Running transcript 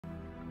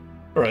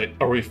All right,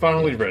 are we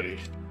finally ready?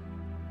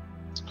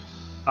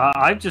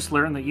 I've just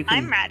learned that you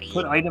I'm can ready.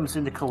 put items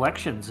into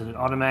collections and it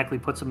automatically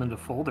puts them into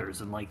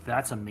folders, and like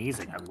that's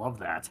amazing. I love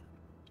that.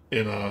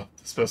 In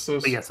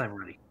asbestos? But yes, I'm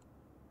ready.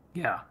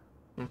 Yeah.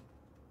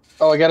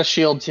 Oh, I got a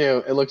shield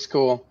too. It looks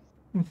cool.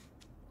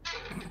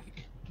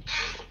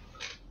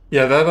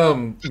 Yeah,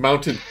 that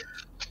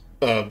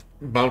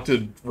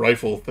mounted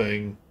rifle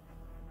thing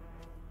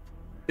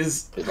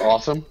is It's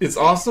awesome. It's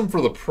awesome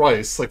for the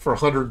price. Like for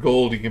 100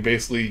 gold, you can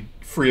basically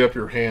free up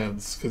your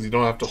hands because you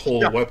don't have to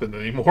hold a weapon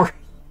anymore.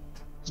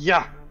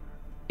 Yeah.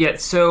 Yeah,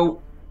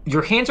 so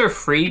your hands are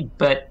free,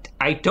 but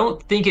I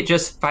don't think it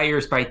just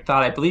fires by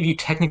thought. I believe you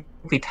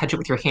technically touch it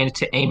with your hands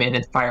to aim it and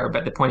then fire,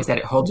 but the point is that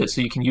it holds it so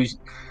you can use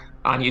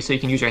on you, so you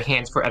can use your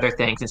hands for other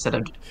things instead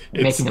of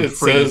making them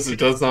free. It says it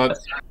does not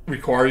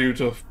require you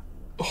to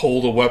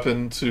hold a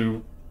weapon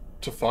to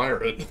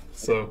fire it.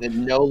 So it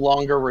no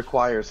longer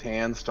requires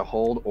hands to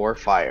hold or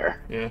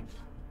fire. Yeah.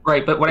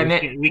 Right, but what I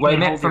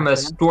meant from a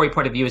story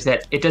point of view is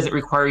that it doesn't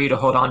require you to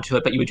hold on to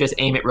it, but you would just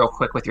aim it real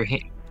quick with your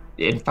hand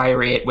and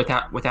fire it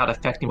without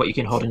affecting what you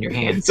can hold in your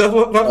hands. That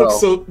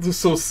looks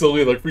so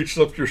silly, like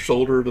reaching up your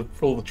shoulder to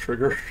pull the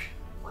trigger.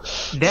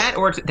 That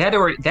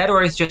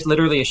or it's just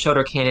literally a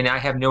shoulder cannon. I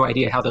have no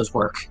idea how those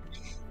work.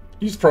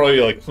 You just probably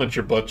like clench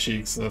your butt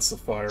cheeks, and that's the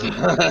fire.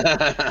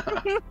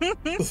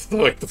 It's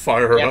like the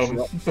fire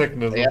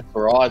mechanism. Yeah,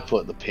 for all I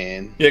put the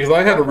pin. Yeah, because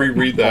I had to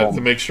reread that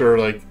to make sure,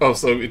 like, oh,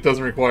 so it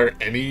doesn't require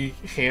any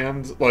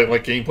hand, like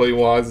gameplay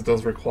wise, it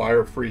doesn't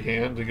require free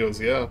hand. It goes,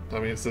 yeah. I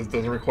mean, it says it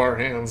doesn't require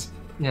hands.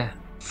 Yeah.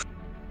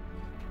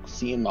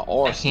 Seeing the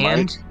ore. A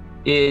hand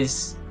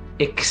is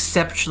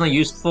exceptionally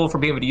useful for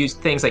being able to use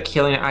things like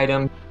healing an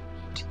item,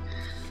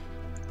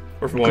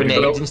 or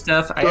grenades and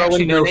stuff. I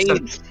actually know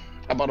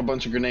I bought a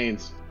bunch of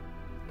grenades.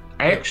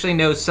 I actually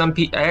know some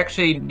people. I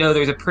actually know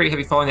there's a pretty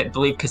heavy following that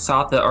believe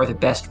Kasatha are the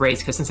best race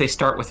because since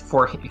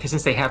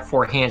they have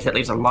four hands, that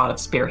leaves a lot of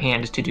spare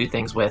hands to do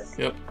things with.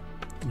 Yep.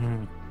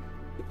 Mm.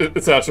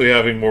 It's actually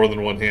having more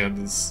than one hand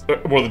is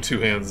more than two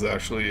hands is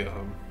actually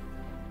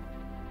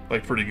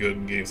like pretty good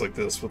in games like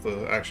this with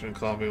the action and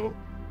combo.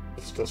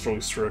 That's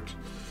really strict.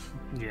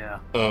 Yeah.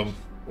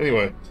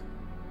 Anyway,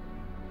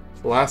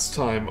 last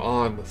time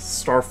on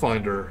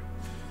Starfinder,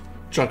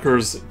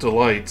 Junker's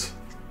Delight,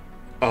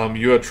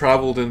 you had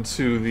traveled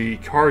into the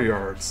car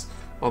yards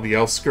on the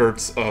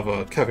outskirts of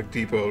Kyjak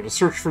Depot to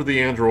search for the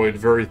android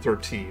Very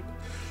 13.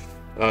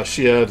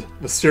 She had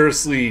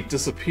mysteriously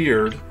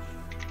disappeared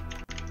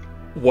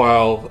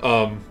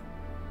while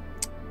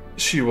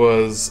she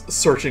was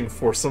searching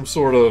for some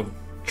sort of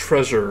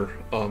treasure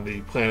on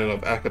the planet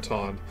of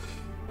Akaton.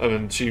 I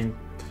mean, she,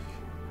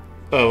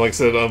 like I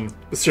said,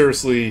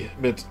 mysteriously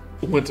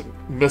went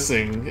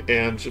missing,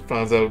 and she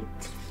finds out.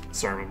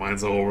 Sorry, my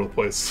mind's all over the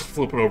place,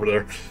 flipping over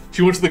there.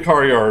 She went to the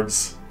car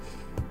yards.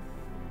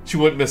 She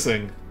went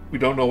missing. We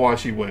don't know why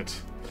she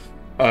went.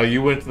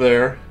 You went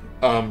there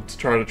to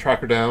try to track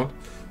her down,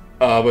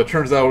 but it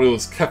turns out it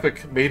was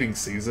Kyjak mating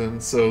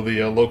season, so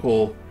the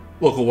local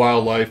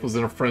wildlife was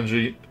in a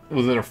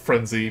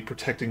frenzy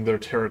protecting their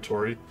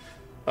territory.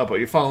 But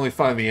you finally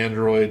find the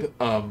android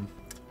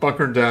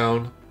bunkered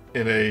down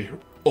in a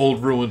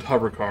old ruined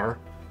hover car.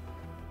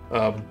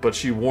 But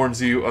she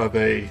warns you of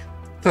a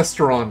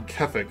Thesteron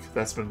Kyjak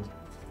that's been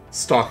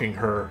stalking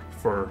her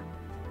for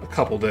a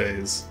couple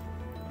days.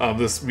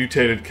 This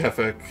mutated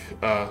Kyjak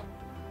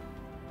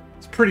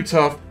is pretty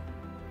tough.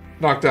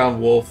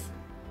 Knockdown wolf,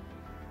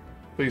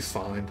 but he's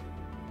fine.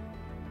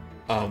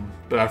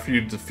 But after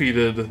you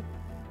defeated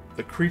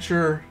the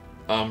creature,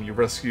 you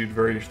rescued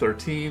Very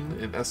 13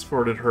 and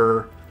escorted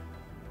her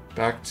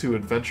back to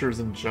Adventures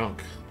in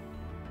Junk,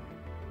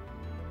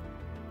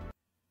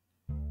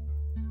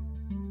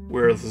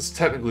 where this is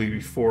technically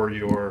before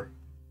your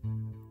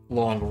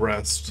long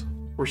rest,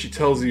 where she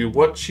tells you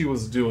what she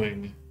was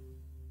doing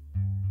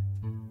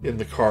in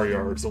the car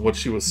yards and what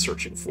she was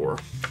searching for.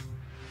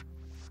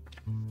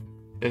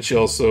 And she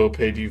also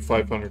paid you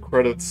 500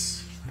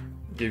 credits,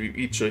 gave you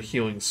each a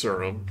healing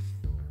serum.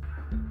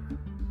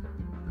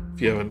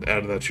 If you haven't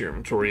added that to your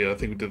inventory yet, I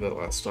think we did that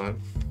last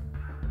time.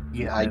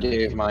 Yeah, I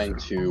gave mine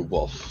to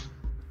Wolf.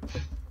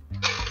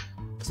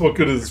 So what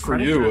good is for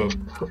you,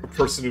 a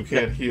person who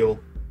can't heal,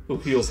 who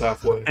heals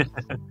halfway?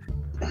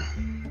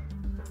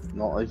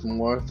 Not even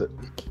worth it.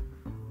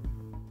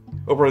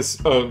 Oh,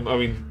 Brice, I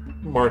mean,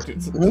 Mark,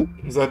 does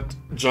that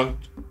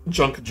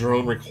junk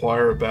drone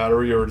require a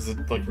battery, or does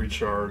it, like,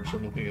 recharge?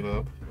 I'm looking it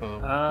up.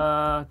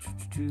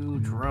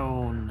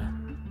 Drone.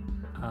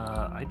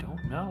 I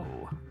don't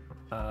know.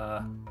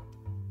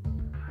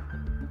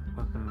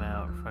 Weapon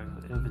mount,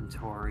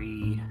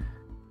 inventory.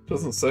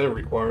 Doesn't say it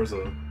requires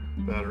a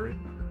battery.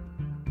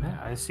 Yeah,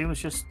 I assume it's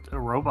just a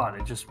robot.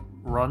 It just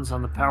runs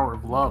on the power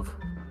of love.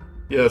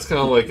 Yeah, it's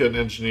kind of like an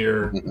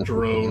engineer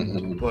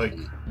drone. Like,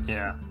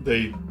 yeah,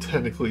 they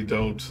technically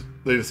don't.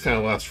 They just kind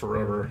of last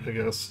forever, I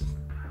guess.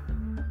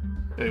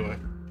 Anyway.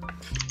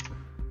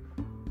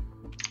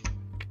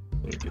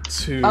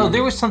 Oh,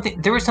 there was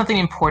something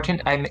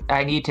important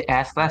I need to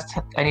ask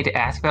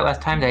about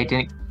last time that I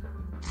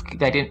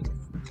didn't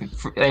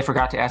I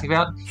forgot to ask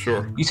about?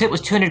 Sure. You said it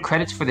was 200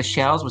 credits for the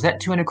shells. Was that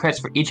 200 credits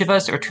for each of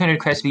us, or 200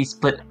 credits to be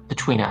split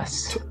between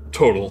us?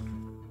 Total.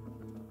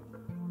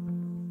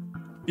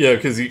 Yeah,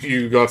 because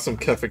you got some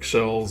Kefik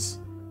shells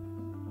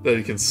that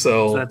you can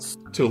sell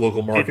to a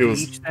local market. It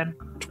was each,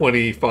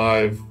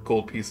 25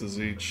 gold pieces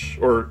each,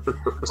 or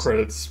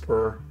credits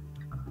per.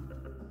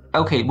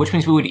 Okay, which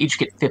means we would each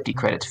get 50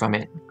 credits from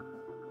it.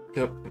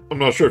 Yep. I'm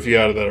not sure if you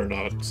added that or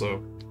not,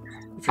 so.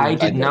 I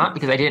did not,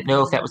 because I didn't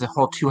know if that was a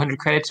whole 200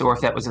 credits or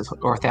if that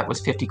was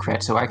 50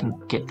 credits, so I can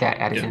get that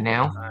added in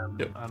now.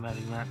 I'm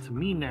adding that to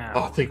me now.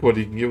 Oh, think what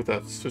you can get with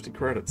that 50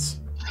 credits.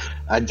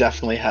 I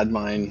definitely had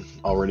mine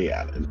already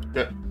added.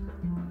 Yeah.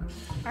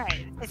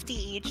 Alright, 50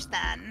 each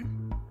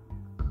then.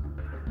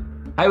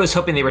 I was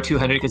hoping they were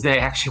 200 because then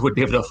I actually would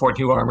be able to afford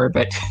new armor,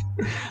 but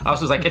I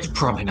was like, it's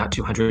probably not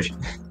 200.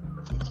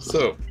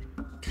 So,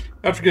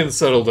 after getting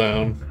settled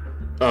down,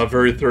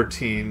 Very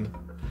 13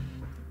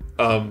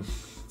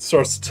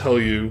 starts to tell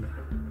you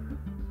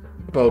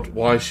about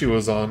why she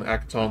was on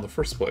Akaton in the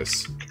first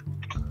place.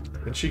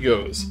 And she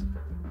goes,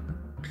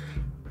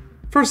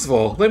 "First of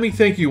all, let me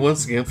thank you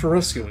once again for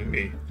rescuing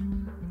me.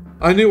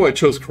 I knew I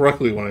chose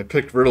correctly when I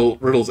picked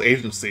Riddle's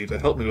agency to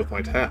help me with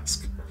my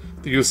task."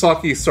 The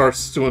Yosaki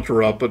starts to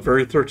interrupt, but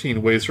Very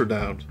 13 weighs her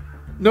down.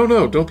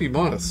 No, don't be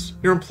modest.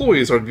 Your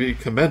employees are to be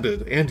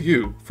commended, and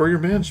you, for your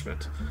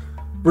management."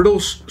 Riddle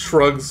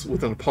shrugs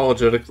with an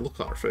apologetic look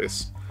on her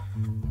face.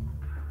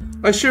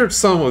 "I shared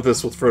some of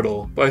this with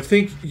Riddle, but I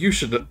think you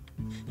should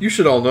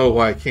all know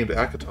why I came to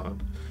Akaton.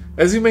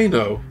 As you may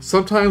know,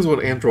 sometimes when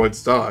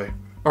androids die,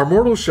 our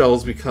mortal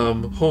shells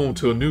become home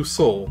to a new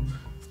soul.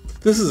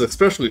 This is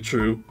especially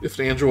true if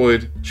an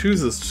android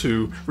chooses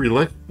to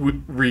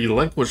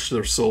relinquish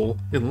their soul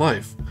in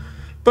life,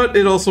 but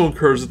it also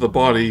occurs that the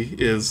body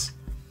is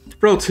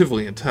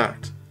relatively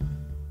intact.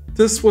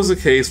 This was the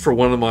case for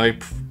one of my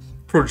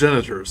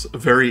progenitors,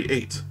 Very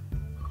 8.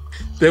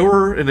 They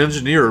were an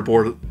engineer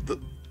aboard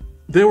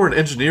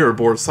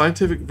a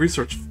scientific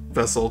research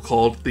vessel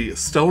called the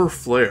Stellar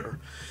Flare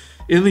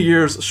in the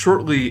years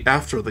shortly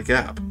after the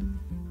gap.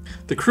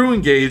 The crew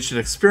engaged in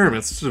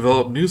experiments to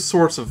develop new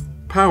sorts of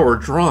power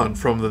drawn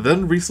from the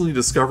then recently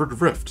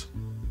discovered rift.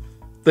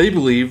 They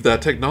believed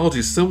that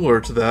technology similar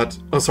to that...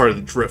 Oh, sorry,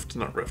 the drift,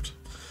 not rift.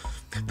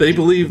 They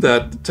believed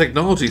that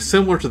technology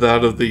similar to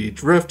that of the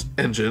drift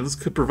engines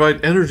could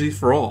provide energy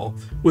for all,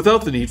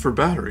 without the need for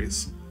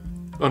batteries.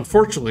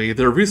 Unfortunately,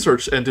 their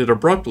research ended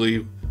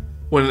abruptly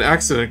when an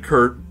accident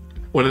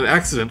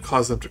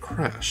caused them to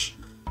crash.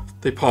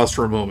 They paused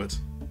for a moment.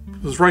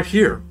 It was right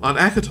here, on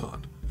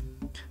Akaton.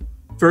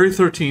 Very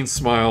 13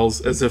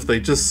 smiles as if they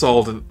just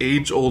solved an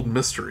age-old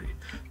mystery.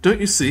 Don't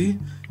you see?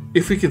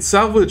 If we can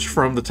salvage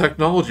from the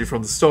technology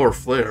from the Stellar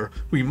Flare,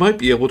 we might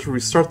be able to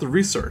restart the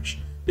research.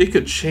 It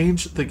could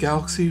change the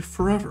galaxy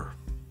forever.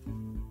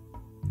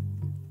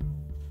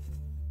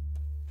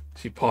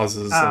 She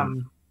pauses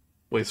and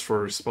waits for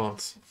a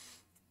response.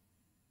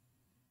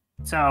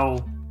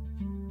 So,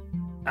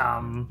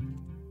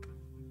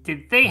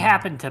 did they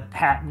happen to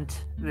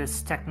patent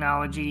this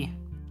technology?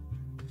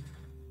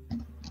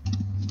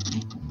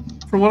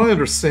 From what I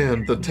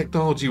understand, the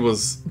technology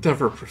was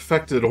never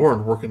perfected or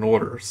in working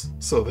orders,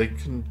 so they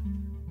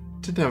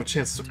didn't have a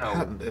chance to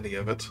patent any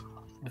of it.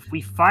 If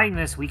we find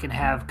this, we can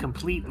have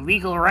complete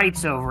legal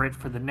rights over it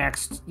for the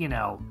next,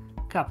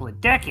 couple of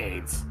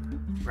decades,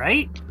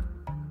 right?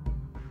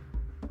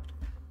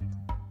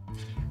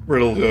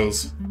 Riddle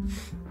goes,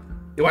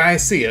 "The way I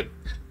see it,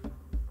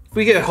 if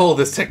we get a hold of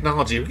this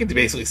technology, we can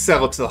basically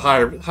sell it to the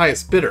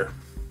highest bidder.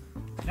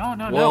 No.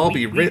 We'll all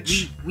be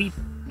rich." We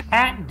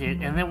patent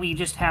it, and then we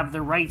just have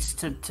the rights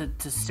to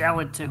sell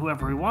it to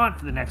whoever we want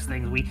for the next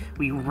thing.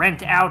 We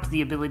rent out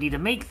the ability to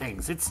make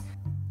things.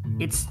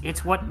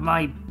 It's what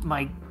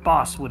my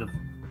boss would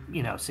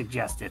have,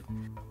 suggested.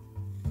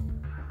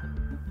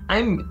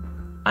 I'm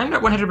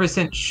not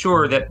 100%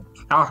 sure that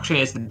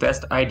auctioning is the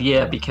best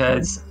idea,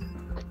 because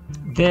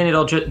then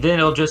it'll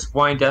just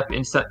wind up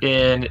in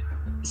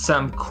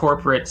some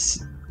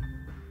corporate's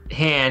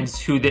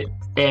hands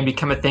and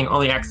become a thing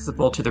only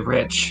accessible to the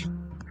rich.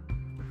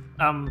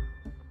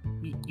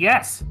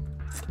 Yes.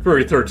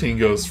 Very 13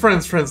 goes,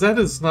 Friends, that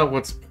is not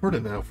what's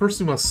important now.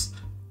 First we must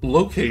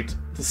locate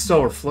the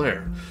Stellar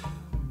Flare.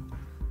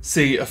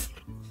 See,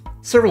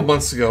 several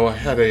months ago I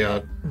had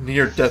a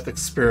near-death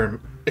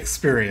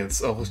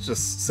experience. Let's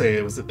just say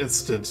it was an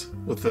incident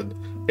with an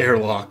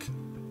airlock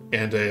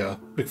and a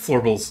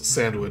McFlurbles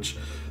sandwich.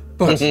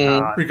 But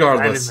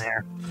regardless,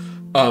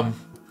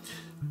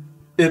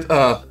 it's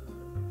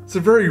a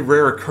very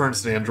rare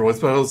occurrence in androids,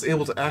 but I was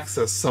able to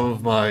access some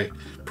of my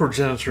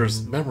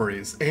progenitor's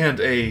memories and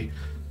a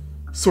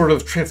sort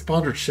of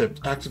transponder chip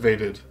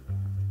activated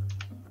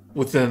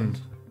within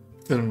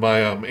my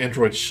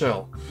android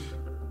shell.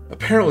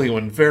 Apparently,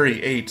 when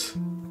Very 8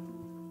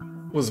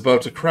 was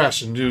about to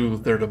crash and knew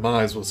their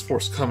demise was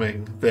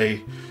forthcoming,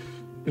 they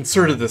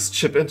inserted this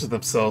chip into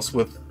themselves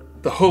with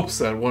the hopes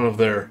that one of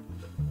their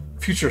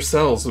future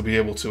selves would be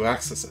able to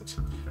access it.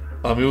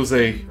 It was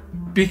a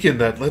beacon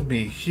that led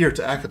me here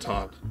to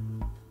Akaton.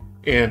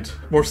 and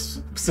more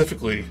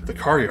specifically, the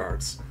car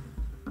yards.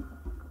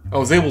 I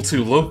was able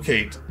to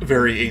locate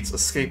Very 8's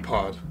escape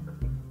pod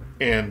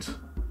and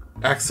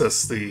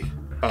access the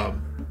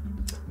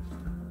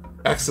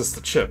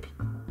chip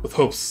with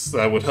hopes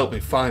that would help me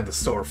find the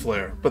stellar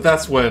flare. But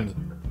that's when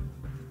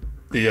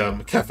the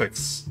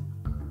Kefix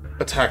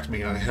attacked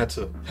me and I had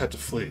to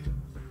flee.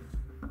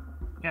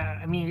 Yeah,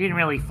 I mean, you didn't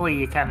really flee.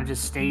 You kind of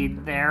just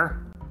stayed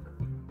there.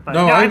 But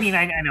No, I mean,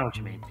 I know what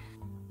you mean.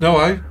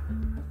 No,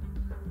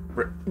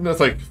 it's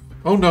like,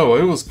 oh no,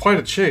 it was quite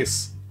a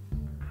chase.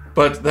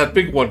 But that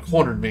big one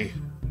cornered me.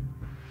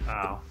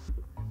 Oh.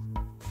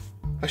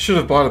 I should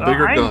have bought a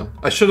bigger gun.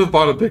 I should have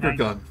bought a bigger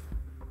gun.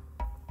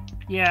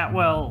 Yeah,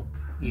 well,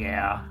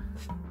 yeah.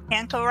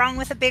 Can't go wrong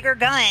with a bigger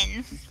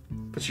gun.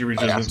 But she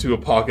reaches into a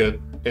pocket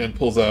and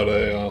pulls out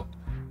a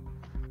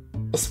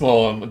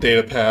small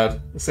data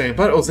pad, saying,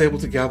 but I was able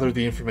to gather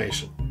the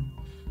information.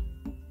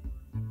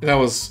 And I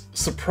was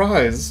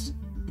surprised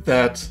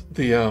that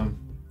the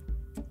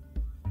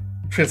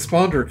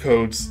transponder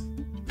codes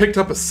picked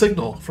up a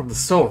signal from the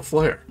stellar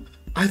flare.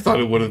 I thought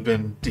it would have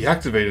been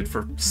deactivated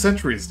for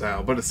centuries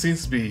now, but it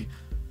seems to be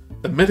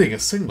emitting a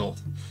signal.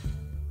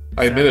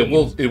 I admit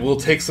it will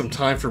take some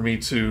time for me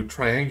to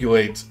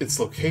triangulate its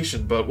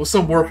location, but with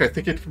some work I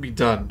think it can be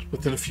done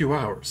within a few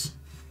hours.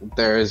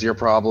 There is your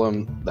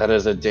problem. That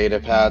is a data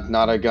pad,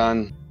 not a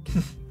gun.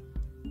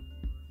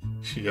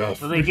 Yeah.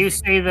 Well, they do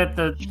say that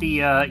the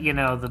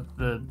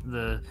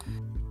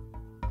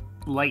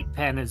light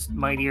pen is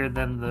mightier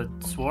than the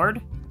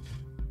sword.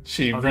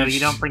 Although you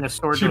don't bring a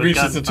sword to a gun. She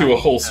reaches into a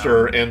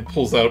holster and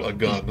pulls out a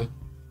gun.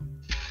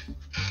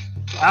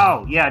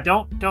 Oh yeah,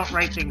 don't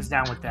write things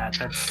down with that.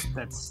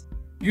 That's.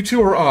 You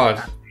two are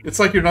odd. It's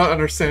like you're not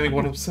understanding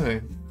what I'm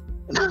saying.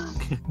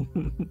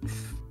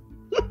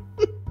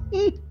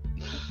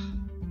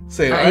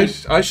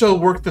 I shall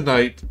work the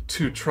night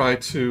to try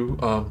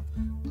to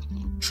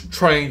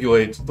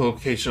triangulate the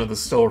location of the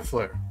stellar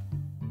flare.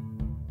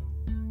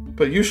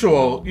 But you should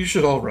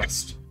all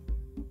rest.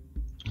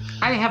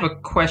 I have a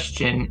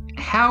question.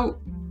 How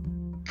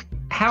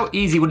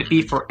easy would it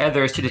be for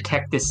others to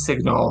detect this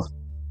signal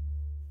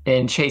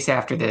and chase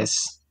after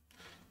this?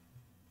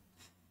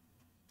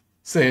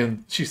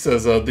 She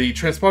says the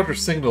transponder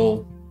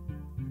signal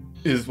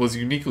was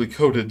uniquely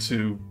coded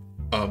to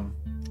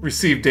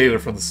receive data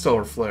from the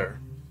stellar flare.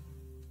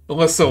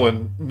 Unless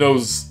someone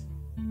knows,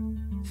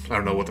 I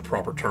don't know what the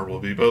proper term will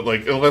be, but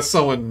unless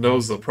someone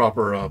knows the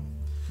proper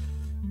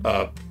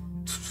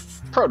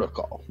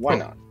protocol. Why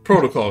not?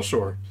 Protocol,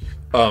 sure.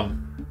 It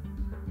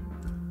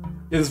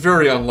is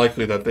very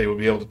unlikely that they would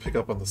be able to pick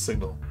up on the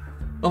signal.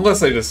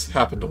 Unless they just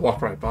happen to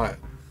walk right by it.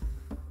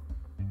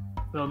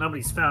 Well,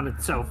 nobody's found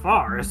it so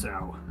far,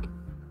 so...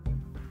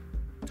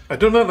 I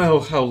do not know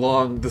how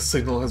long this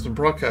signal has been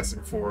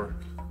broadcasting for.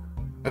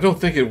 I don't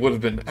think it would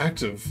have been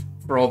active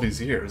for all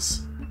these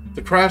years.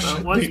 The crash,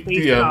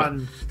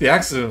 the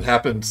accident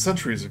happened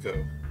centuries ago.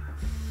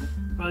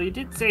 Well, you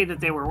did say that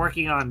they were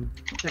working on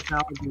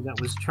technology that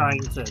was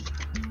trying to,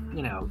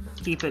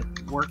 keep it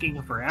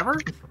working forever.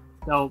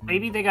 So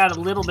maybe they got a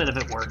little bit of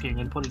it working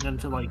and put it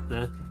into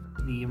the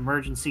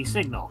emergency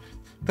signal.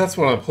 That's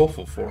what I'm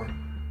hopeful for.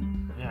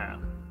 Yeah.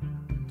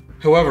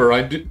 However,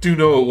 I do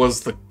know it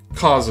was the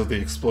cause of the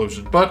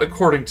explosion, but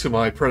according to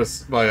my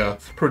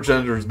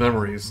progenitor's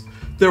memories,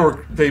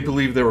 they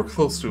believe they were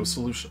close to a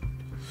solution.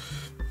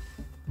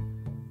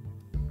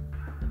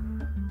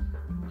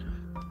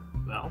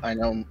 Well, I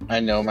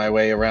know my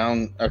way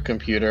around a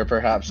computer.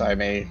 Perhaps I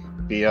may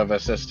be of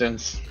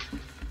assistance.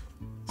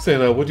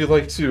 Santa, would you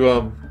like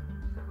to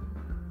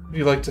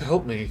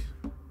help me?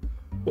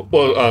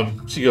 Well,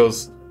 she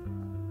goes,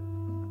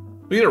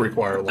 we don't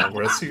require a long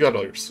rest. You got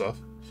all your stuff.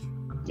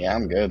 Yeah,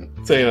 I'm good.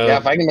 Saying,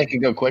 if I can make it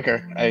go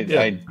quicker,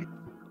 I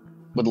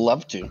would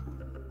love to.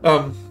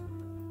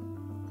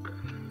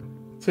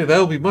 Say that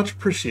will be much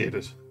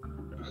appreciated.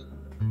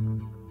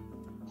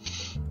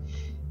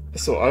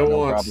 So I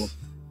want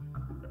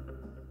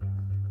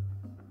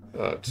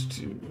to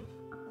do.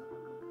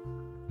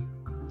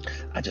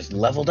 I just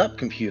leveled up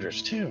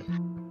computers too.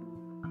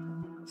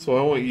 So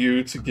I want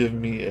you to give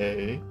me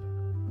a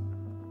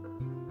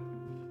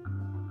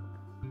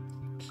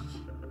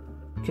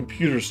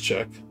computers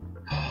check.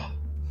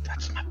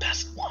 That's my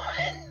best one.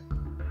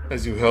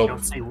 As you help.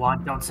 Don't say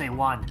one. Don't say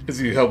one.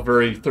 As you help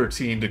Very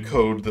 13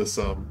 decode this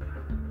all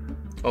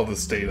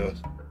this data.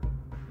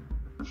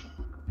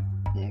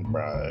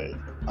 Right.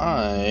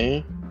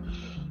 I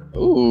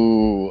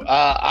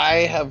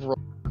have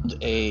rolled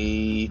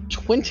a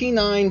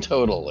 29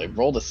 total. I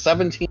rolled a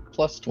 17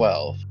 plus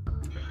 12.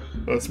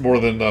 That's more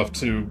than enough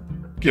to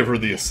give her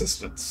the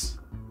assistance.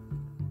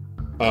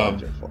 I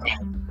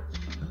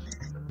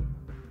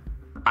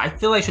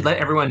feel I should let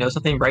everyone know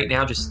something right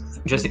now, just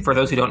for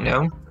those who don't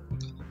know.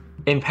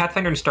 In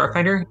Pathfinder and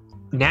Starfinder,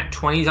 nat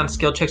 20s on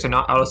skill checks are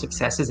not auto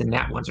successes, and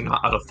nat 1s are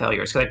not auto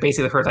failures. So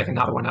basically, the first a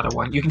not a 1 out of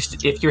 1. You can,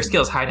 if your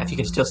skill is high enough, you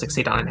can still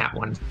succeed on a nat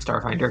 1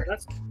 Starfinder.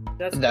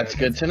 That's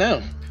good to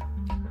know.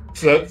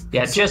 So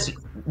just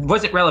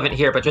wasn't relevant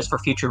here, but just for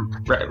future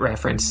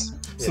reference.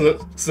 So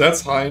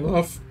that's high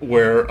enough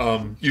where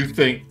you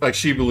think like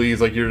she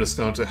believes like you're just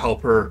going to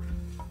help her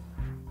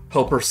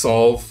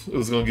solve. It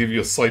was going to give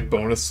you a slight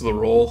bonus to the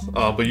roll,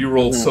 but you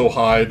rolled so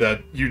high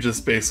that you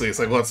just basically it's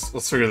like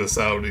let's figure this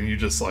out, and you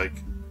just like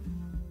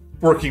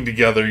working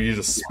together. You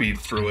just speed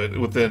through it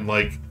within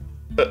like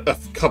a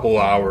couple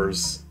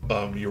hours.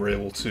 You were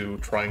able to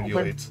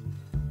triangulate.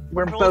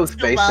 We're Rolled both so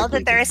basically. well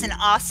that there is an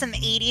awesome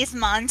 80s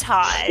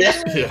montage.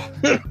 Yeah.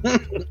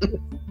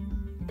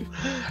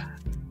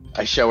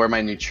 I show her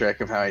my new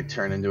trick of how I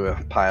turn into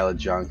a pile of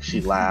junk.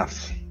 She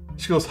laughs.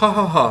 She goes, ha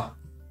ha ha.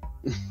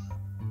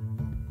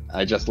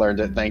 I just learned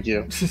it. Thank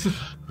you.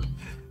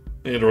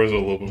 Androids are a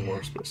little bit more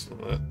expressive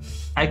than that.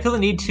 I feel the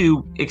need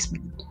to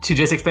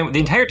just explain. The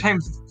entire time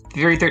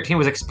Theory 13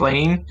 was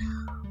explaining,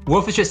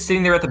 Wolf is just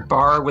sitting there at the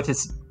bar with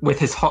his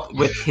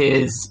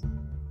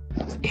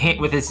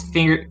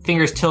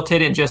fingers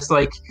tilted and just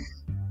like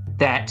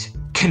that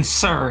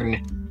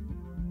concern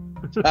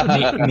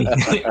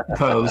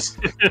pose.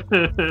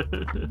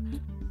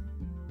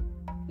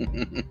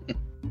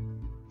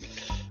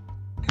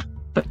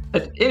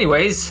 But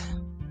anyways,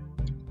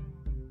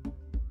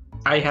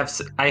 I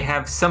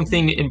have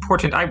something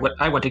important I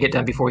want to get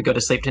done before we go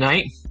to sleep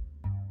tonight.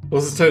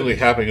 Well, this is technically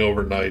happening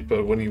overnight,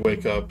 but when you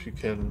wake up, you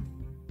can,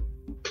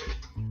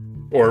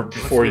 or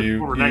before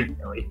you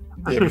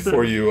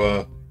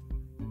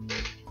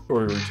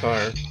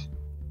retire.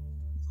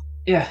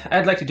 Yeah,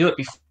 I'd like to do it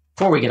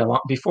before we get a long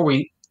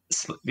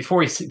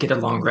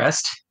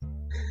rest.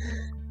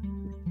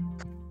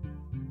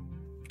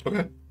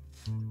 Okay.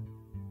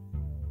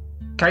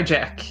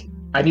 Kyjak,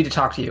 I need to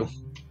talk to you.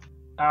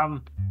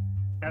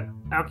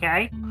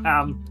 Okay.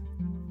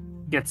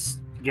 Gets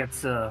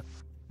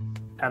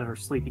out of her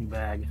sleeping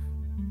bag.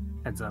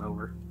 Heads on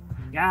over.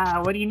 Yeah,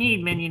 what do you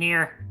need,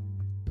 Minioneer?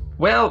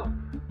 Well,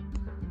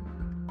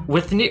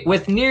 with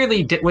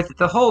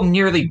the whole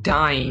nearly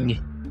dying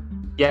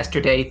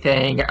yesterday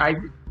thing,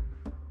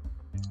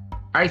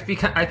 I've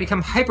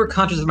become hyper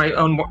conscious of my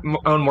own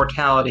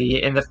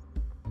mortality and the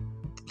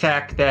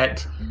fact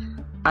that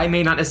I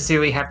may not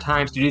necessarily have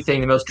time to do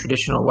things the most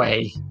traditional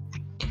way.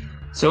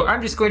 So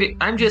I'm just going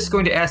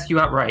to ask you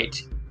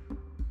outright.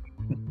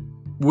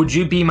 Would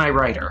you be my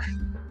rider?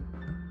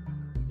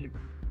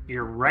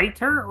 Your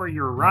writer or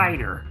your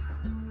rider?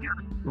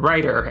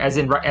 Rider, as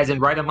in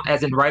ride on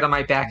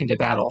my back into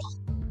battle.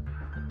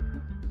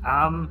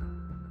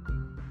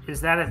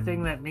 Is that a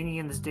thing that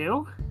minions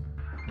do?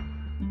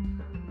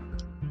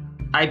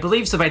 I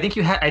believe so, but I think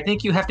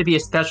you have to be a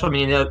special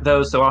minion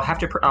though. So I'll have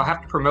to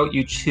promote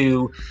you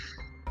to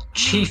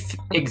Chief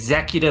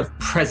Executive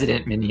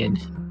President minion.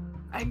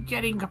 I'm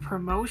getting a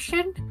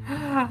promotion?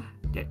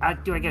 Do I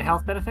get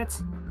health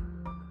benefits?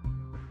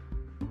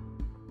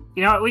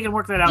 You know what? We can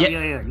work that out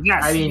later.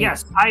 Yes, I mean,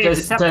 yes. I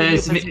accept the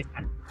position.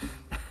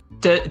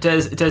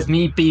 Does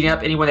me beating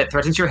up anyone that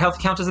threatens your health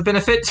count as a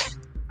benefit?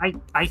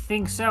 I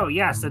think so.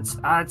 Yes, it's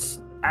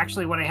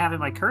actually what I have in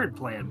my current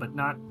plan, but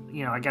not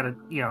I got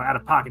out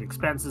of pocket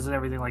expenses and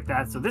everything like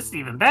that. So this is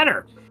even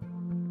better.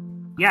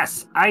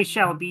 Yes, I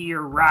shall be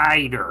your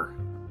rider,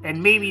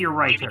 and maybe your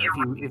writer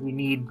if you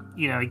need.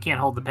 You can't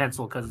hold the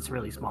pencil because it's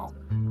really small.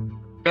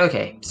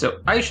 Okay, so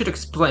I should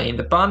explain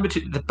the bond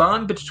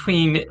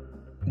between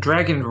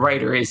Dragon and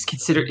Rider is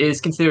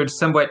considered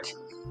somewhat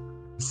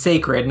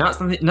sacred, not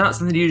something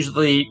to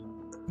usually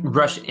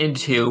rush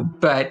into,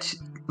 but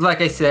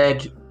like I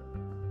said,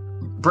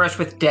 brush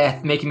with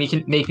death, make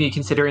me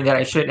considering that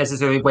I shouldn't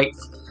necessarily wait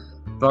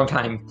a long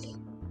time.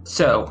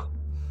 So,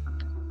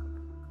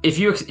 if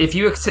you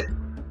accept,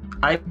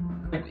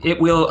 it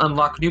will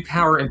unlock new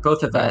power in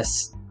both of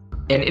us,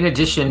 and in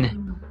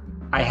addition,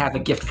 I have a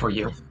gift for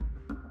you.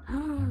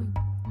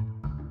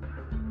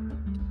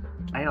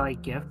 I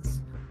like gifts.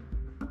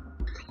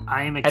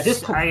 I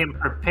am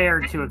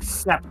prepared to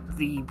accept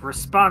the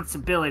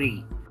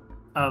responsibility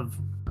of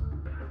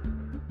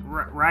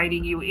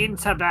riding you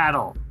into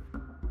battle.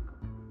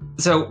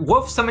 So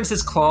Wolf summons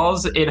his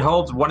claws and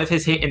holds one of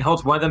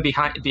them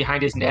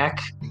behind his neck,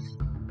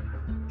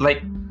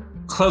 like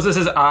closes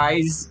his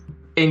eyes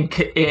and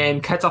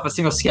cuts off a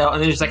single scale,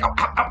 and then just like, ow,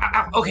 ow, ow,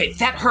 ow. Okay,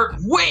 that hurt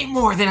way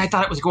more than I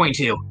thought it was going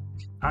to.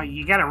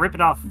 You gotta rip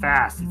it off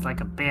fast. It's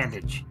like a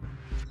bandage.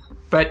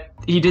 But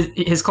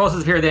his claws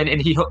disappear then,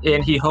 and he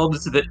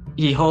holds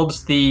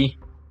the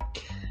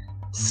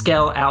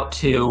scale out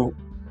to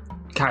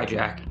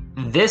Kyjak.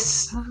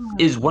 This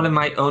is one of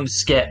my own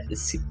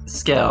scales.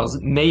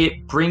 May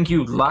it bring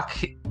you luck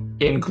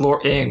and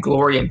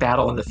glory in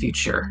battle in the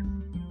future.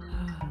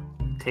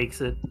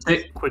 Takes it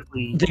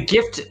quickly. The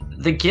gift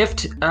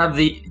of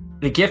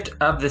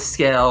the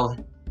scale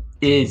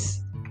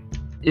is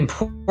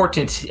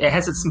important. It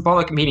has a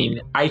symbolic meaning.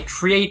 I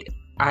create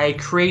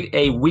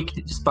a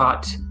weak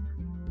spot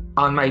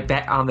on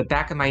the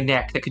back of my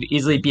neck that could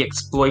easily be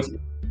exploited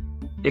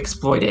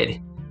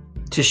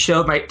to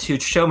show my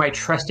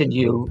trust in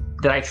you,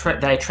 that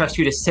I trust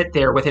you to sit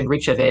there within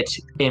reach of it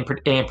and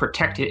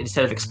protect it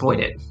instead of exploit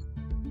it.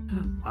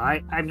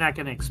 I'm not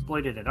going to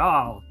exploit it at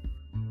all,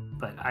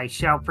 but I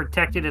shall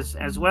protect it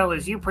as well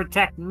as you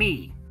protect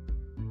me.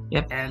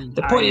 Yep. And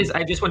The point is,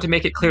 I just want to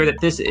make it clear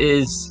that this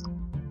is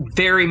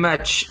very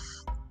much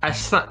a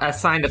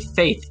sign of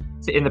faith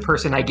in the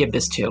person I give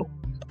this to.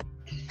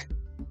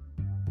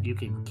 You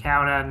can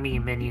count on me,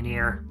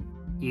 Minioneer.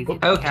 You can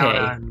Okay. count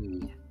on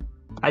me.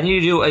 I need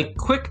to do a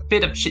quick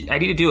bit of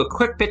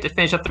to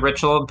finish up the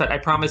ritual, but I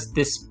promise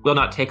this will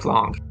not take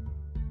long.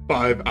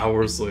 5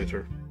 hours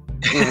later.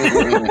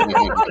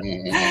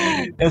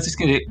 I was just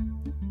gonna do.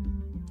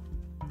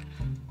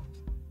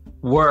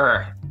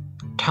 Were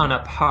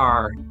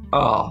Tanapar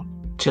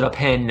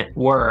Chilapen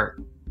were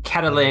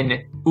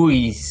Catalin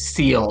Ui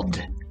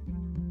sealed.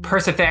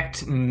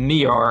 Persifect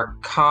Mior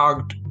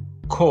Cogged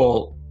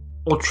Col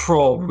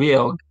Ultro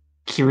Real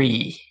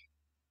Kiri.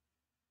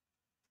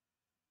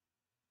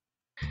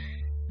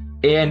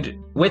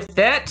 And with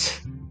that,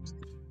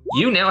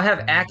 you now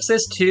have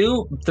access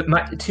to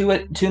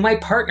my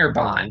partner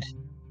bond.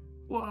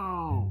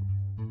 Whoa.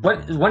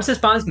 Once this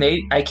bond is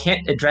made, a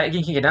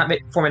Dragonkin cannot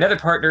form another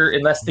partner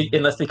unless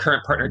the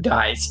current partner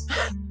dies.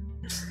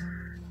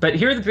 But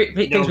here are the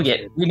big things we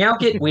get.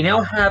 We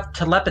now have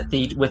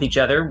telepathy with each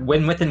other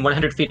when within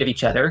 100 feet of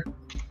each other,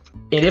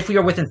 and if we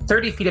are within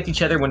 30 feet of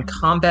each other when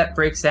combat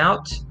breaks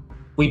out,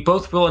 we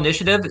both roll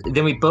initiative.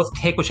 Then we both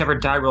take whichever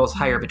die rolls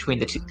higher between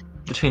the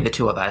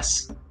two of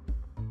us.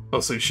 Oh,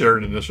 so you share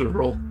an initiative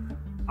roll?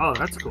 Oh,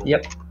 that's cool.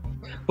 Yep.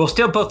 We'll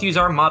still both use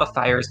our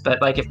modifiers,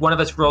 but like if one of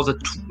us rolls a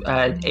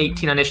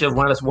 18 on initiative,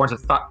 one of us rolls a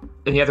 5,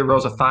 and the other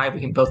rolls a 5, we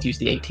can both use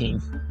the 18.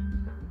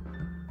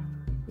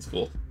 That's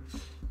cool.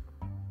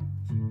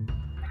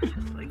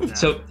 Like that.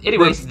 So,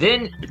 anyways,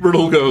 then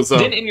Riddle goes up.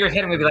 Then in your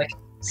head, we'll be like,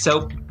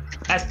 so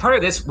as part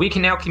of this, we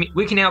can now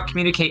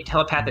communicate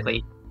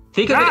telepathically.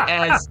 Think of it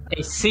as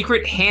a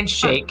secret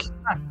handshake,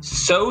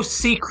 so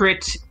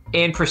secret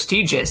and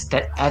prestigious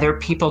that other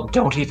people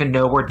don't even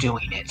know we're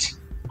doing it.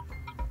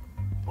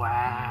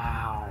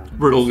 Wow.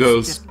 Riddle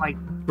goes. Just like,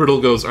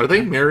 Riddle goes. Are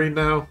they married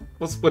now?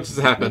 What just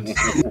happened?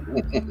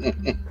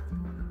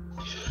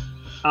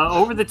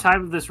 over the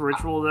time of this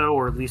ritual, though,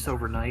 or at least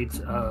overnight,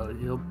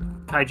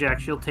 Kyjak,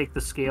 she'll take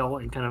the scale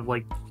and kind of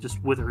like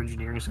just with her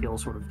engineering skill,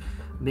 sort of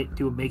make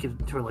it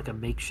into like a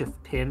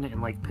makeshift pin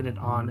and like pin it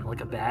on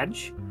like a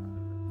badge,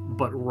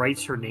 but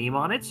writes her name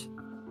on it,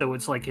 so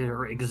it's like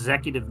her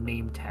executive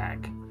name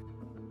tag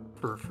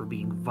for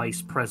being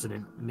Vice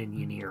President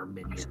Minioneer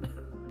Minion.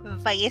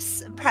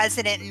 Vice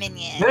President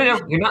Minion. No,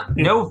 you're not.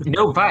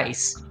 No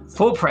vice.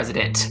 Full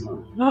president.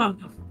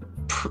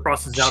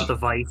 Crosses out the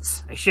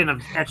vice. I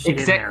shouldn't have etched it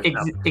in there.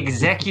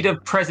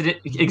 Executive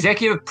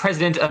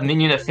president of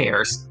Minion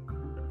Affairs.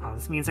 Oh,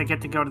 this means I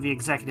get to go to the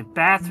executive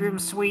bathroom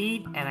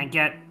suite, and I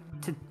get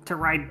to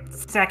ride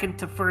second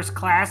to first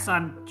class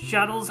on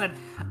shuttles, and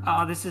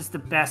this is the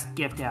best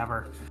gift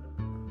ever.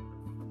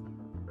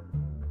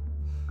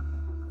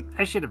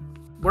 I should have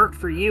worked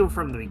for you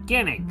from the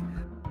beginning.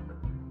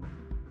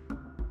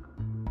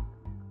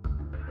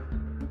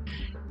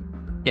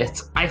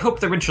 Yes, I hope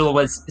the ritual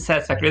was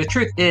satisfactory. The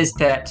truth is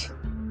that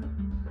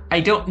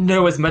I don't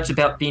know as much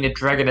about being a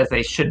dragon as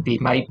I should be.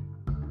 My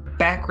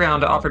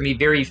background offered me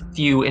very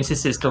few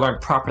instances to learn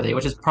properly,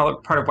 which is part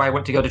of why I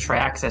went to go to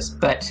Triaxis.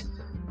 But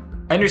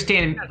I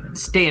understand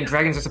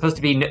dragons are supposed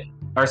to be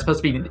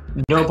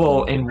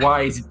noble and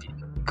wise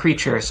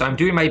creatures. So I'm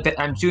doing my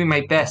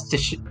best to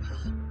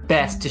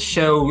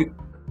show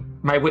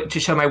my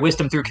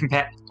wisdom through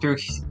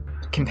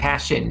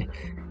compassion.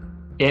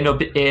 And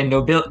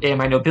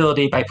my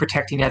nobility by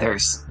protecting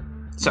others.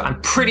 So I'm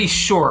pretty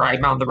sure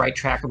I'm on the right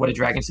track of what a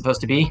dragon's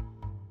supposed to be.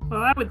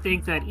 Well, I would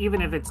think that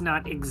even if it's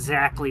not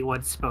exactly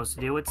what it's supposed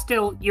to do, it's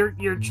still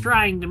you're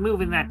trying to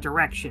move in that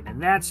direction,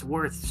 and that's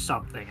worth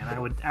something. And I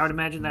would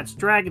imagine that's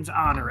dragon's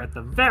honor at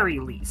the very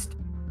least.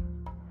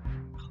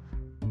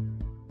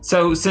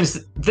 So since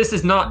this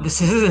is not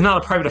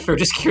a private affair,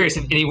 just curious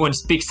if anyone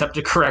speaks up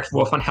to correct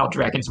Wolf on how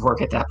dragons work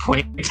at that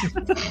point. I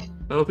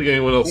don't think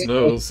anyone else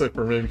knows, except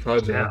for maybe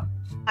Kyjak. Yeah.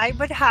 I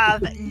would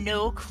have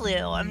no clue.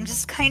 I'm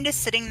just kind of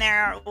sitting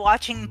there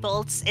watching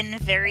Bolt's in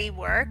very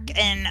work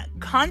and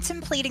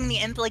contemplating the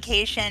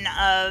implication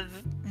of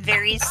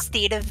very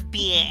state of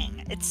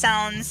being. It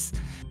sounds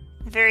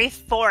very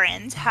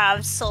foreign to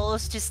have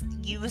souls just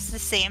use the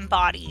same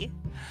body.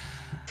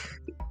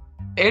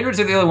 Andrews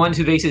are the only one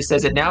who basically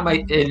says it. Now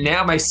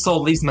my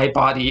soul leaves my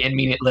body and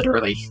mean it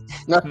literally.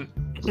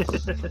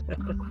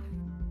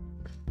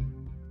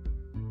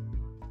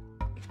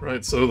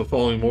 Right, so the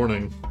following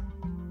morning,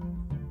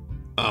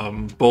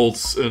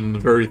 Bolts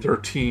and Very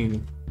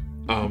 13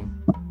 are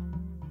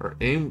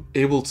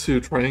able to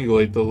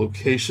triangulate the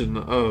location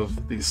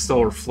of the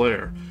stellar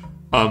flare.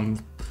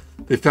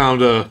 They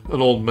found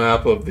an old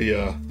map of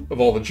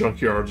all the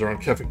junkyards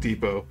around Kefik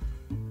Depot.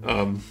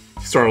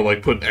 Started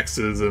like putting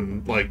X's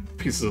and like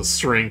pieces of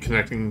string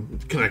connecting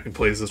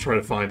places, try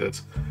to find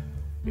it.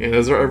 And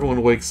as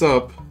everyone wakes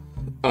up,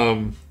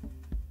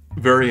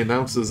 Very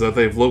announces that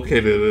they've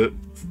located it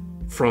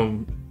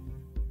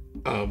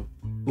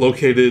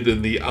located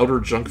in the Outer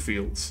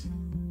Junkfields.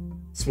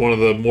 It's one of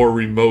the more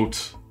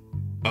remote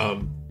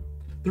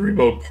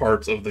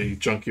parts of the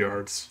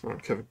junkyards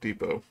around Kefik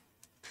Depot.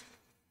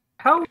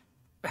 How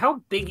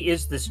how big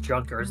is this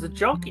junk? Or is the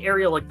junk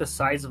area like the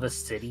size of a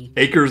city?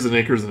 Acres and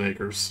acres and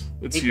acres.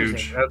 It's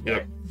huge. Okay.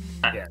 Yep.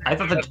 Yeah. I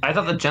thought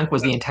the junk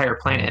was the entire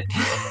planet.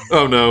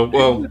 Oh no.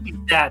 Well,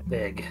 That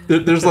big.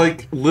 there's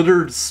like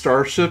littered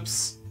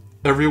starships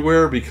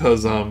everywhere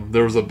because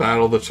there was a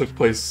battle that took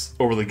place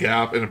over the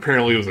gap, and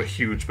apparently it was a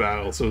huge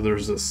battle. So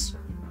there's this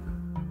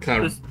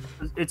kind of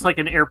It's like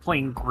an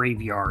airplane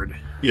graveyard.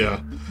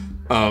 yeah.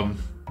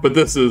 But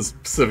this is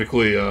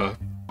specifically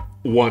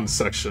one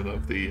section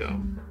of the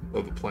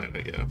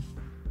planet. Yeah.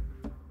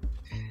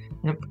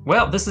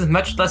 Well, this is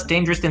much less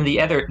dangerous than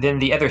the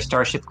other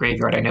starship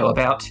graveyard I know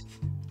about.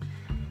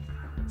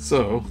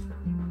 So,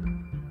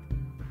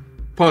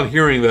 upon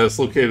hearing that it's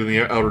located in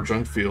the Outer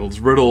Junkfields,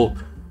 Riddle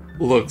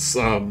looks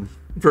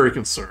very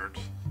concerned.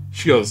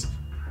 She goes,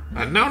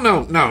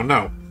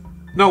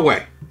 No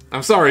way.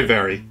 I'm sorry,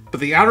 Very, but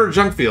the Outer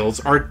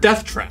Junkfields are a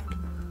death trap.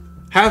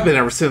 Have been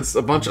ever since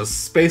a bunch of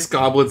space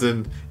goblins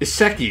and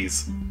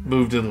Ishekis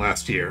moved in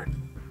last year.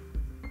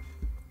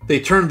 They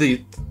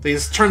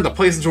just turned the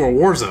place into a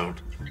war zone.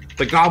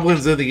 The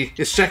goblins and the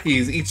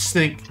Ishekis each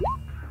think...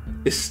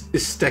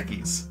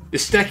 Ishtekis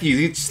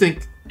each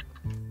think...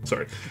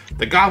 Sorry.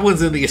 The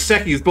goblins and the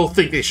Ishekis both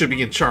think they should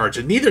be in charge,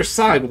 and neither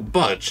side will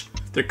budge.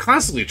 They're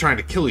constantly trying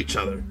to kill each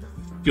other.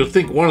 You'll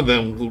think one of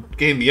them will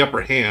gain the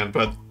upper hand,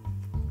 but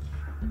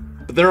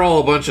they're all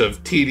a bunch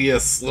of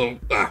tedious little...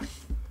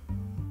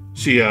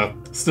 She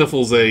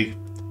sniffles a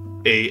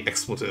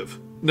expletive.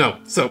 No,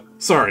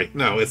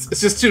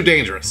 it's just too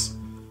dangerous.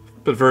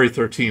 But Very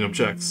 13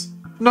 objects.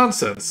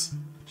 Nonsense.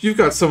 You've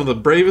got some of the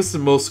bravest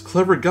and most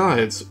clever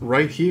guides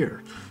right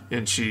here.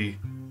 And she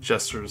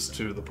gestures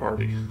to the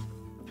party.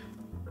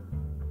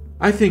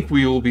 I think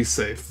we will be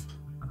safe.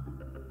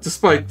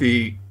 Despite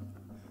the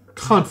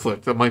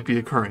conflict that might be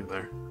occurring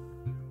there.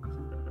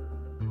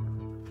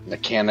 The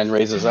cannon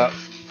raises up.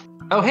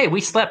 Oh, hey, we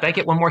slept. I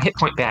get one more hit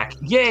point back.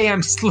 Yay,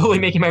 I'm slowly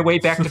making my way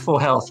back to full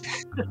health.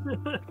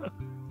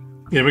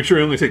 Yeah, make sure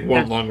you only take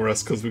one long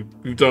rest, because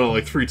we've done it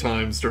like 3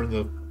 times during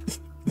the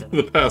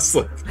past,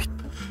 like...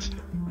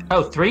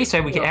 Oh, 3? So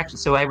I would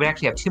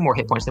actually have 2 more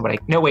hit points than what I...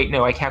 No, wait,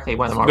 no, I calculated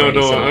one of them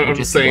already. I'm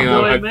just saying...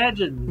 I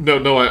imagine...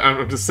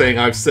 I'm just saying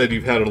I've said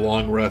you've had a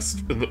long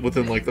rest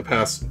within, like, the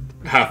past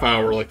half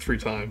hour, like, 3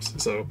 times,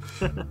 so...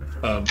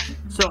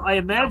 So I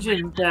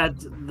imagine that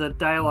the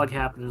dialogue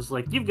happens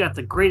like, you've got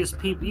the greatest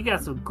people, you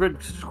got some good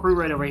crew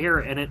right over here,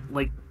 and it,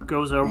 like,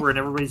 goes over and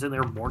everybody's in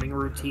their morning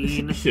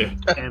routine yeah.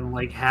 and,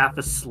 like, half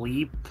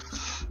asleep,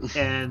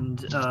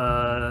 and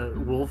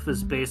Wolf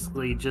is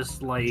basically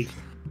just like,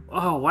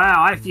 oh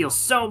wow, I feel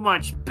so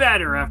much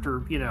better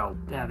after,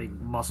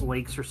 having muscle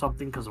aches or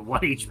something because of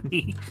 1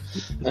 HP.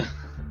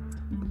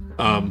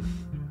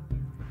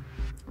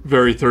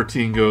 Very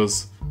 13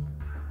 goes,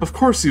 of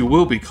course you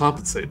will be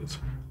compensated.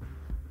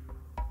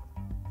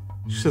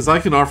 She says, I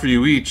can offer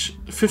you each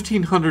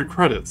 1,500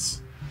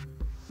 credits.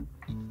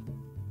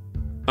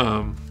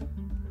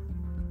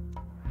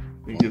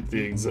 We get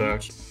the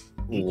exact...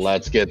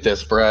 Let's get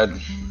this bread.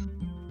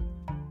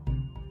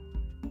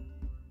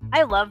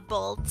 I love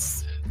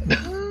bolts.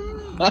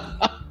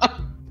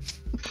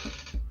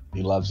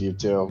 He loves you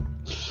too.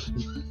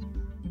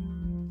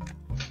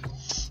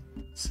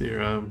 See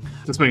here,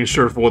 just making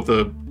sure for what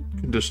the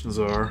conditions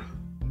are.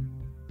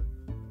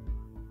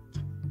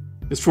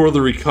 It's for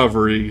the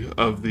recovery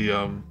of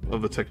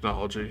the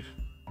technology.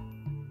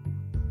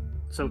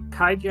 So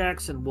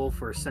Kyjak and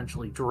Wolf are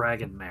essentially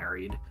dragon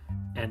married,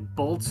 and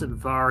Bolts and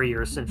Vari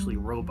are essentially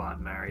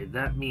robot married.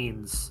 That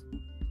means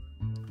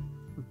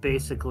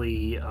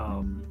basically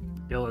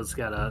Illa's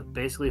gotta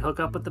basically hook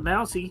up with the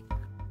mousy.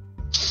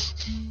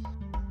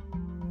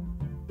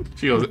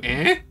 She goes,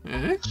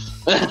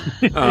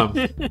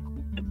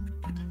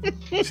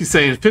 She's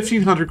saying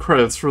 1,500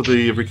 credits for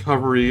the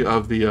recovery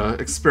of the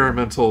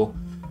experimental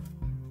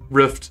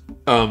Rift,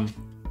 the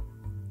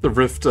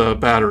Rift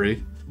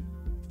battery,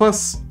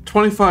 plus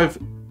 25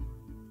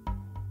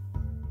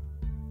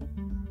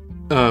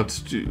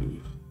 to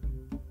do.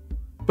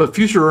 But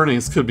future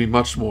earnings could be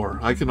much more.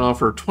 I can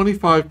offer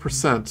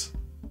 25%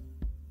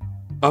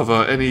 of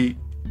any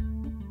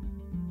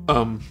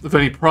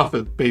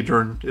profit made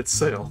during its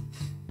sale.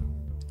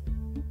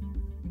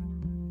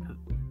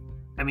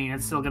 I mean,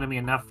 it's still gonna be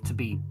enough to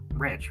be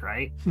rich,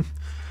 right?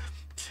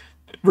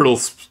 Riddle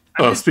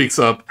speaks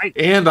up,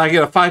 and I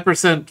get a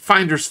 5%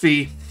 finder's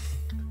fee.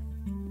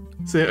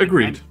 Say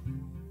agreed.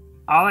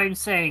 All I'm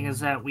saying is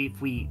that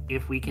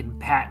if we can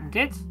patent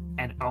it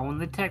and own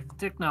the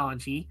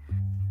technology,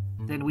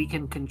 then we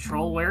can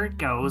control where it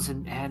goes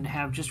and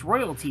have just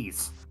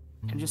royalties.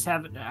 And just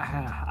have it...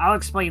 I'll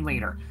explain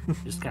later.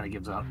 Just kind of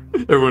gives up.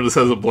 Everyone just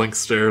has a blank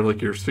stare like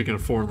you're speaking a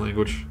foreign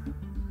language.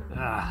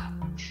 I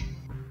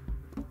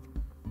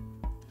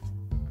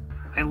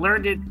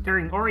learned it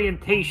during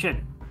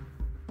orientation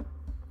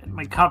at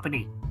my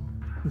company.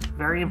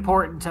 Very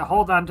important to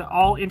hold on to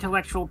all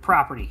intellectual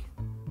property.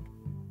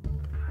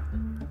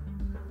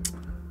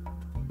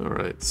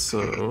 Alright,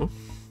 so...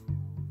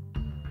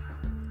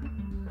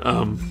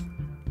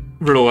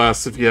 Riddle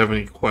asks if you have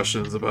any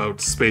questions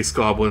about space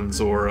goblins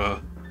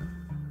or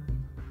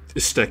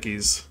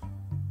Ishtekis.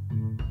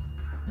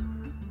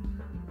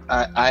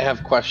 I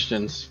have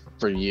questions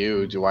for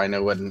you. Do I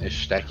know what an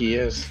Ishteki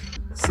is?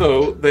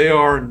 So they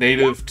are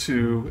native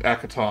to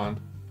Akaton.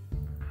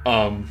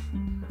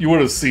 You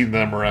would have seen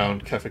them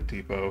around Kefik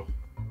Depot.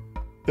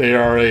 They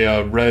are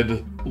a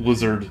red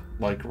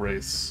lizard-like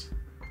race.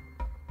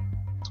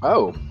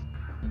 Oh,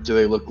 do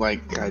they look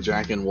like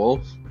Kyjak and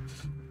Wolf?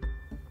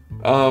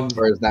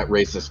 Or is that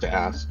racist to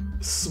ask?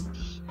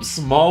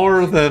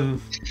 Smaller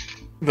than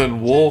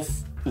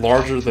Wolf,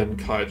 larger than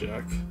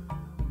Kyjak.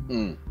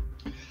 Hmm.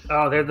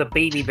 Oh, they're the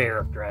baby bear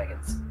of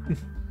dragons.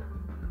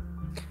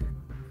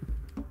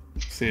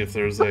 See if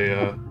there's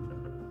a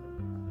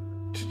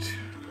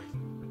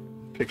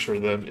picture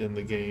of them in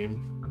the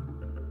game.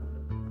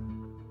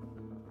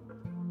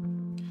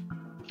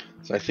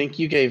 So I think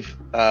you gave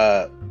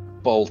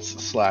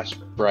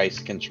Bolts/Brice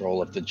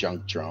control of the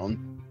junk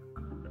drone,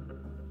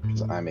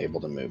 because I'm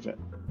able to move it.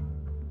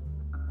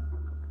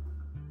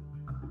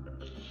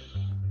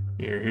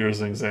 Here's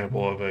an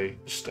example of a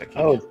Ishteki.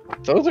 Oh,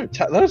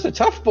 those are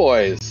tough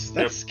boys.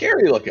 That's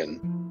scary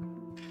looking.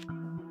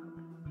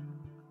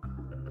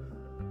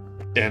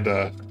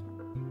 And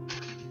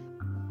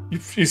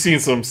you've seen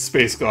some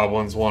space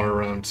goblins wander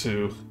around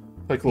too,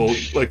 like little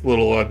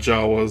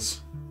Jawas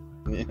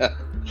Yeah.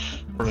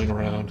 running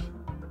around.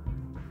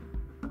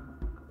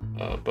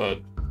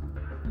 But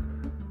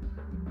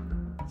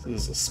this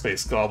is a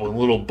space goblin,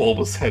 little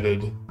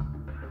bulbous-headed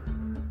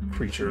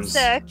creatures. It's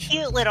a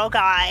cute little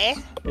guy.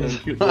 Yeah,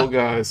 cute little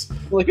guys.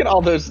 Look at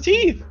all those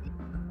teeth.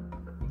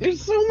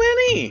 There's so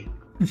many.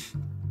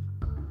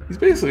 He's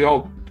basically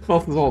all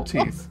mouth is all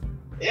teeth.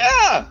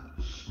 Yeah.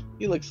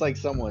 He looks like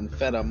someone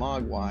fed a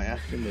mogwai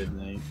after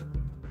midnight.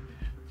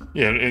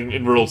 Yeah,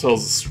 and Riddle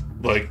tells us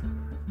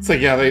it's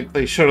like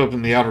they showed up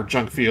in the Outer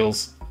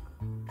Junkfields,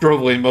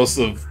 drove away most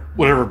of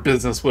whatever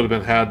business would have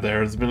been had there.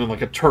 There's been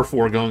like a turf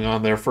war going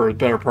on there for a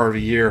better part of a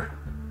year.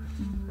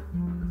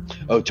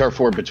 Oh, turf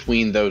war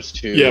between those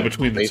two. Yeah,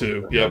 between the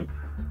two. Yep.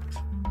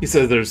 He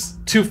says there's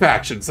two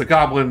factions. The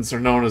goblins are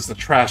known as the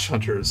Trash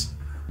Hunters,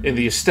 and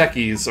the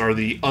Ishtekis are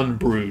the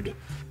Unbrood.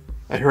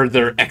 I heard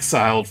they're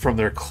exiled from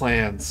their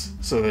clans,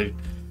 so they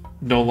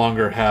no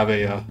longer have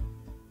a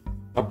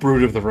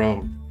brood of their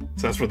own.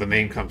 So that's where the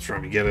name comes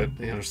from. You get it?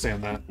 You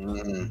understand that?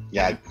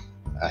 Yeah,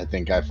 I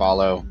think I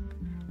follow.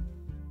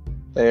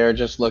 They are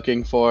just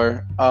looking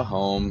for a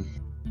home.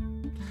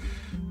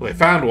 Well, they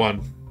found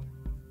one.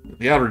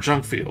 The Outer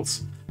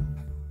Junkfields.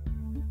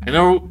 I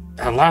know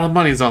a lot of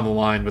money's on the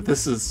line, but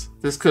this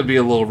could be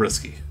a little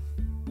risky.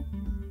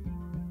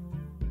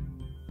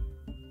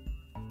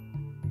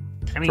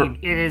 I mean,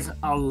 it is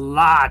a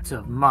lot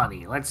of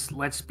money.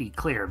 Let's be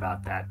clear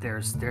about that.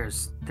 There's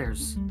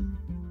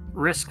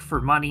risk for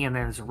money, and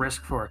there's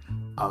risk for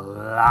a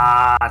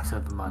lot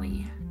of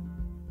money.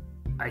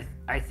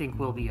 I think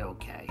we'll be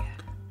okay.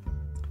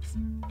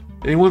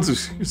 Anyone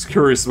who's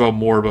curious about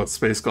more about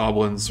space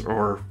goblins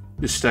or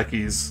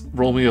Ishtekis,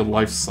 roll me a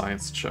life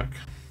science check.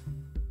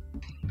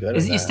 Good.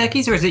 Is it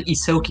Istekis or is it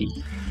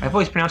Isoki? I've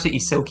always pronounced it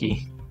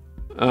Isoki.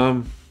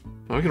 I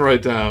can write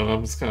it down.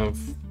 I'm just kind of.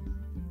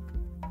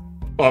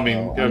 Well, I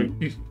mean,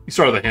 you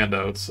started the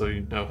handout, so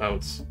you know how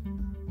it's.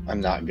 I'm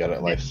not good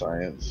at life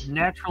science.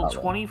 Natural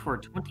 20 for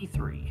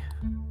 23.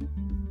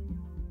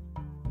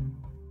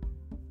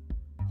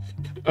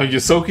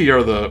 Yosoki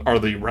are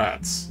the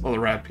rats, the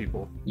rat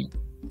people. Yep.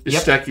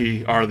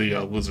 Ishteki are the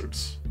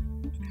lizards.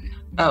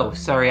 Oh,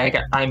 sorry.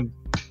 I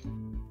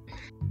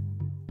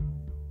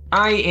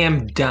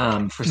am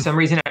dumb. For some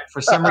reason,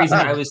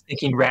 I was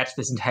thinking rats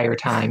this entire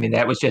time, and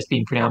that was just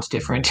being pronounced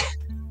different.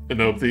 And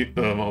no,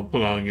 I'll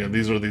put on again.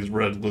 These are these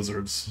red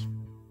lizards.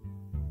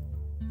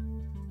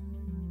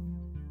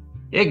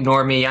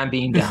 Ignore me. I'm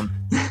being dumb.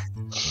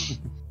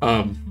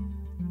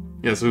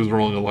 Yeah. So who's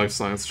rolling a life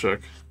science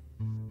check?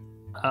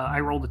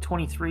 I rolled a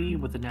 23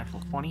 with a natural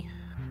 20.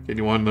 Okay, do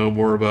you want to know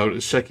more about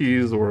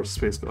Ishtekis or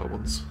space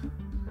goblins?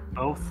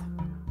 Both.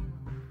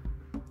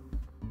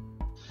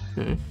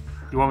 Okay.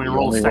 You want me to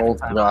roll a second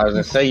time? No, I was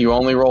gonna say you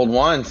only rolled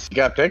once. You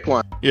gotta pick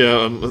one.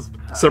 Yeah,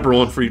 separate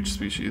one for each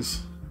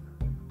species.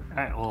 All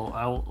right.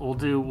 Well,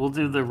 we'll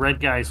do the red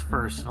guys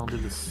first, and I'll do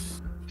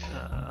this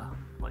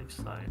life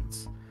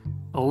science.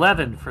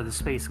 11 for the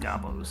space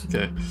gobos.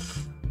 Okay.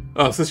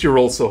 Since you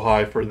rolled so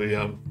high for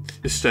the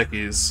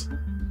Ishtekis,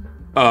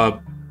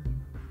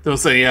 they'll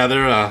say, yeah,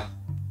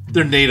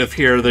 they're native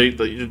here.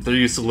 They're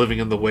used to living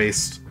in the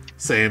waste.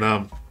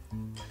 Saying,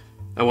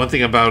 one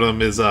thing about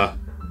them is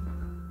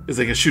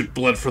they can shoot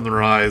blood from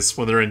their eyes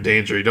when they're in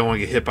danger. You don't want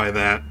to get hit by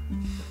that.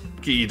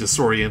 Get you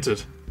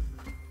disoriented.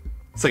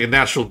 It's like a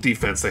natural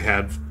defense they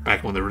had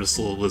back when they were just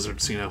little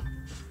lizards, you know.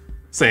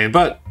 Saying,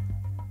 but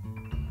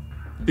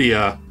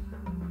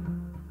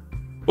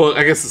well,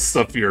 I guess it's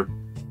stuff you're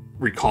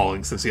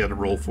recalling since you had to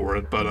roll for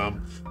it, but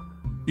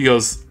he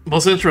goes,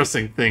 most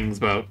interesting things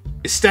about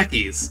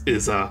Ishtekis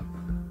is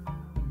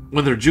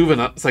when they're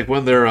juvenile. It's like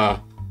when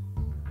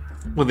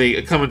when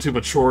they come into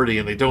maturity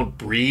and they don't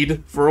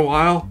breed for a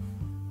while,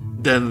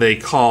 then they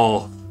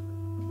become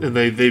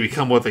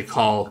what they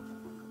call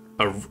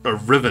a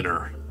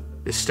rivener.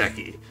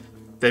 Ishteki.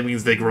 That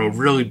means they grow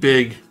really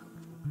big,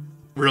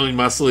 really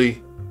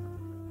muscly,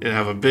 and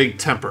have a big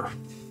temper.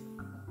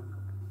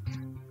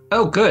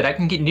 Oh, good. I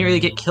can nearly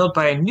get killed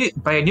by a new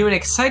and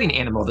exciting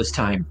animal this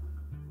time.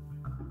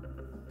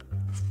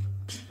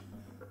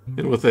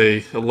 And with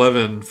a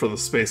 11 for the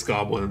space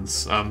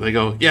goblins, they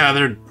go, yeah,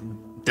 they're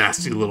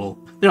nasty little.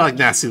 They're like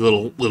nasty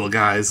little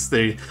guys.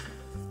 They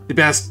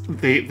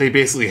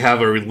basically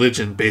have a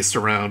religion based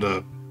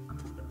around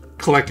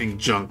collecting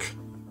junk.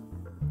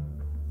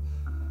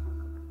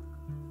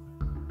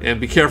 And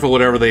be careful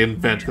whatever they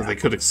invent, because they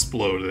could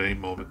explode at any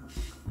moment.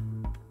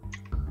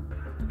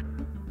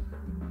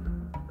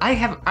 I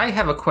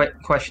have a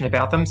question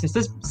about them.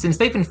 Since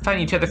they've been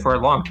fighting each other for a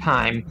long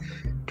time,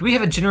 do we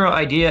have a general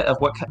idea of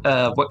what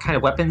kind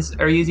of weapons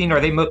are using? Are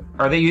they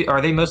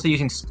mostly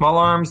using small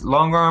arms,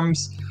 long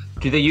arms?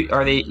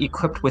 Are they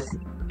equipped with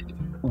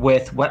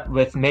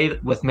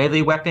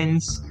melee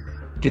weapons?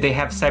 Do they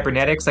have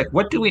cybernetics? Like,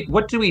 what do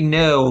we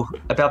know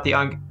about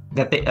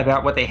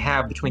about what they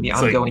have between the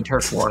ongoing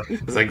turf war?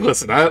 It's like,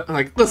 listen, I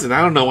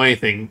don't know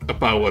anything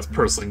about what's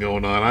personally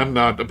going on. I'm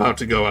not about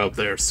to go out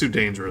there. It's too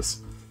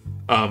dangerous.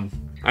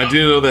 I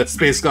do know that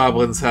space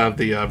goblins have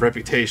the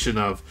reputation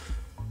of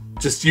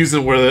just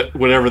using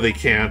whatever they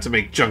can to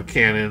make junk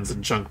cannons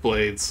and junk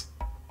blades.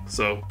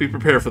 So be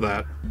prepared for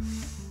that.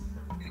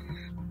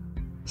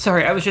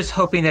 Sorry, I was just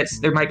hoping that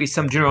there might be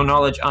some general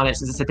knowledge on it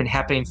since this had been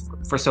happening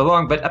for so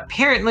long. But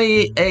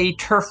apparently, a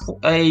turf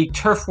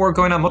war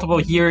going on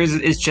multiple years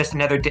is just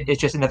another day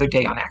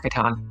on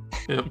Akaton.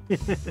 Yep.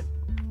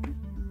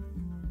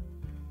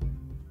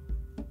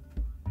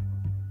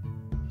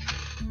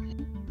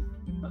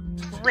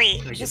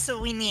 Great, just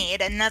so we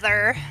need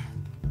another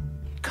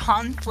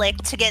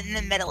conflict to get in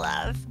the middle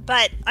of.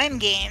 But I'm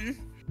game.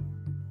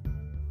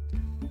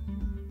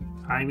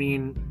 I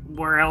mean,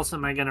 where else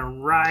am I gonna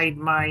ride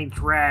my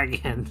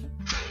dragon?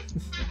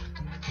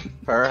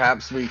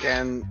 Perhaps we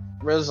can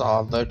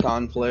resolve the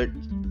conflict.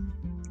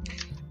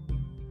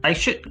 I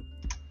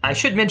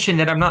should mention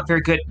that I'm not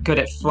very good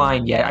at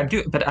flying yet. I'm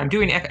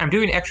doing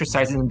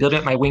exercises and building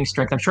up my wing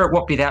strength. I'm sure it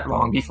won't be that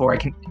long before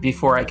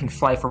I can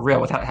fly for real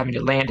without having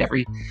to land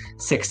every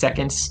 6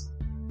 seconds.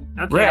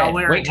 Okay, I'll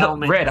wear a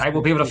helmet. Red, I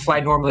will be able to fly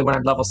normally when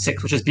I'm level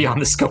 6, which is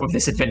beyond the scope of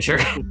this adventure.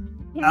 Can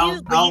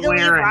you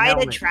legally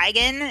ride a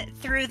dragon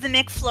through the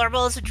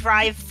McFlurbles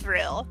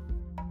drive-through?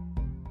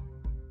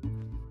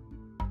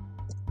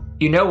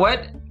 You know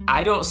what?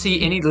 I don't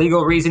see any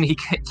legal reason he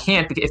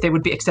can't. If they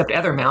would accept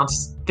other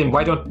mounts, then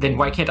why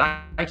can't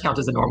I count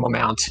as a normal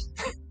mount?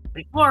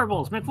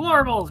 McFlurbles.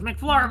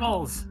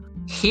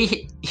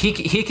 He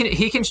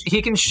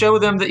can show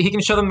them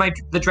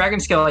the dragon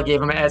scale I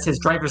gave him as his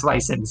driver's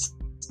license.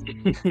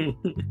 Pretty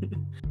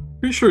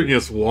sure you can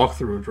just walk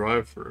through a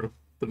drive-through.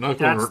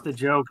 That's the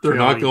joke. They're Joey.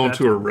 not going That's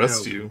to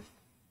arrest you.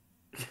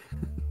 It'd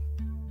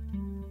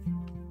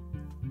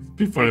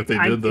be funny if they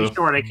did, though. I'm too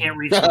short. I can't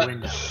reach the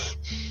window.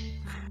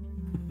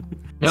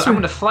 No, I'm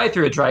going to fly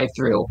through a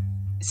drive-through,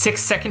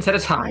 6 seconds at a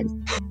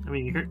time. I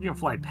mean, you're gonna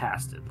fly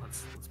past it.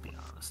 Let's be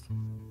honest.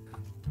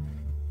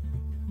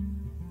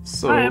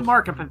 So,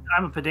 Mark,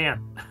 I'm a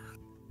pedant.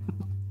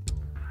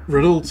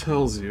 Riddle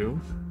tells you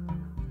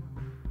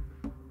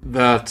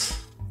that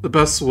the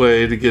best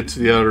way to get to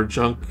the Outer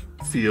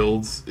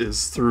Junkfields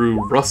is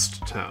through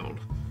Rust Town.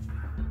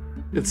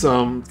 It's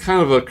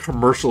kind of a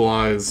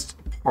commercialized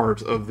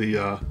part of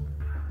the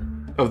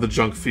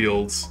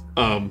Junkfields.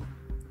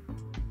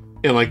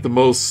 And like the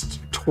most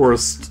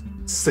tourist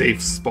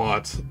safe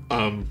spot.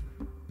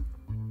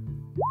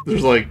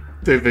 There's like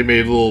they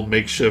made little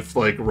makeshift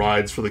like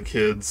rides for the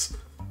kids.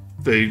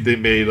 They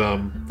made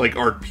like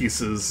art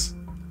pieces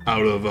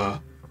out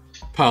of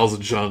piles of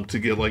junk to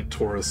get like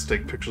tourists to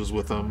take pictures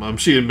with them.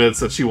 She admits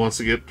that she wants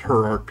to get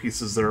her art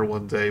pieces there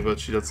one day,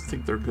 but she doesn't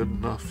think they're good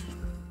enough.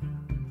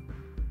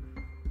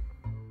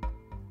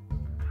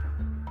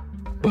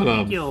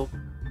 But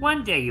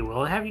one day you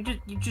will. Have you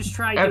just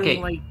try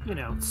doing like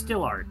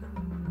still art?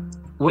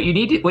 What you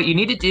need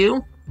to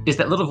do is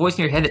that little voice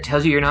in your head that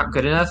tells you you're not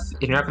good enough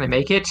and you're not going to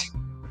make it.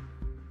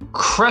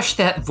 Crush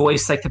that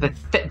voice like the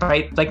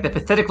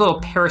pathetic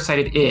little parasite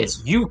it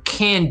is. You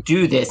can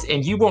do this,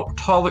 and you won't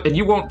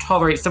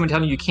tolerate someone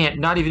telling you can't.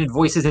 Not even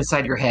voices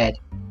inside your head.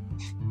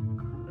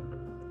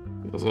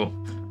 So,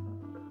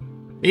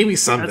 maybe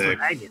someday. That's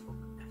what I do.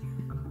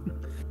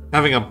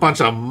 Having a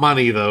bunch of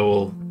money though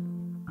will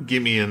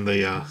get me in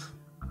the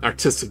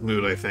artistic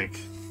mood, I think.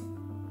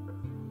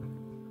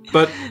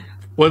 But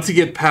once you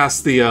get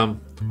past the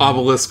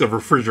obelisk of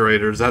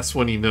refrigerators, that's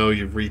when you know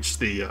you've reached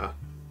the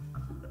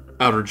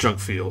Outer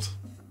Junkfield.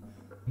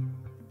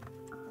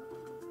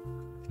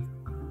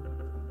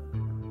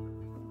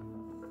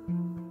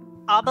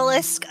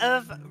 Obelisk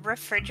of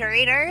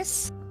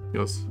refrigerators? He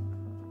goes,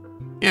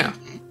 yeah.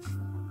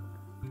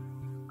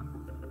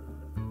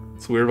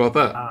 What's weird about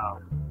that?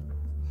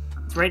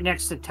 It's right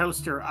next to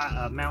Toaster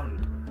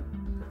Mountain.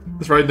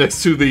 It's right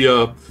next to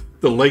the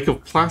lake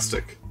of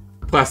plastic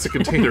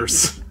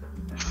containers.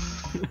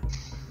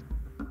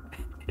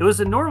 It was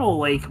a normal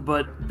lake,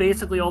 but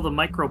basically all the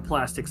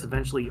microplastics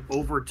eventually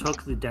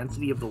overtook the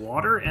density of the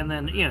water, and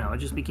then, it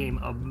just became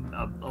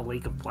a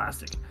lake of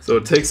plastic. So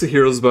it takes the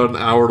heroes about an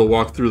hour to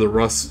walk through the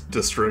Rust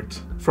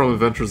District from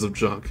Adventures of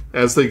Junk.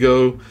 As they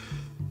go,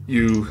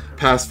 you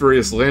pass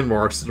various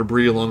landmarks and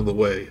debris along the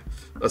way.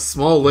 A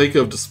small lake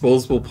of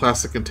disposable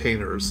plastic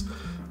containers,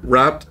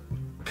 wrapped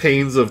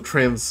panes of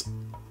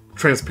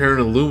transparent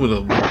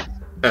aluminum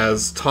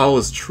as tall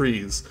as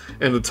trees,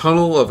 and a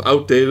tunnel of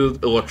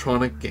outdated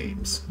electronic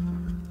games.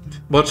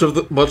 Much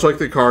like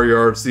the car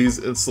yards, these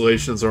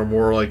installations are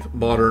more like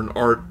modern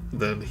art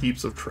than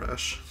heaps of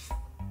trash.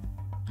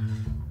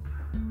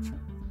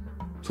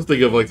 So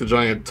think of like the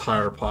giant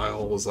tire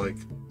pile was like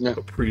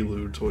a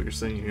prelude to what you're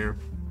seeing here.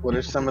 What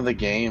are some of the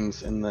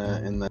games in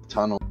the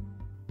tunnel?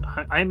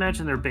 I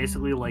imagine they're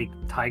basically like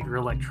Tiger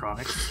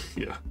Electronics.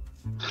 Yeah.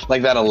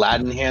 Like that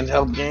Aladdin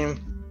handheld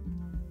game?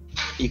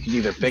 You can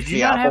either pick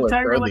the apple or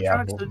throw the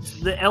apple.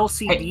 The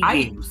LCD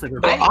games that are.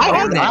 I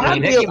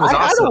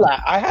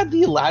had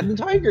the Aladdin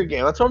Tiger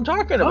game. That's what I'm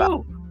talking about.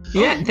 Oh,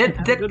 yeah,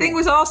 that thing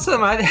was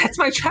awesome. That's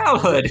my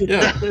childhood.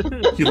 Yeah,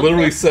 he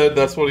literally said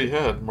that's what he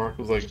had. Mark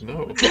was like,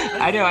 no.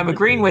 I know. I'm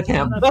agreeing with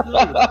him.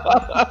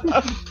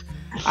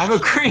 I'm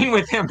agreeing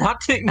with him, not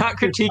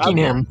critiquing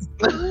him.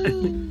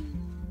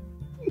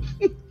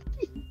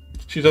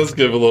 She does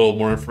give a little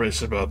more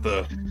information about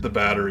the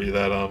battery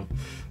that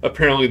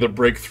apparently the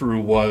breakthrough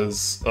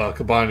was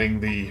combining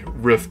the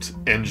Rift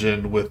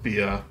engine with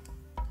the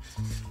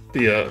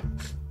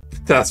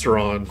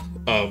Thassaron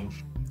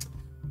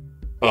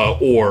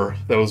ore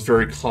that was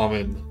very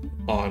common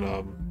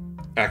on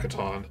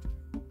Akaton.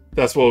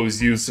 That's what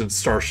was used in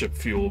starship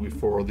fuel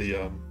before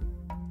the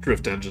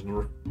drift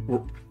engine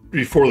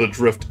before the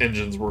drift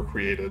engines were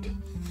created.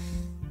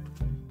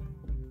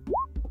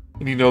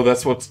 And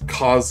that's what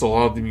caused a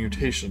lot of the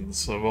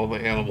mutations of all the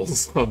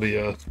animals on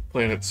the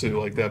planet too,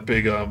 like that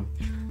big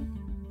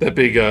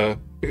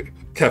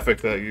Kefik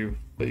that you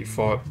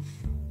fought.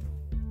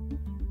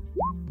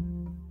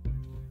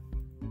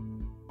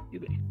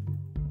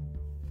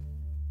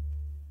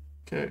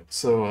 Okay,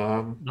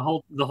 so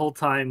the whole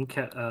time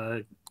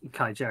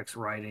Kyjak's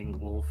riding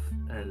Wolf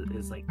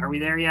is like, "Are we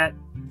there yet?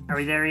 Are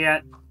we there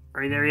yet?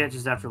 Are you there yet?"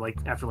 Just after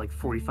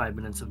 45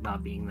 minutes of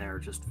not being there,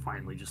 just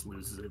finally just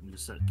loses it and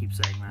just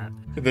keeps saying that.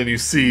 And then you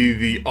see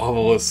the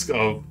obelisk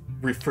of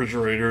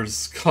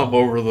refrigerators come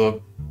over the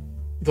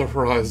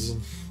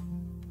horizon.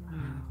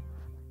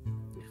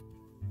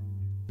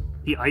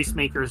 The ice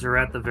makers are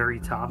at the very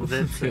top of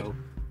it, so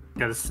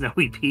got a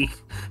snowy peak.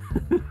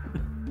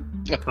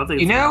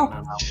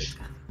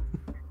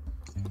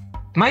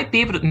 Might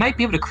be able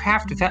to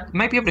craft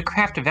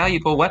a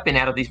valuable weapon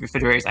out of these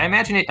refrigerators. I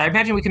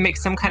imagine we can make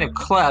some kind of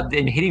club,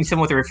 and hitting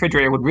someone with a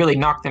refrigerator would really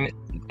knock them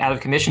out of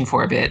commission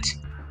for a bit.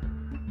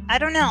 I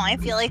don't know. I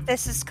feel like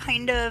this is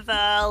kind of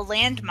a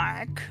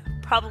landmark.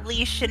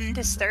 Probably shouldn't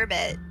disturb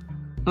it.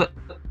 Look,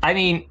 I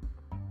mean,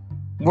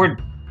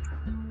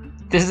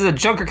 this is a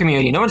junker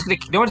community. No one's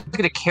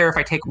gonna care if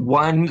I take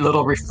one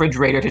little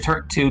refrigerator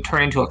to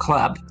turn into a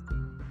club.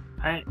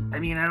 I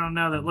mean, I don't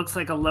know. That looks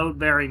like a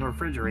load-bearing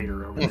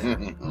refrigerator over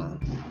there.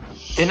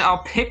 Then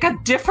I'll pick a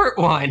different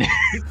one.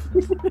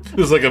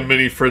 There's like a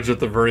mini fridge at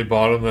the very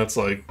bottom that's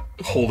like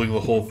holding the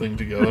whole thing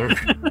together.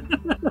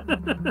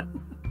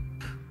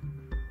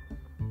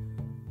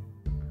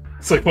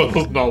 It's like one of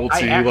those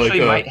novelty. I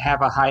actually might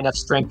have a high enough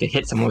strength to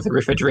hit someone with a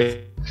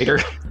refrigerator.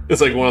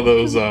 It's like one of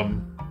those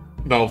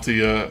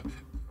novelty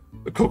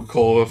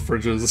Coca-Cola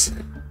fridges.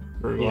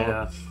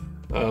 Yeah.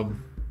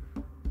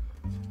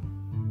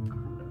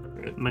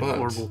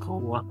 But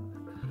cola.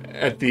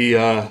 at the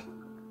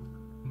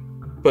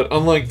but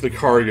unlike the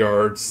car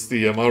yards,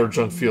 the Outer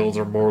Junkfields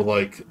are more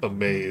like a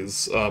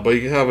maze. But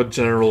you can have a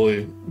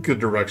generally good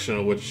direction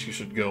in which you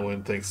should go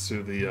in, thanks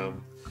to the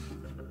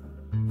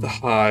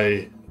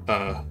high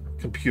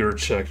computer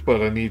check.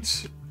 But I need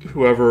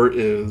whoever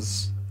the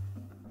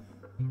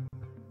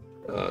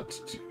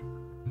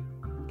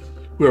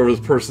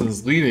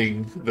person's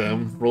leading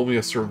them, roll me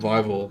a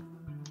survival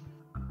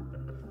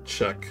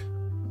check.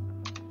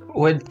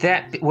 Would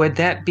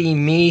that be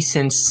me,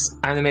 since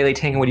I'm the melee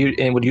tank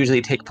and would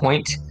usually take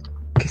point?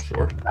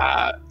 Sure.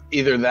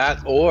 Either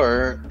that,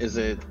 or is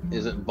it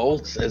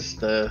Bolts as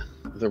the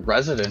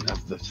resident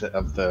of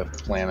the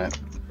planet?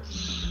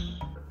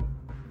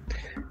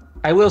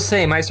 I will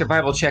say my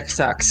survival check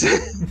sucks.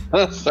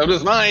 So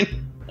does mine.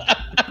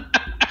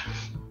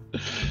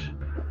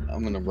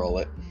 I'm gonna roll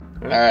it.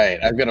 All right,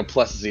 I've got a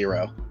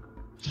 +0.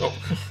 Oh.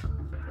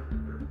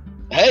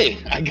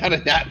 Hey, I got a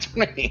nat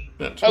 20.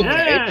 Okay,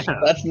 Yeah.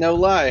 That's no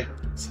lie.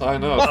 It's high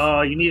enough.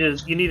 Oh, you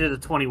needed a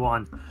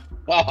 21.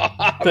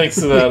 Thanks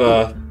to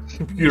that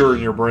computer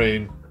in your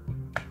brain,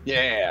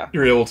 Yeah,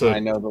 you're able to I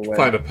know the way.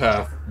 find a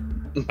path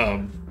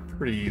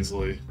pretty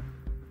easily.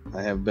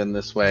 I have been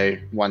this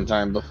way one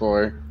time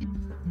before.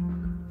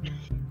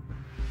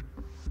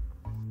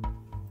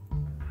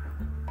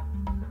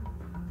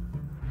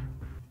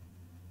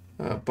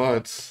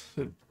 But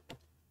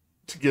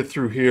to get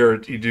through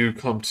here, you do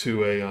come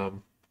to a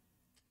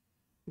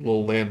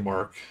little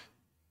landmark.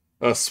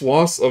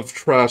 Swaths of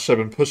trash have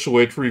been pushed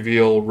away to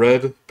reveal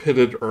red,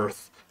 pitted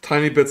earth.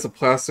 Tiny bits of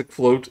plastic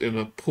float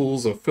in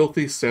pools of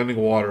filthy standing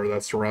water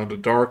that surround a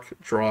dark,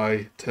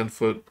 dry,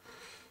 10-foot...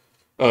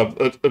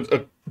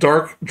 a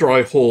dark,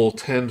 dry hole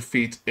 10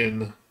 feet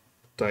in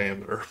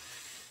diameter.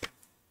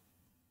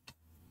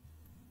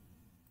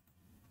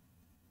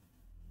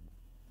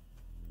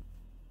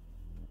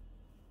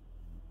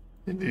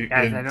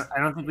 Guys, I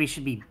don't think we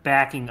should be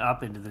backing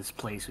up into this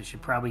place. We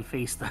should probably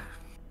face the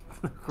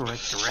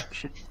correct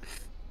direction.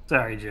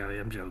 Sorry, Joey,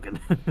 I'm joking.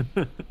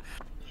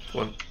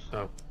 Well,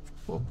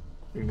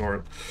 ignore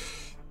it.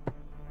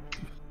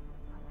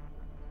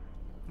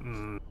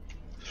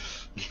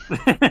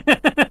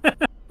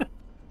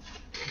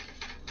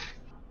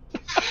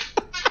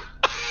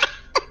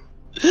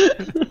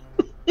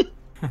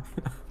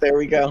 There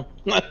we go.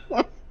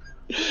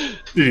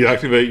 Do you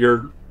activate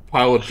your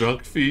pile of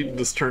junk feet and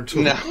just turn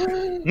to No.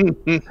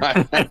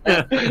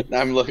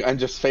 I'm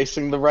just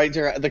facing the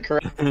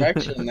correct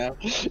direction now.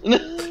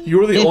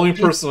 You are the only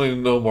person I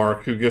know,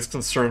 Mark, who gets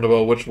concerned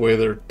about which way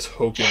their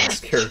token's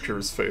character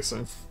is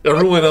facing.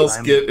 Everyone else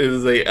it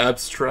is a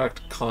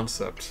abstract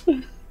concept.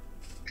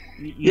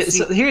 Yeah,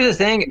 so here's the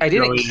thing. I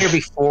didn't care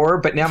before,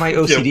 but now my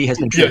OCD has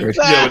been triggered.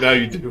 Yeah, but now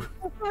you do.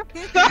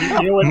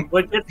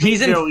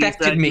 He's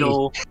infected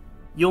me.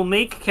 You'll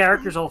make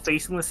characters all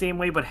facing the same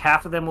way, but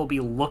half of them will be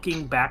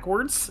looking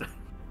backwards.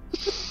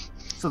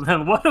 So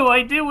then what do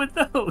I do with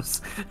those?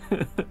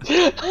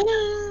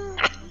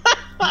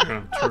 I'm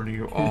gonna turn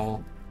you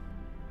all.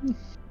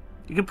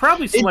 You could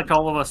probably select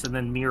all of us and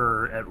then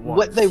mirror at once.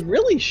 What they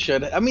really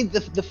should... I mean,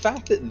 the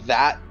fact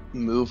that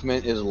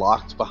movement is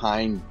locked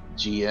behind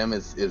GM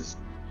is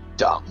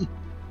dumb.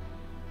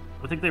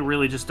 I think they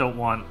really just don't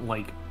want,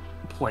 like,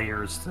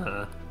 players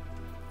to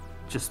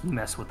just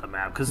mess with the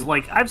map. Because,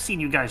 like, I've seen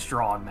you guys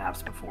draw on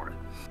maps before.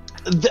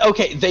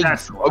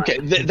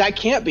 That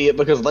can't be it,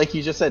 because like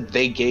you just said,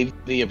 they gave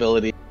the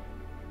ability.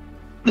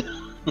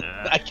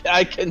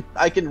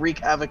 I can wreak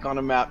havoc on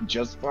a map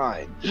just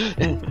fine.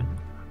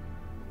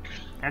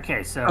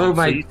 Okay,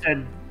 so you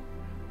said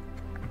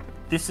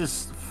this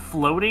is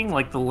floating,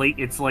 like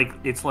it's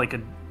like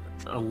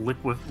a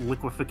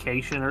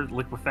liquefaction or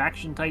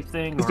liquefaction type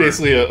thing. It's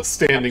basically a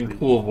standing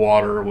pool of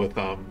water with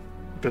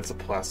bits of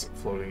plastic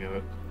floating in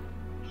it.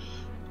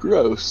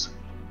 Gross.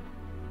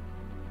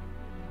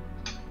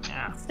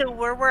 Yeah. So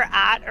where we're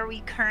at, are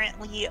we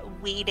currently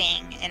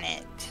waiting in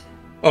it?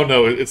 Oh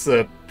no, it's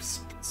that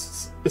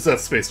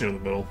space near the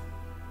middle.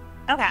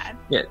 Okay.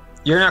 Yeah,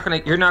 you're not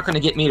gonna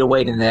get me to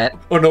wait in that.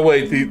 Oh no,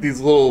 wait! These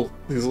little.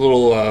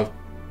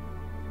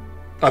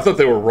 I thought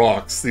they were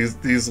rocks.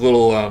 These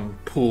little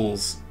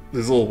pools.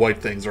 These little white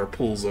things are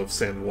pools of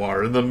sand and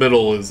water. In the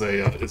middle is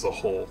a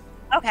hole.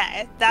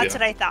 Okay, that's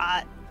what I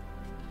thought.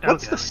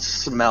 What's the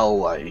smell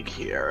like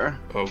here?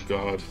 Oh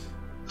god.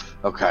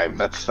 Okay,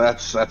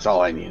 that's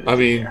all I needed. I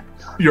mean,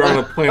 you're on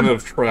a planet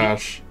of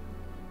trash.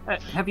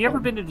 Have you ever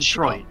been to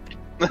Detroit?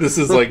 This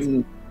is like,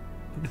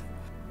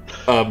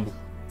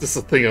 just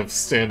a thing of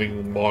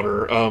standing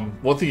water.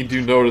 One thing you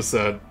do notice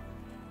that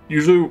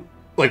usually,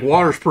 like,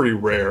 water's pretty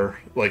rare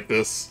like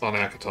this on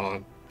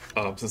Akaton,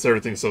 since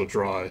everything's so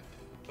dry.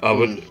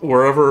 But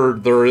wherever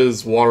there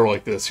is water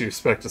like this, you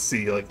expect to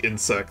see like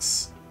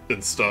insects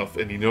and stuff,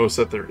 and you notice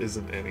that there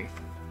isn't any.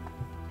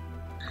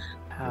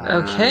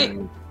 Okay,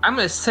 I'm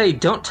gonna say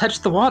don't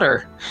touch the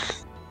water.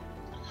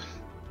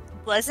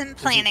 Wasn't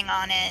planning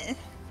on it.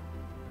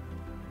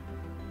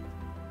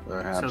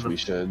 Perhaps we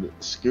should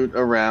scoot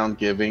around,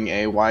 giving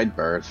a wide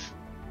berth.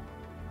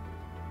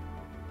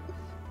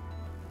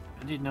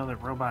 I didn't know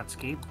that robots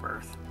gave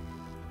birth.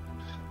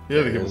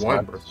 Yeah, they give a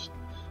wide berth.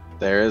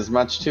 There is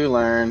much to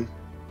learn.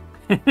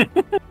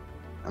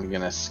 I'm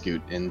gonna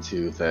scoot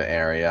into the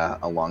area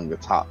along the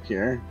top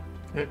here.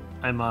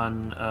 I'm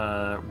on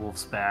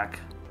Wolf's back,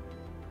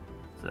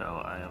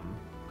 so I am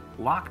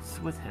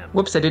locked with him.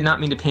 Whoops! I did not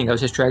mean to ping. I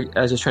was just trying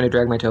to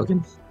drag my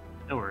token.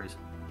 No worries.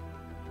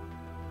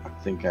 I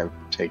think I've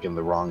taken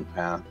the wrong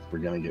path. We're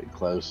gonna get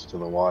close to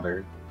the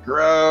water.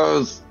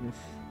 Gross!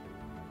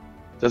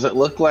 Does it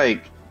look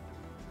like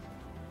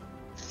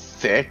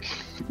thick?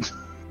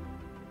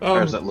 Or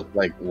does it look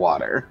like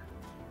water?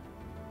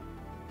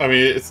 I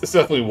mean, it's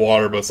definitely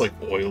water, but it's like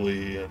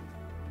oily. And...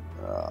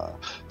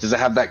 does it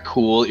have that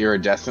cool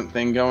iridescent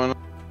thing going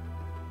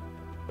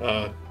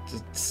on?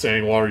 Does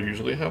standing water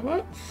usually have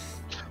that?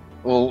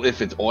 Well,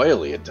 if it's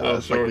oily, it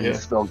does. Sure, like, you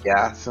spill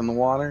gas in the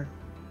water.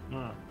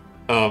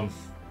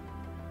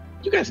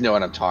 You guys know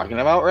what I'm talking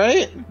about,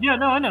 right? Yeah,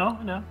 no, I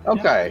know.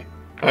 Okay.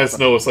 Yeah. I just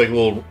know it's like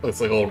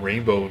all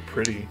rainbow and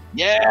pretty.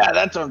 Yeah,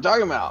 that's what I'm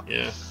talking about.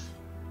 Yeah.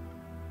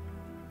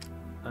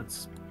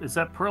 Is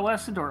that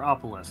pearlescent or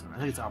opalescent? I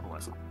think it's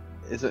opalescent.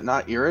 Is it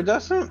not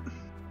iridescent?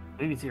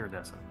 Maybe it's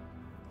iridescent.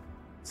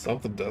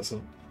 Something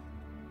doesn't.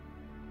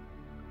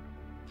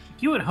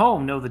 If you at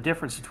home know the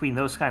difference between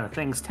those kind of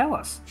things, tell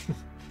us.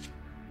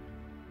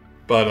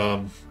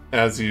 But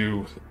as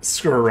you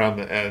skirt around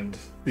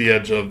the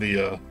edge of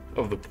the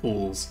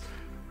pools,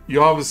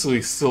 you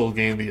obviously still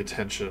gain the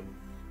attention of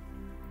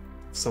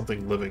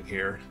something living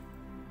here.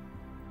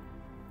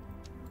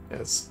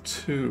 as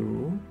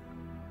two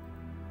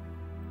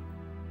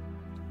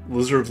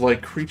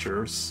lizard-like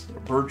creatures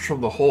emerge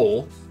from the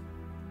hole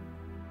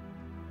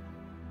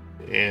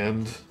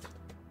and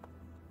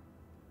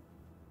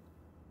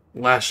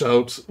lash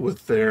out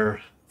with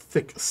their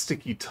thick,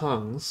 sticky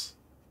tongues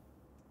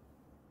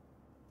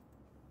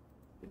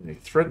in a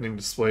threatening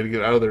display to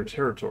get out of their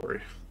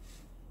territory.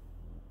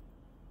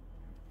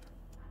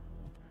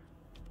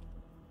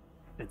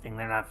 Good thing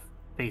they're not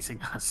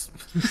facing us.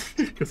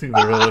 Good thing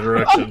they're in the other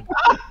direction.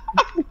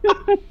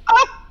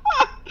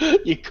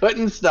 You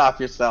couldn't stop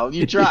yourself.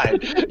 You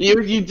tried.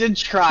 you did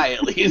try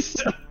at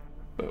least.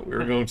 But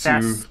we're going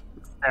to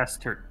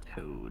faster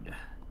toad.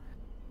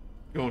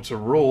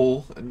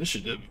 Roll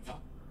initiative.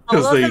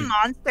 All of the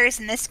monsters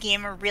in this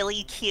game are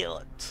really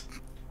cute.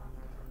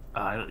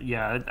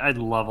 Yeah, I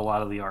love a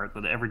lot of the art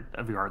that every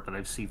art that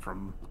I've seen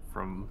from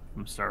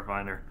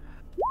Starfinder.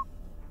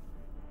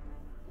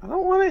 I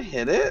don't want to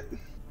hit it.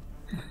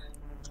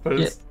 But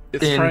it's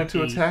trying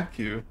to attack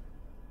you.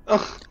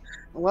 Oh,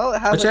 well, it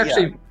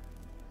hasn't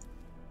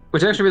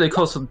which actually really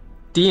cool. So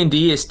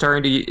D&D is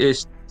starting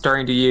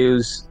to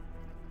use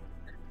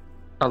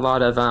a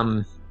lot of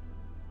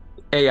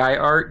AI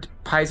art.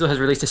 Paizo has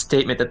released a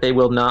statement that they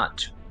will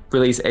not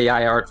release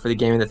AI art for the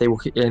game, and that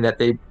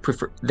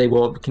they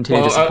will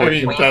continue to support. I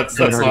mean,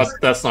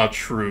 that's not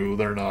true.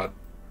 They're not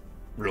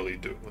really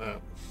doing that.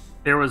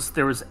 There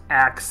was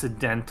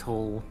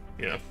accidental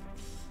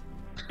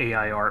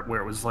AI art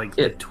where it was like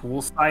the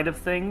tool side of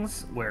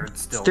things, where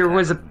it's still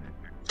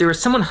there was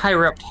someone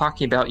higher up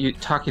talking about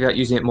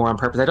using it more on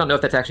purpose. I don't know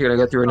if that's actually going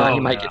to go through or not.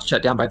 You might get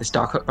shut down by the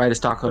stockholders.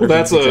 Well,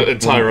 that's an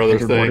entire other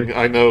thing.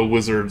 I know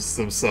Wizards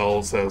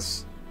themselves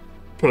has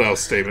put out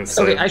statements.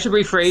 Okay, I should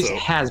rephrase.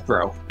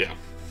 Hasbro.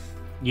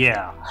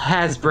 Yeah.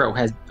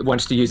 Hasbro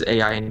wants to use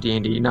AI in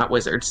D&D, not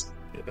Wizards.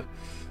 Yeah.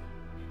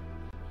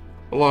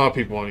 A lot of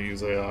people want to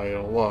use AI in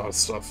a lot of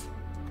stuff.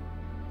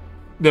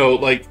 No,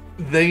 like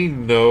they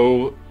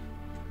know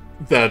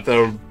that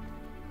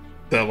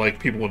like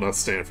people will not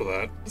stand for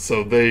that.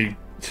 So they,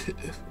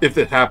 if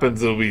it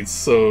happens, it'll be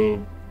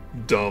so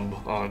dumb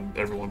on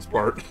everyone's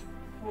part.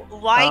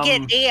 Why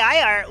get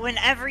AI art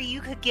whenever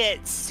you could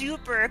get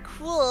super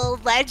cool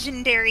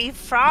legendary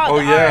frog art?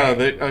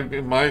 Oh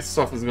yeah, my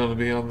stuff is going to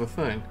be on the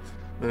thing,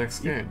 the next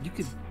game.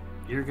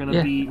 We're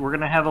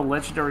gonna have a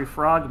legendary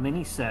frog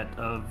mini set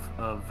of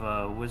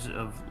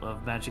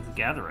Magic the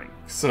Gathering.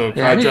 So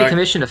I need to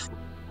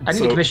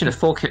commission a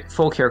full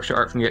character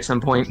art from you at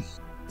some point.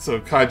 So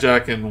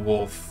Kyjak and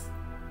Wolf,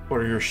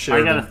 what are your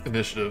shared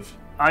initiative?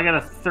 I got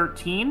a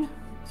 13.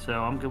 So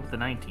I'm good with the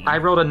 19. I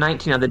rolled a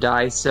 19 on the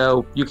die,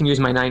 so you can use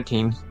my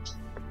 19.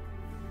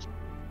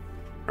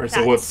 Alright,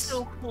 so what's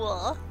so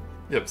cool.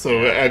 Yep,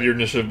 so add your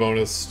initiative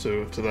bonus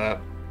to that.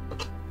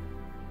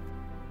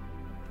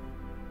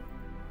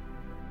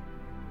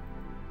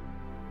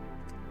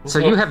 So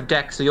you have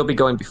Dex, so you'll be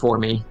going before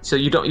me. So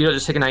you don't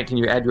just take a 19,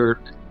 you add your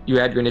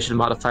initiative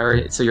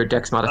modifier, so your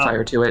Dex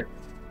modifier to it.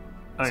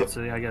 Alright,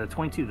 so I got a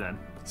 22 then.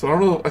 So I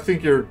don't know, I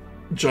think your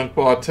junk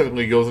bot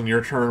technically goes in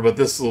your turn, but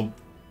this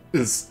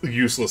is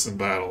useless in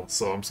battle,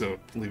 so I'm just gonna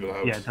leave it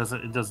out. Yeah, it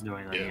doesn't do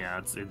anything. Yeah,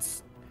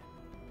 it's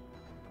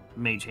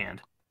mage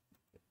hand.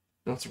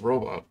 No, it's a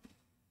robot.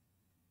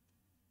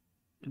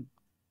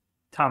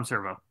 Tom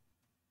Servo.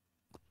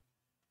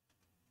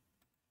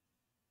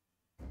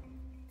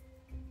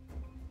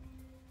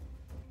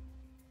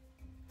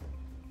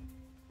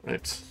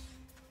 Right.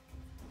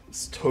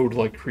 This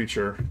toad-like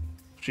creature,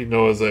 which you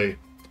know as a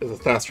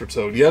Thaster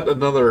toad. Yet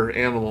another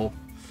animal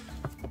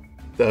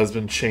that has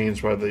been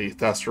changed by the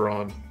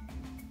Thasteron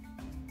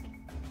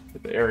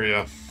in the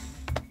area.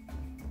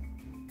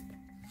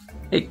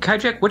 Hey,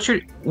 Kyjak,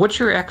 what's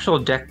your actual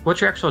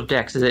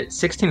dex? Is it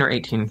 16 or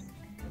 18?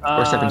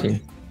 Or 17?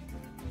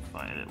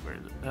 Find it. Where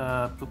is it?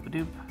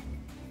 Boop-a-doop.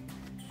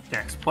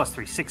 Dex plus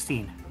 3,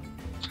 16.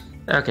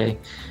 Okay.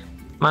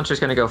 Monster's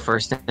gonna go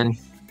first then.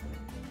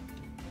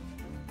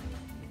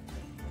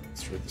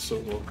 Let's read this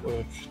over real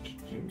quick.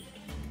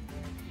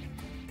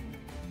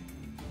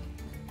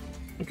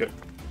 Okay.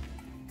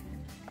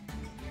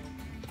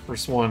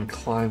 First one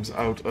climbs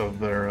out of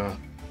their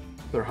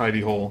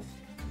hidey hole.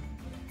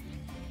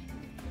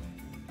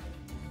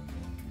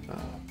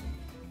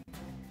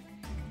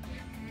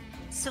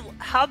 So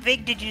how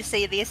big did you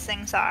say these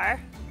things are?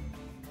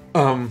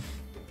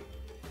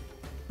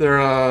 They're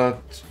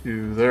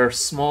a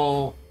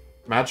small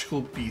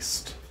magical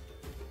beast.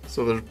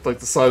 So they're like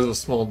the size of a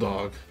small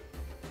dog.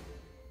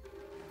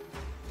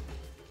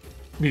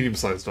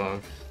 Medium-sized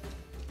dog.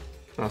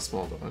 Not a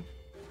small dog.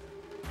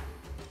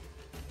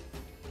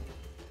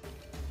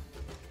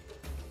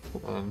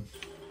 Hold on.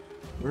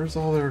 Where's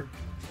all their...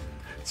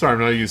 Sorry, I'm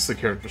not used to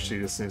the character sheet.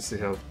 Just need to see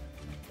how...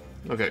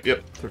 Okay,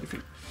 yep, 30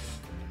 feet.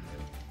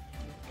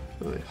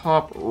 So they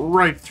hop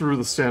right through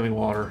the standing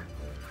water.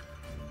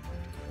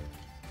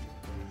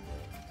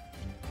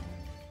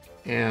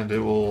 And it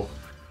will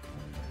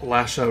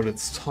lash out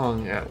its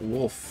tongue at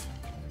Wolf.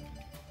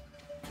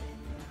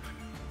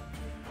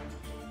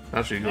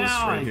 Actually, it goes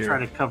right here. Try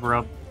to cover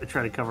up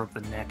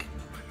the neck.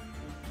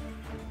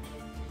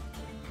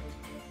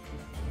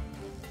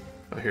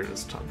 Oh, here it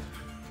is, tongue.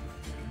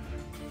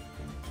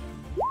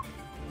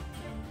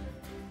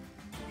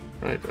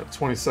 Right,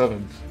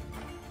 27.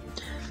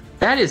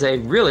 That is a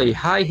really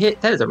high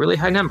hit. That is a really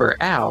high number.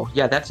 Ow.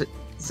 Yeah, that's...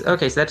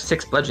 Okay, so that's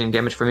 6 bludgeoning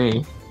damage for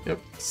me. Yep,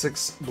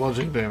 6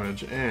 bludgeoning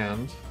damage,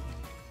 and...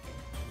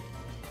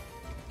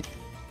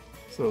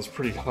 So it's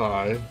pretty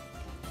high.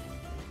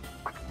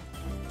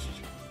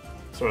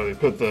 Sorry, they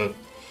put the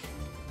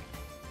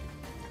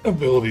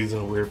abilities in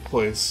a weird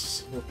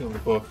place. Looking in the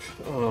book.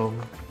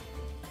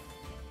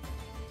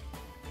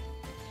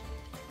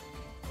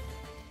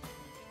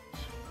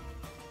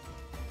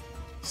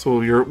 So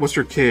what's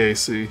your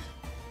KAC?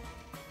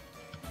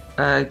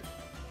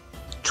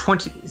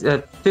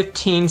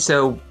 15.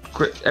 So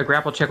a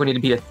grapple check would need to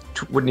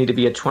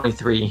be a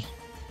 23.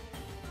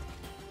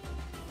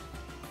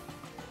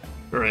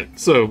 All right.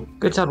 So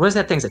good job. What is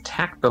that thing's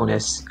attack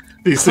bonus?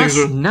 These Plus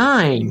things are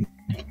 9.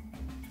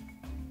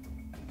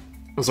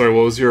 I'm sorry.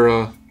 What was your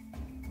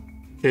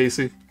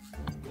KAC?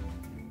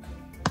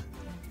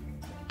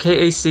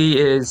 KAC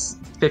is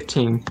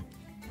 15.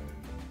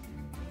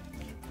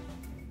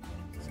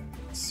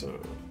 So.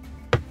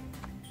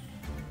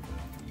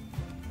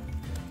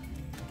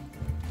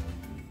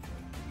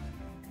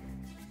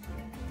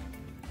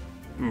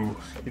 Ooh,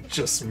 you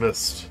just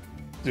missed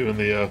doing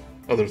the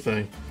other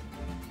thing.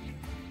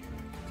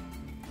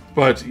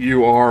 But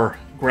you are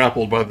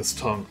grappled by this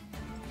tongue.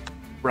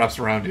 Wraps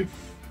around you.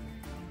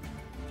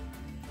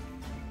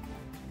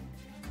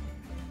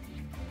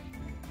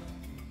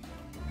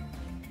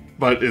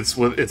 But it's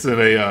in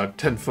a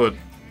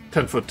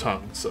 10-foot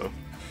tongue, so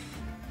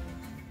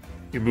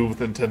you move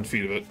within 10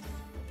 feet of it.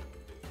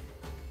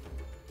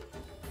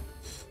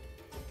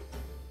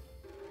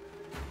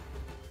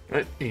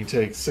 Right, and you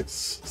take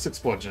six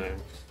bludgeoning.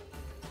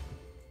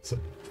 So.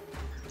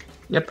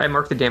 Yep, I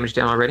marked the damage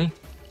down already.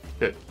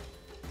 Okay.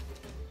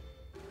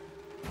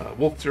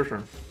 Wolf, it's your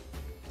turn.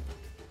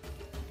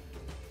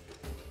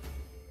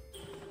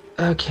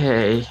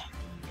 Okay.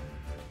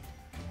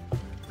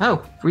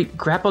 Oh,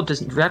 grapple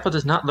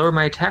does not lower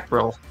my attack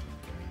roll.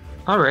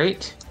 All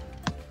right.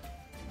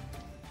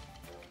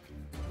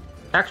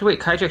 Actually, wait,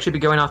 Kyjak should be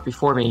going off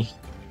before me.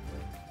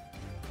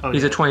 Oh,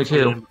 He's yeah, a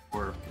 22.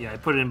 I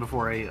put it in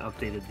before I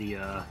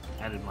updated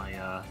added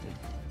my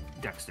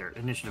Dexter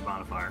initiative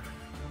modifier.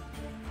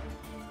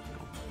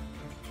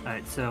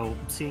 Alright, so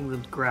seeing the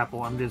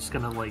grapple, I'm just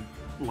gonna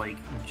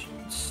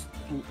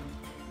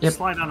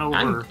slide on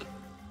over.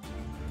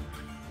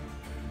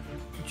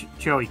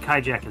 Joey,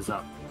 Kyjak is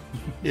up.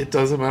 It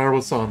doesn't matter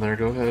what's on there,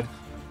 go ahead.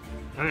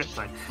 Okay,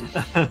 fine.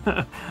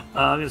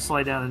 I'm gonna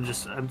slide down and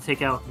just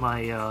take out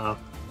my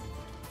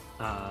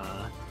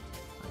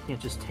I can't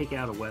just take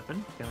out a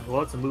weapon.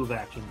 Well, it's a move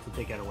action to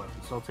take out a weapon,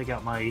 so I'll take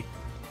out my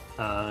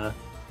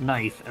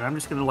knife, and I'm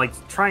just gonna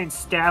try and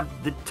stab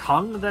the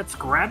tongue that's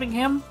grabbing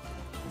him,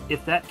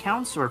 if that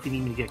counts, or if you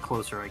need me to get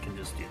closer, I can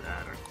just do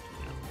that, or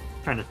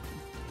trying to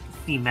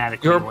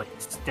thematically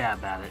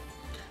stab at it.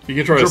 You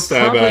can try to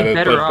stab at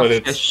it, but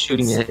it's just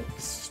shooting it.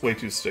 It's way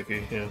too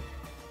sticky. Yeah.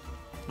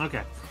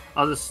 Okay,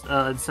 I'll just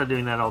instead of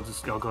doing that, I'll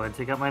go ahead and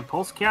take out my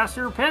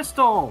pulsecaster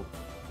pistol.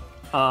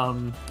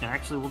 And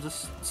actually, we'll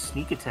just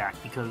sneak attack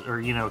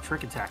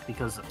trick attack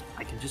because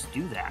I can just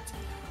do that.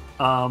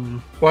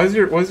 Why is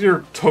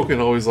your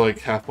token always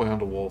halfway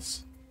onto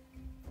wolves?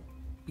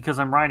 Because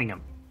I'm riding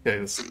him. Okay,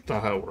 that's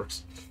not how it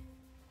works.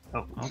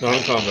 Oh, okay. Not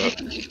in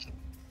combat.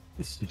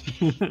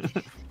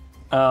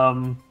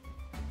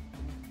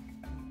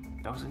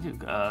 What was I do?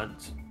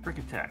 Trick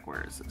attack.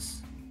 Where is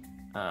this?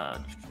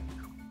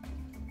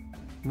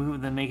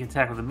 Move, then make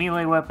attack with a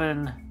melee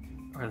weapon.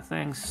 Or the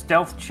thing.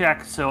 Stealth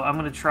check, so I'm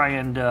going to try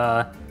and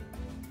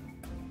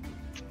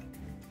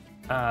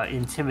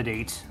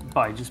intimidate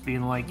by just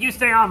being you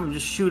stay off and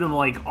just shoot him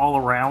all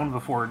around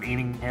before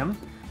aiming him.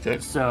 Okay.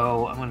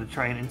 So I'm going to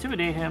try and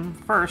intimidate him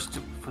first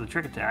for the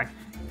trick attack.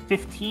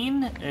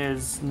 15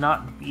 is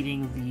not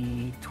beating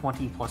the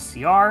 20 plus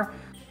CR,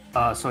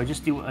 so I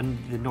just do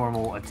the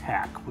normal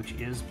attack, which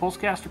is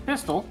Pulsecaster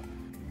Pistol.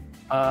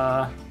 See if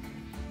I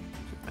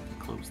can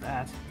close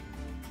that.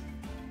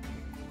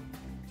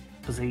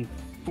 Does a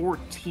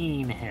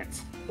 14 hit?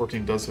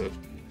 14 does hit.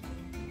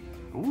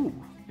 Ooh,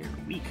 they're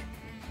weak.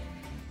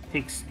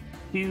 Takes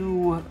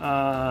 2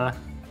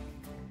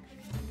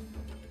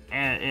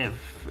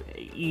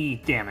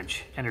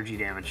 damage, energy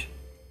damage.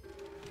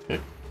 Okay.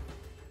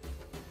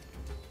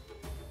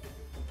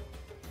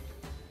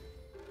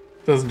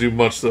 Doesn't do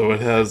much though.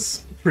 It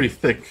has pretty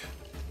thick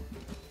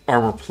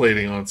armor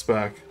plating on its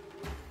back.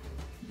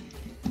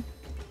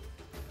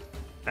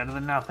 Better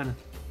than nothing.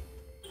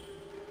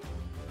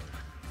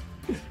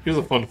 Here's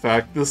a fun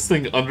fact. This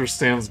thing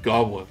understands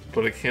Goblin,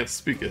 but it can't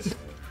speak it.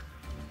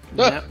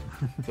 Yep.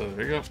 So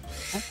there you go.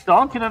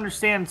 Dog can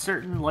understand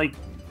certain,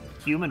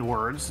 human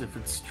words if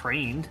it's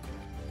trained.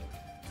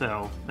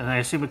 So, and I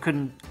assume it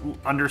couldn't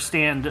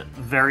understand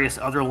various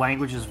other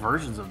languages'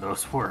 versions of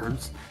those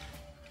words.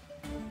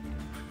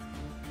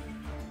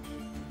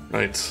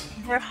 Right.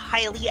 We're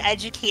highly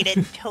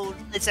educated toad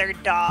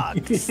lizard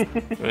dogs.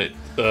 Right.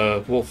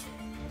 Wolf.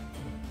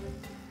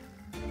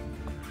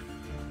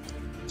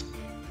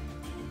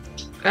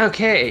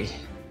 Okay.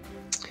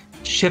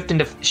 Shift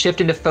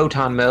into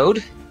photon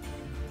mode.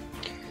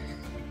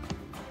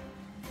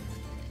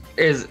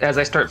 As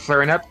I start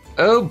flaring up,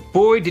 oh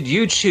boy, did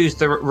you choose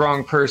the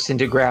wrong person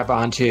to grab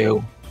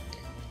onto.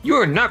 You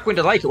are not going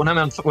to like it when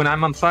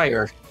I'm on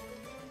fire.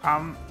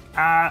 I'm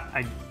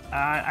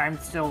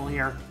still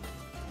here.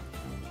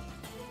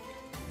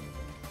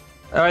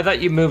 Oh, I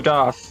thought you moved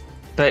off.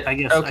 But I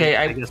guess. okay,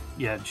 I guess.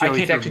 Yeah. I Joey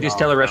can't threw actually me do off,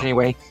 stellar rush so.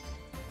 anyway.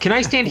 Can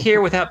I stand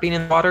here without being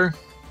in the water?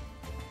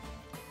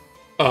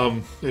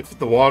 If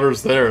the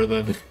water's there,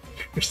 then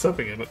you're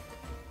stepping in it.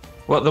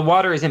 Well, the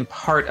water is in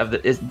part of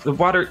the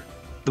water.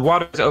 The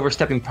water is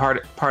overstepping part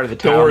of the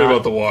tile. Don't worry not-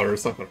 about the water;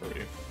 it's not going to hurt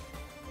you.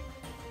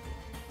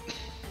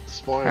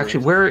 Spoiler.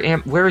 Actually,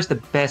 where is the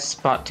best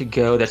spot to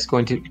go? That's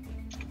going to.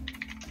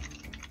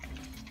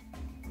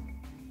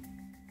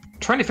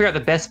 Trying to figure out the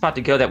best spot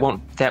to go that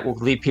will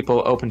leave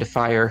people open to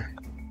fire.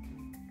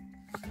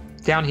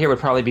 Down here would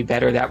probably be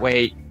better. That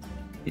way,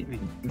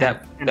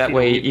 that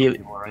way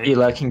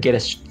Ela can get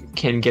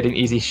an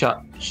easy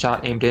shot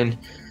aimed in.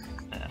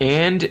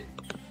 And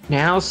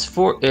now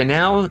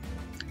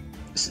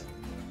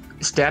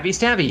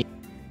stabby.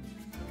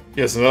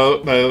 Yeah,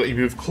 so now that you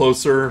move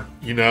closer,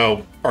 you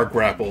now are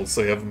grappled,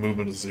 so you have a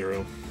movement of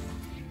 0.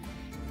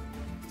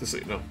 Just so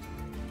you know.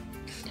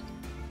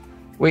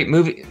 Wait,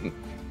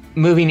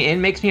 moving in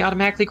makes me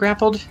automatically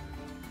grappled?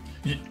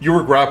 You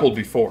were grappled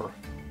before.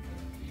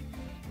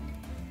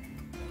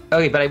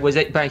 Okay, but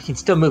I can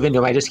still move into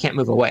him. I just can't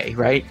move away,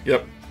 right?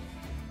 Yep.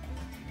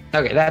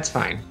 Okay, that's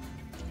fine.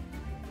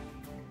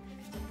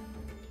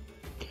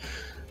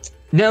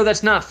 No,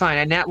 that's not fine.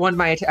 I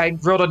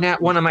rolled a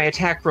nat 1 on my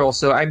attack roll,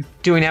 so I'm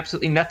doing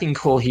absolutely nothing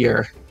cool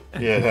here.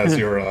 Yeah, it has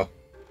your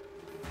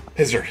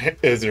has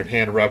your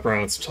hand wrapped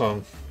around its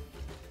tongue.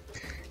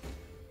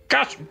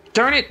 Gosh,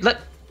 darn it!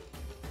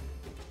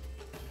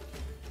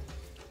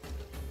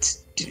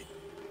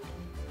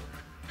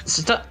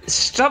 Stop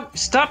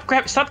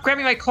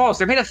grabbing my claws.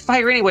 They're made of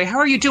fire anyway. How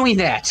are you doing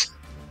that?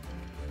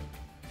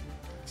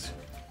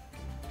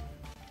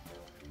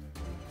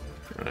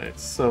 Alright,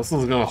 so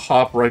someone's gonna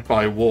hop right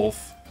by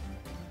Wolf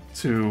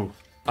to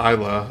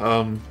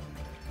Isla.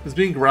 Is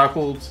being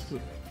grappled.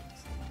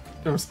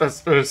 I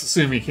just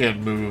assume you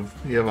can't move.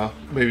 You have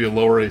maybe a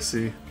lower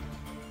AC.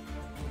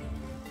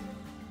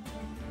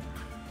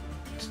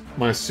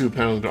 -2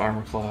 penalty to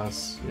armor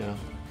class. Yeah.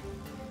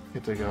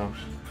 Can't take out.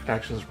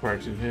 Actions require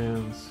 2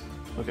 hands.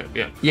 Okay,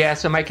 yeah. Yeah,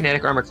 so my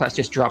kinetic armor class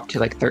just dropped to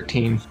like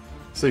 13.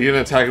 So you get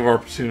an attack of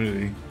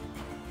opportunity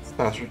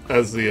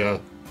as the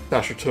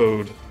Thatcher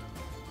Toad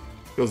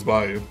goes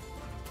by you.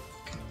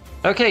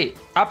 Okay,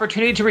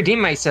 opportunity to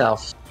redeem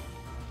myself.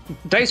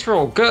 Dice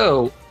roll,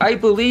 go! I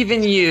believe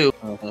in you!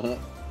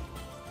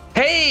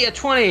 Hey, a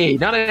 20!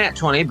 Not a nat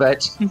 20,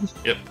 but...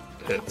 Yep,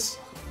 hits.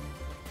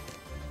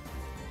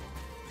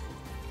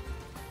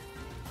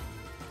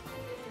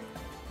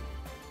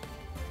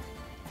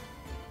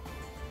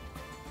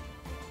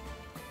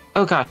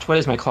 Oh gosh, what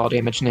is my claw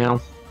damage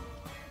now?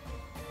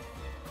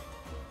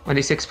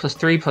 1d6 plus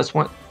 3 plus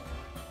 1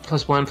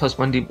 plus 1 plus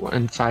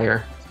 1d1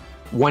 fire.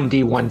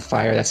 1d1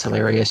 fire, that's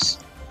hilarious.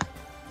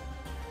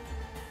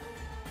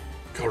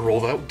 Gotta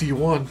roll that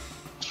D1.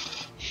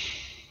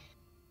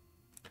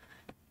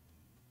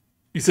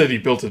 You said you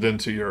built it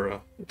into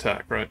your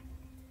attack, right?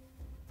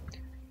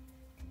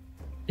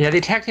 Yeah, the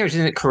attack damage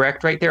isn't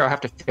correct right there. I'll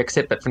have to fix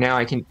it, but for now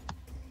I can...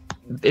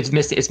 It's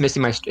just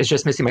missing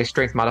my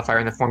strength modifier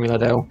in the formula,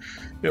 though.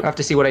 Yep. I'll have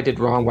to see what I did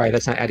wrong, why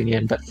that's not adding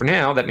in. But for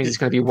now, that means it's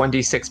going to be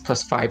 1d6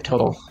 plus 5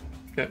 total.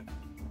 Okay.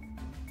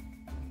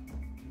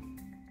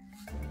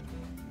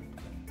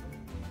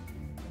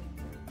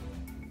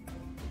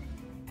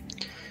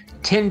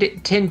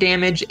 Ten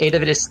damage, 8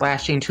 of it is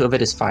slashing, 2 of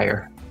it is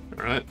fire.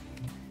 Alright.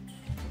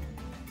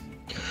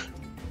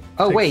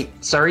 Oh, wait,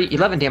 sorry,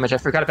 11 damage. I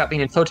forgot about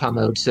being in photon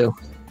mode, so...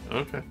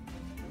 Okay.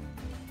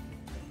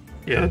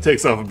 Yeah, it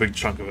takes off a big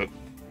chunk of it.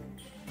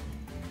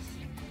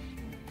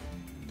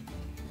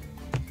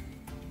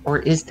 Or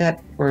is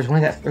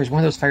one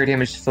of those fire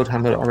damage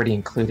photon mode already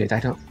included?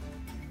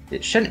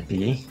 It shouldn't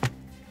be.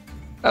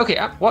 Okay,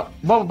 while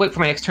I wait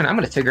for my next turn, I'm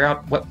going to figure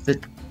out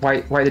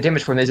why the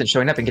damage form isn't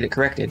showing up and get it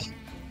corrected.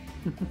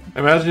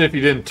 Imagine if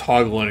you didn't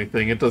toggle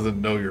anything, it doesn't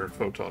know you're in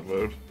photon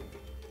mode.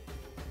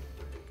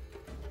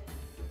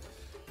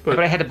 But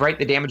I had to write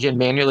the damage in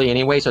manually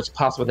anyway, so it's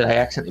possible that I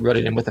accidentally wrote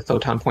it in with a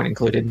photon point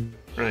included.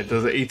 Right,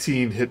 does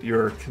 18 hit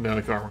your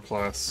kinetic armor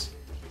class?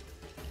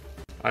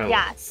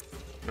 Yes.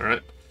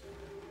 Alright.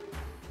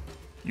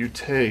 You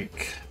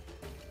take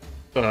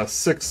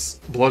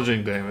 6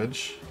 bludgeoning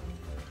damage.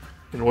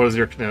 And what is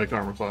your kinetic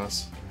armor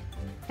class?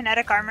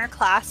 Kinetic armor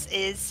class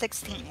is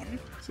 16.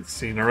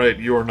 16, alright,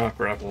 you are not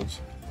grappled.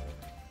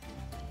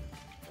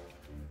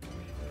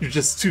 You're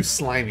just too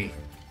slimy.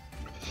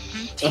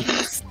 Too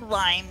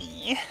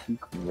slimy.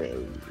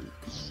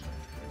 Gross.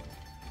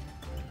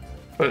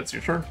 But it's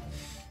your turn.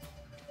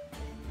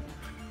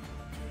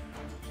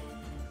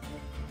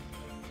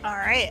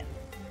 Alright.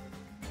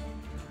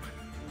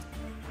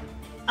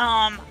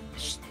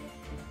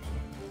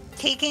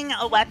 taking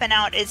a weapon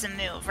out is a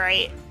move,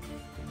 right?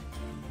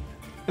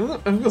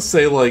 I'm gonna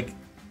say, like,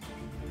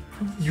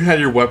 you had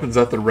your weapons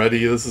at the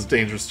ready. This is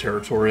dangerous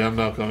territory. I'm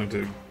not going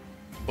to,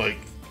 like,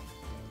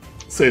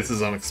 say this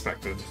is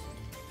unexpected.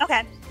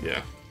 Okay.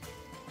 Yeah.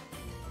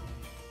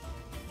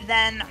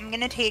 Then I'm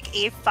gonna take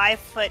a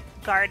 5-foot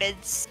guarded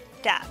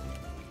step.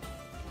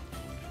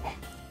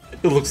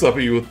 It looks up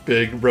at you with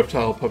big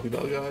reptile puppy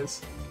dog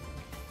eyes.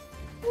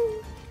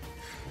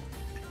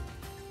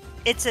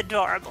 It's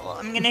adorable.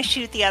 I'm gonna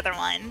shoot the other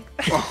one.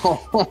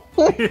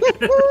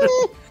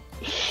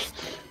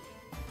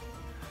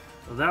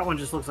 So that one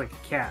just looks like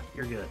a cat.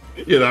 You're good.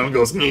 Yeah, that one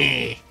goes,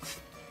 meh.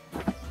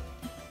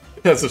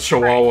 It has a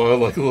chihuahua,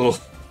 like a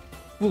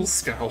little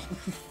scowl.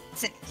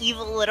 It's an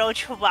evil little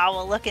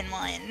chihuahua looking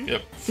one.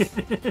 Yep.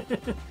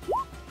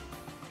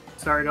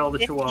 Sorry to all the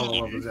 15. chihuahua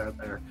lovers out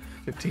there.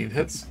 15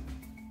 hits.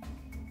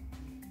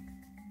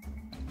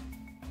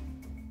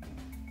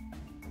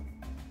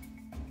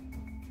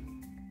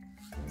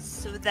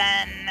 So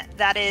then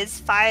that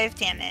is 5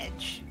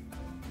 damage.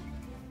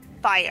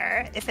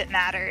 Fire, if it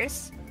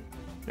matters.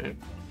 Okay. It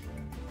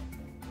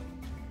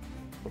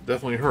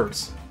definitely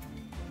hurts.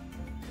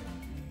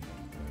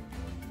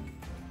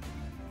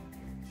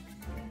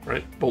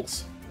 Right,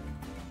 bolts.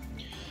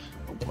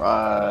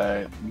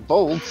 Right.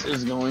 Bolt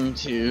is going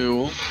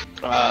to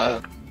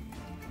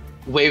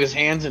wave his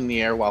hands in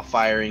the air while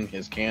firing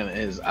his gun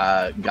because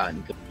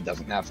he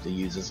doesn't have to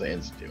use his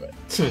hands to do it.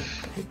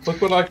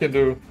 Look what I can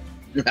do.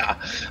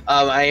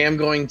 I am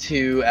going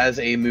to, as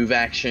a move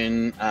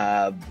action,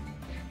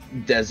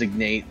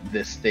 designate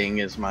this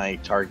thing as my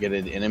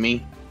targeted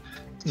enemy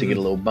to get a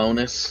little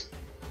bonus.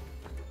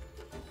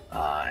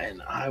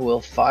 And I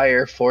will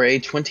fire for a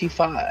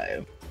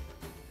 25.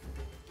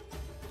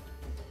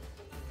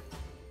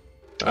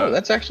 Oh,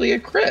 that's actually a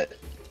crit.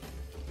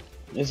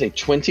 It's a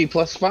 20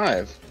 plus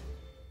 5.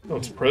 Oh,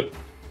 it's a crit.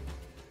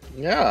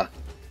 Yeah.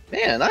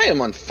 Man, I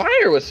am on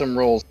fire with some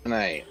rolls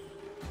tonight.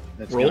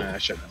 That's Roll? I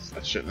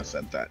shouldn't have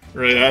said that.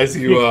 Right, as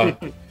you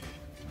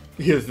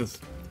hit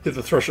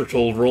the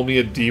threshold, roll me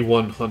a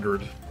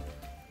D100.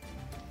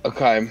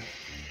 Okay.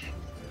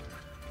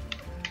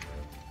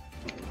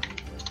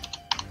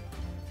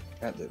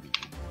 That didn't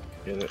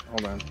get it.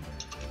 Hold on.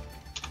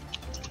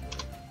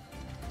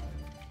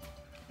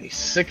 A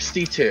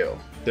 62.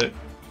 Okay.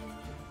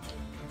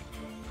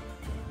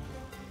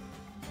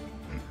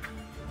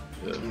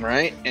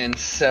 Right, and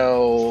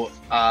so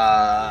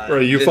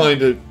Right, you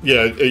find it.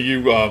 Yeah, you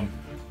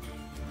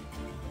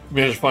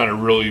manage to find a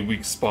really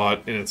weak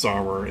spot in its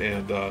armor,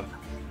 and it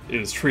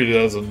is treated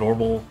as a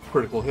normal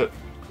critical hit.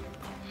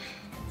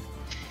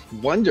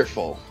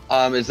 wonderful.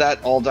 Is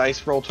that all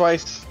dice roll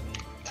twice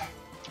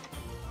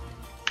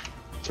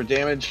for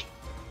damage?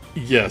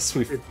 Yes,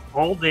 we.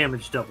 All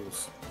damage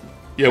doubles.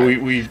 Yeah,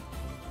 we.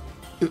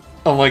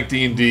 Unlike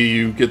D&D,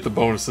 you get the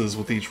bonuses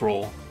with each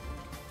roll.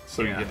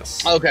 So Yeah.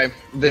 yes. Okay,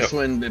 this Yep.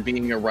 one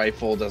being a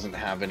rifle doesn't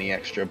have any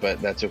extra,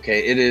 but that's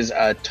okay. It is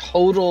a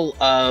total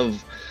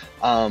of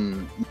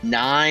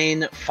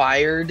 9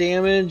 fire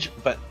damage,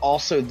 but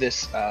also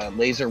this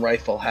laser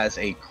rifle has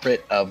a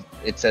crit of,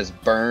 it says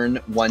burn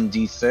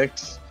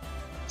 1d6.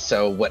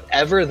 So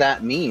whatever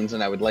that means,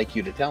 and I would like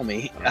you to tell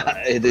me,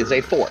 it is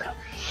a 4.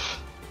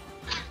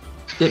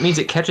 It means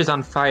it catches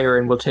on fire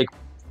and will take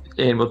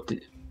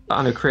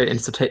on a crit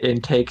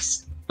and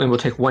takes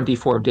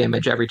 1d4 of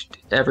damage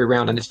every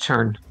round on its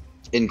turn,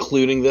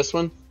 Including this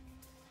one?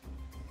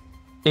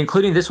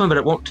 including this one, but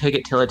it won't take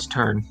it till its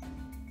turn.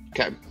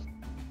 Okay.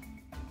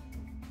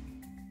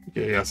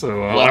 Yeah. So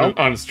Well-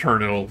 on its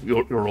turn,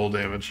 you'll roll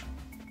damage.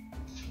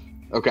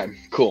 Okay,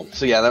 cool.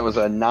 So yeah, that was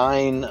a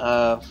 9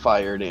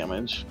 fire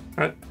damage.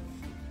 Right.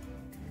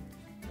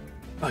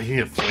 Oh, you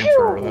need a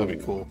flamethrower. That'd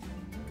be cool.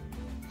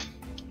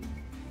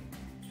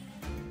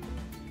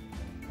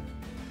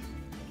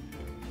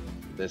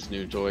 This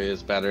new toy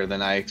is better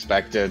than I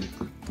expected.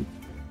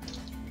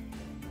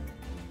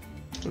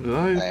 What did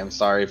I I am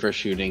sorry for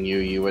shooting you,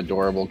 you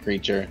adorable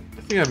creature.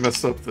 think I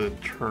messed up the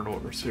turn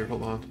orders here.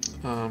 Hold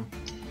on.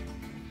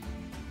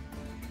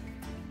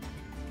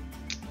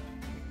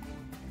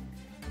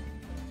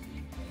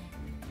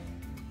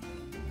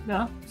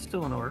 No,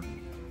 still in order.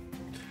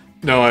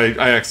 No, I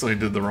accidentally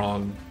did the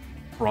wrong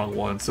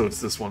one. So it's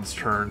this one's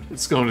turn.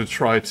 It's going to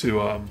try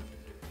to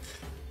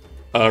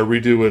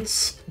redo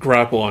its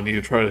grapple on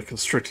you, try to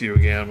constrict you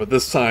again. But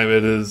this time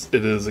it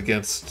is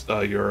against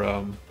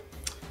your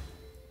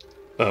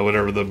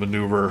whatever the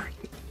maneuver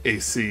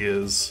AC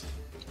is.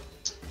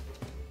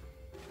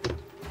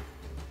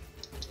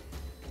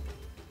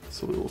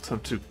 So we will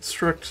attempt to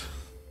constrict.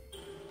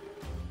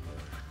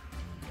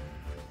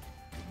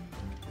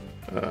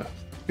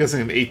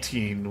 Guessing an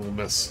 18 will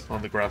miss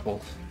on the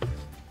grapple.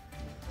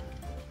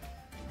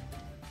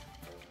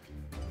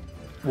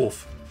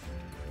 Wolf.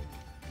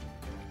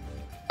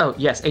 Oh,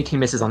 yes, 18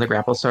 misses on the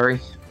grapple,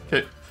 sorry.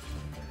 Okay.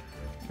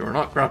 You are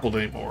not grappled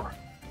anymore.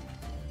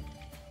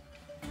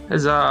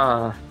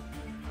 Huzzah!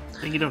 I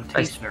think you don't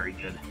taste very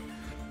good.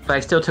 But I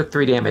still took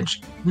 3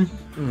 damage.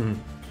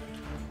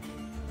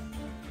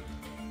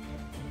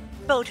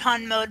 But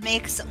photon mode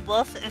makes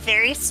Wolf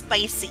very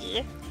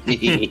spicy.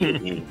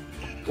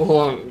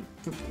 Well,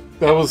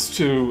 that was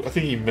to... I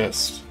think he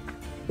missed.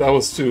 That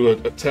was to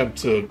attempt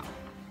to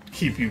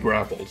keep you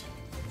grappled.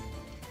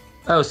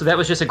 Oh, so that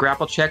was just a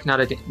grapple check,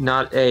 not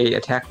a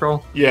attack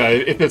roll? Yeah,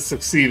 if it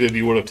succeeded,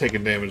 you would have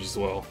taken damage as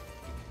well.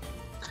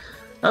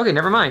 Okay,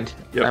 never mind.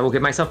 Yep. I will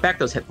give myself back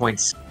those hit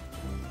points.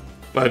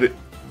 But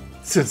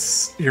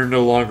since you're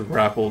no longer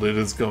grappled, it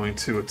is going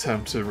to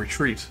attempt to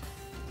retreat.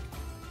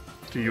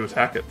 Do you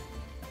attack it?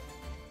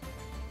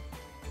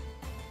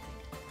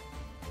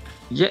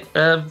 Yeah,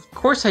 of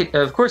course.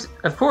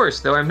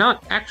 Though I'm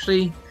not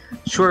actually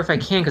sure if I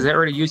can because I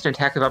already used an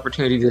attack of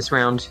opportunity this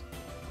round.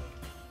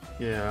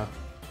 Yeah,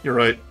 you're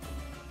right.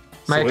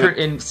 My So turn,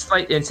 and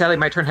sadly,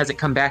 my turn hasn't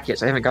come back yet,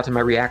 so I haven't gotten my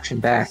reaction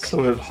back.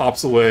 So it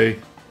hops away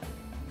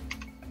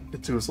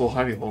into its little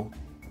hidey hole.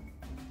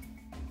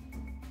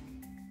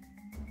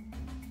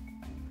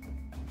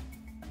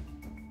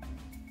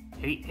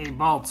 Hey,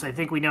 Bolts, I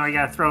think we know I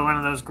gotta throw one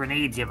of those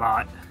grenades you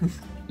bought.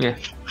 Yeah,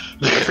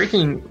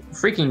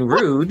 freaking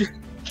rude.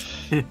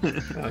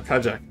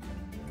 Kyjak.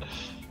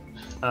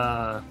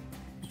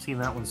 Seeing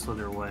that one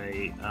slither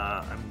away,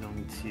 I'm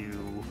going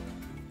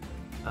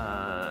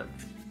to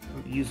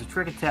use a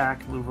trick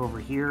attack, move over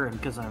here, and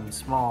because I'm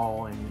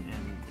small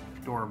and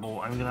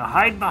adorable, I'm gonna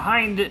hide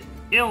behind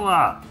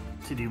Illa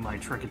to do my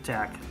trick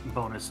attack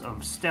bonus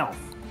of stealth.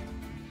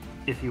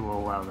 If you will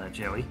allow that,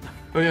 Joey.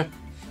 Oh yeah.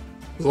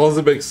 As long as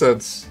it makes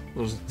sense.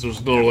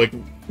 There's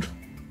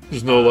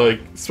no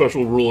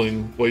special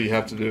ruling what you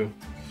have to do.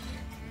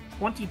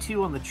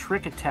 22 on the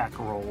trick attack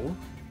roll.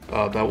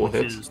 That will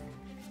hit.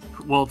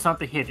 Well, it's not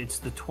the hit, it's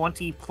the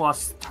 20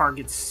 plus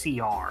target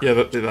CR. Yeah,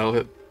 that'll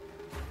hit.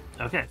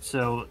 Okay,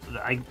 so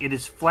it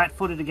is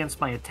flat-footed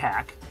against my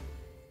attack.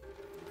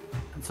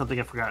 That's something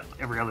I forgot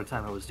every other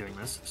time I was doing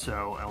this.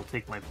 So I'll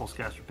take my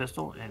pulsecaster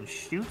pistol and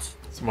shoot.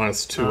 It's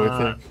 -2,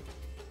 I think.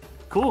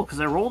 Cool, because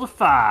I rolled a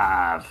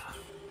 5.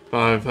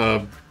 5,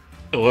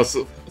 unless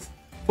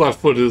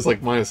flat-footed is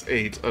like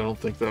 -8, I don't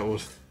think that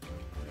would...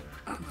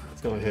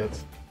 It's gonna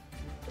hit.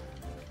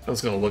 I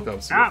was gonna look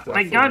up.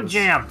 My gun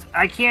jammed!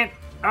 I can't...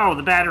 Oh,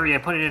 the battery, I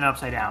put it in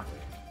upside down.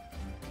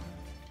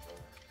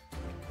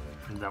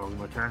 Is that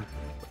my turn?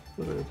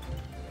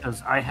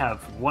 Because I have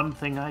one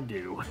thing I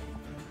do.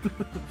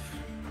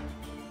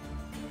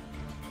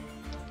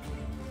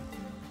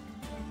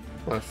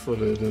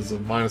 Flat-footed is a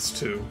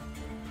 -2.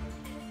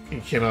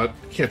 You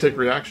can't take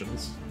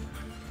reactions.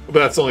 But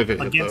that's only if it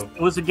hit, though.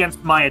 It was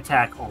against my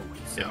attack only,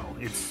 so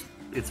it's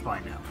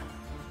fine now.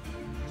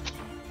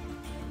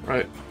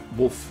 Right.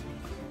 Wolf.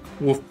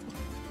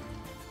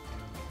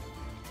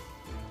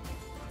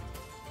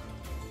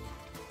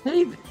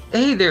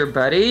 Hey there,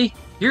 buddy.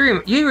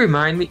 You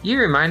remind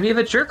me of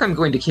a jerk I'm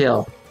going to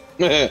kill.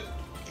 Oh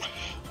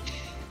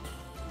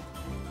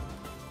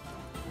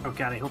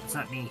god, I hope it's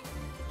not me.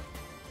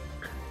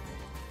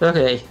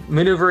 Okay,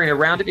 maneuvering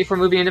around it before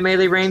moving into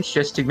melee range,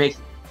 just to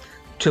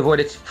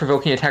avoid its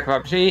provoking attack of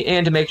opportunity,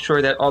 and to make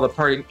sure that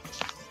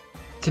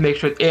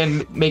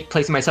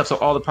placing myself so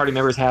all the party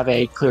members have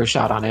a clear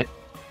shot on it.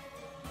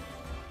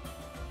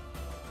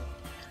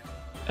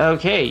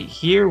 Okay,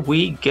 here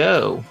we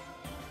go.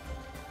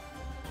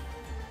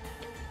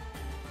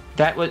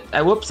 That was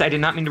whoops! I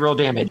did not mean to roll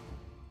damage.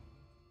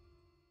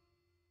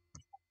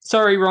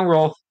 Sorry, wrong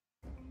roll.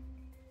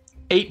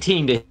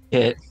 18 to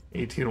hit.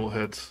 18 will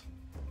hit.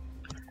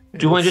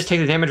 Do you want to just take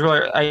the damage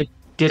roll I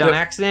did on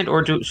accident,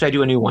 or should I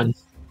do a new one?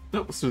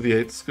 Nope, let's do the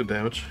 8. It's good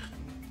damage.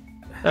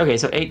 Okay,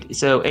 so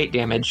 8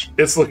 damage.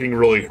 It's looking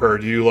really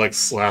hurt. You like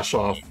slash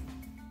off.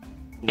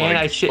 And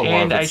I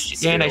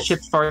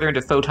shift farther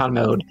into photon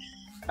mode.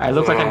 I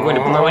look like I'm going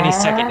to blow any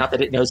second. Not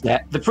that it knows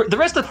that. The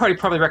rest of the party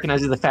probably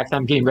recognizes the fact that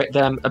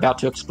I'm about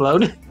to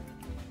explode.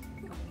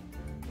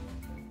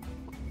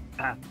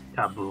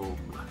 Kaboom.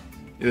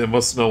 It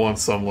must know on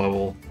some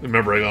level.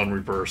 Remember, I got in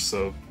reverse,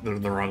 so they're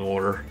in the wrong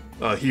order.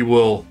 He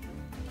will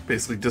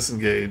basically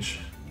disengage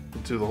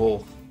into the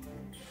hole.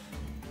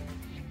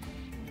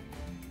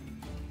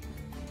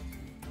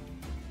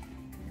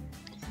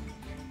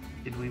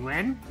 Did we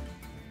win?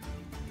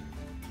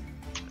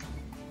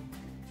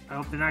 I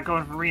hope they're not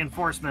going for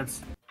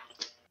reinforcements.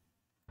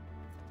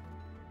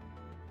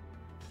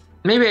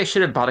 Maybe I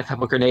should have bought a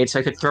couple grenades so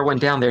I could throw one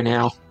down there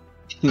now.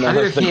 On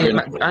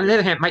the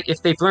other hand,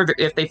 if they've learned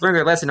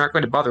their lesson, aren't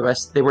going to bother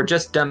us. They were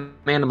just dumb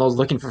animals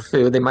looking for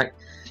food. They might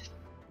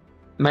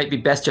be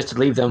best just to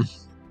leave them.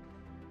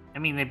 I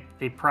mean,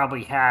 they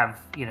probably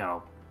have,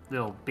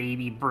 little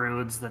baby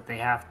broods that they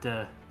have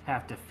to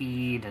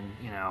feed, and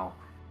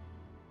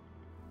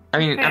I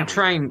mean, I'm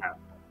trying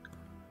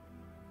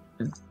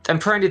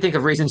to think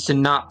of reasons to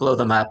not blow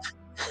them up.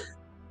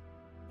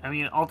 I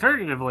mean,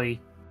 alternatively,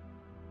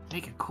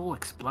 make a cool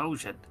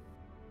explosion.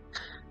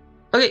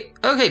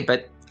 Okay,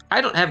 but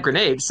I don't have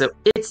grenades, so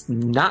it's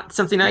not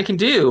something I can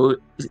do,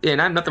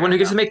 and I'm not the one who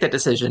gets to make that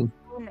decision.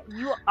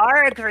 You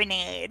are a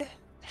grenade.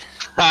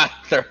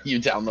 Ha! Throw you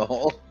down the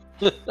hole.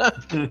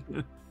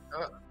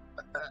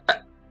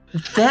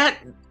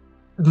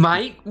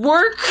 might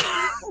work.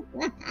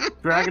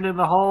 Drag it in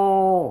the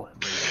hole.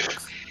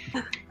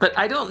 But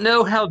I don't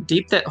know how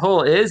deep that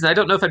hole is, and I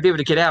don't know if I'd be able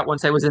to get out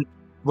once I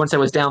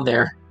was down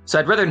there. So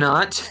I'd rather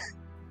not.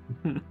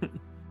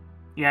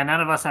 Yeah,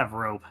 none of us have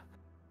rope.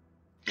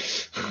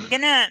 I'm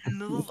gonna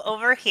move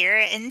over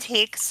here and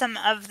take some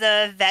of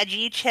the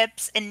veggie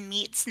chips and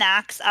meat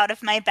snacks out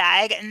of my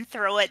bag and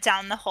throw it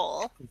down the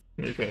hole.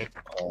 Okay.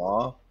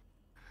 Aw.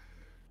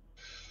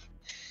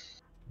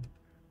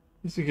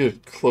 As you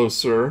get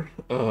closer,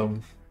 I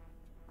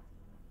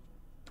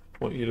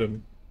want you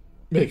to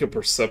make a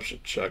perception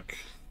check.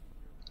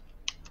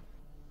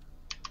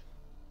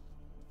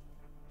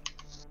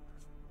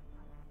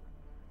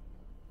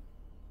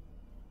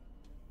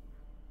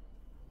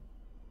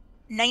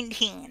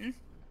 $19.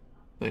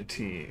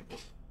 19.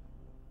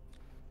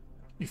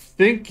 You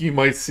think you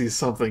might see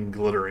something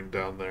glittering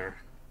down there.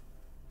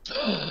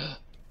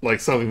 Like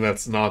something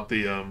that's not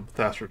the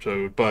Thatcher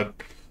Toad, but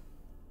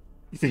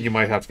you think you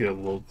might have to get a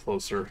little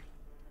closer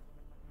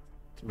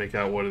to make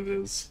out what it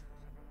is.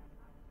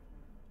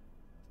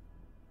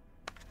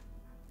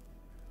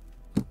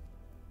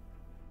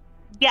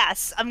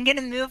 Yes, I'm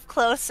gonna move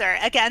closer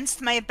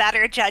against my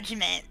better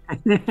judgment.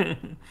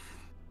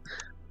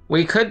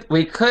 We could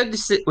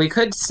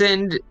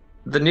send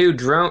the new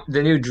drone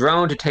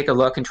to take a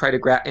look and try to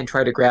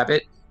grab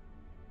it.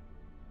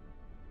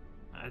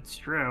 That's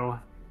true.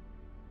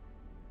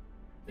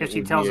 It If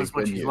she would tells be a us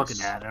what good she's use.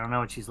 looking at, I don't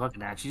know what she's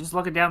looking at. She's just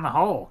looking down the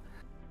hole.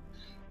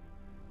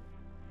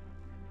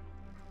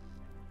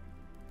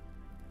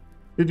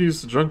 Could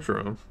use the junk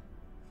drone.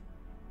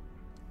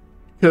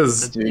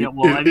 Because Yeah,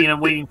 well, I mean,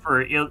 I'm waiting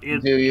for Illa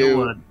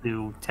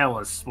to tell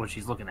us what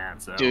she's looking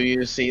at. So. Do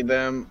you see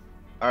them?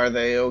 Are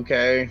they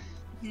okay?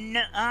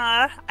 No,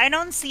 I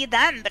don't see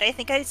them, but I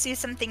think I see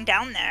something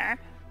down there.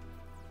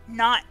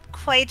 Not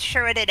quite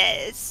sure what it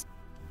is.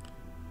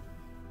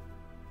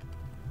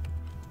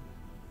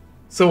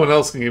 someone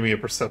else can give me a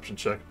perception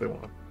check if they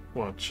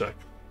want to check.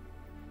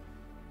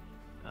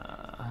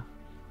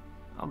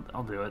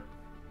 I'll do it.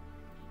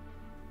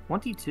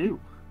 22.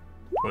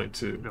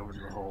 22. Get over to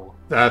the hole.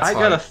 That's I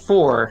got a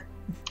 4.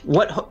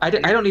 What? I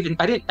don't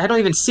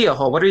even see a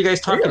hole. What are you guys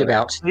talking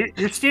about?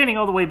 You're standing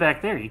all the way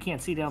back there. You can't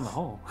see down the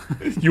hole.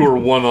 You were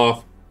one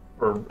off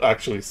for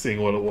actually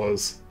seeing what it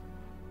was.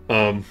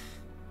 You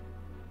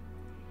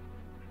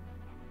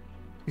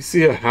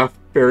see a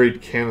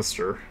half-buried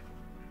canister.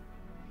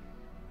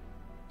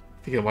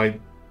 I think it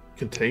might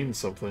contain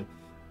something.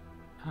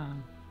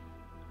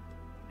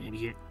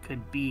 Maybe it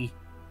could be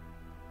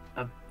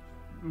a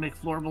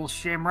McFlorble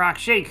Shamrock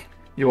Shake.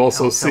 You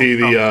also see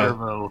the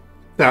Servo.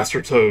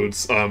 Faster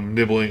Toads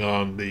nibbling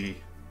on the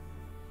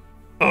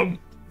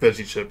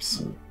veggie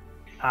chips.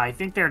 I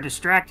think they're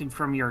distracted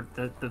from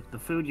the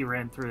food you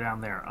ran through down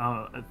there.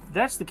 If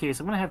that's the case,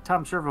 I'm going to have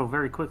Tom Servo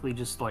very quickly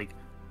just like,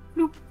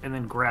 bloop, and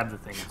then grab the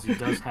thing. 'Cause he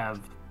does have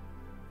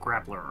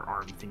grappler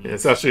arm thingy. Yeah,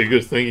 it's actually a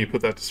good thing you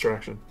put that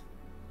distraction.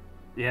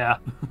 Yeah.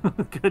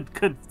 good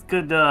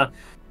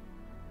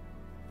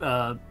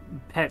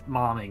pet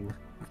momming.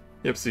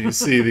 Yep, so you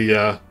see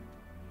the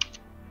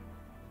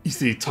you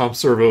see Tom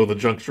Servo, the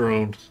junk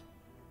drone,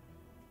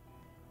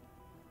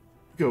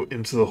 go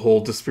into the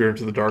hole, disappear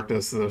into the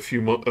darkness, and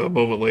a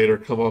moment later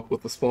come up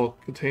with a small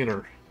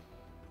container.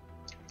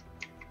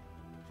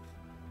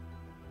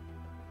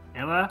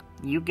 Ella,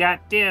 you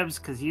got dibs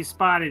because you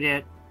spotted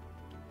it.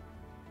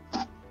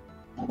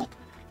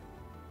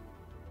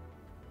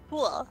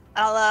 Cool.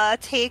 I'll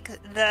take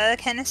the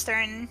canister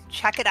and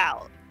check it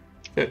out.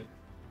 Okay.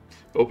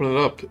 Open it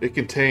up. It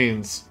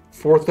contains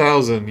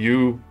 4,000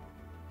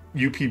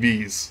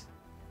 UPBs.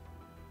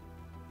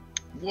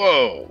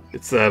 Whoa!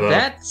 It's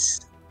that.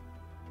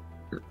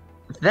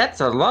 That's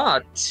a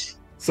lot.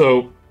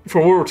 So,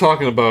 from what we're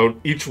talking about,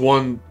 each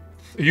one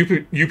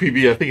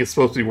UPB, I think it's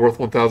supposed to be worth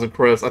 1,000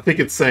 credits. I think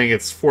it's saying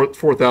it's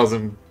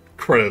 4,000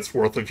 credits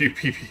worth of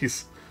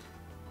UPBs.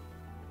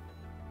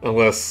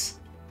 Unless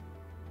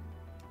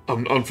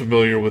I'm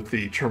unfamiliar with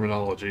the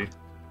terminology.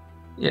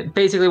 Yeah,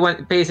 basically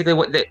what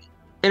the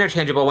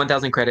interchangeable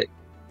 1,000 credit.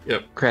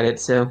 Yep.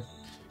 Credits.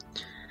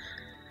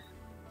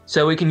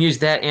 So we can use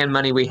that and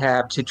money we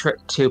have to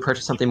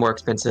purchase something more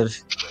expensive,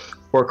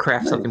 or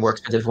craft something more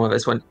expensive.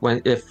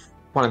 If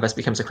one of us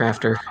becomes a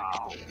crafter.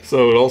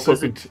 So it also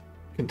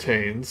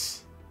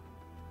contains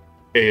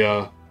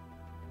a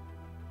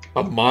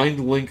Mind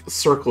Link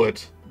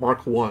Circlet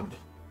Mark 1.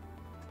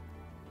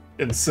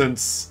 And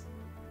since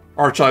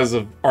Archive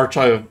of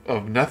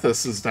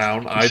Nethys is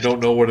down, I don't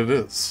know what it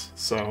is.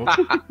 So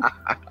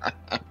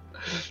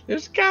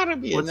There's gotta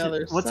be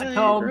another what's site, it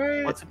called?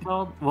 right? What's it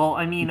called? Well,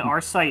 I mean,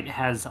 our site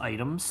has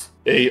items.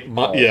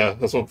 yeah,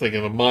 that's what I'm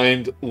thinking. A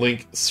Mind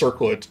Link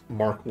Circlet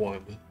Mark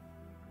 1.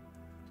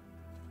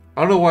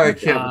 I don't know why I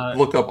can't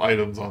look up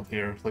items on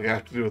here. Like, I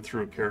have to do it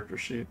through a character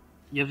sheet.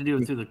 You have to do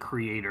it through the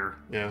creator.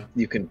 Yeah.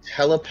 You can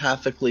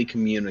telepathically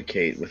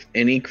communicate with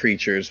any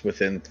creatures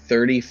within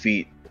 30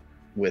 feet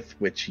with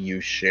which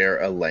you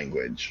share a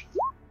language.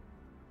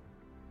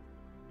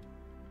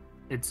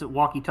 It's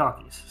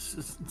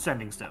walkie-talkies,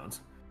 sending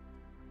stones.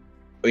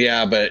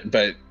 Yeah,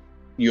 but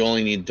you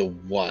only need the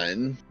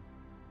one.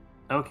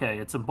 Okay,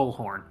 it's a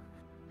bullhorn.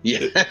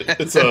 Yeah.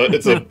 It's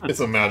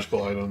a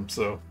magical item,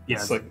 so Yeah,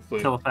 it's it's a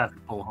technically.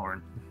 telepathic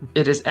bullhorn.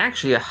 It is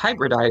actually a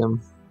hybrid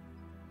item.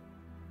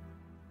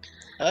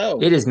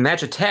 Oh. It is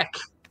Magitech.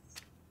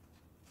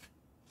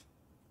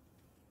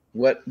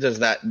 What does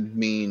that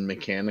mean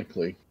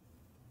mechanically?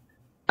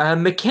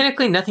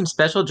 Mechanically, nothing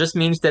special. Just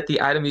means that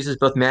the item uses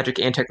both magic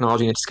and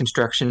technology in its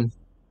construction.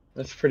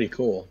 That's pretty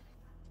cool.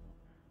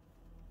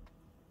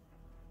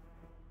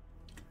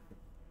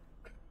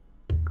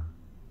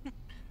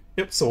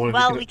 Yep. So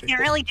Well, we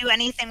can't really do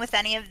anything with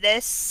any of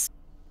this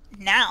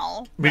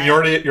now. I mean, you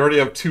already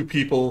have two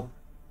people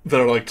that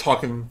are like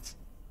talking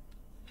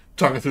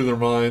through their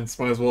minds.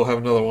 Might as well have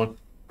another one.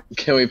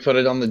 Can we put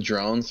it on the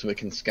drone so we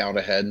can scout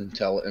ahead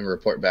and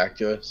report back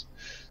to us?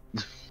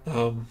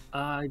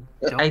 I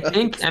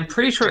I'm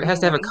pretty sure it has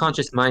to have a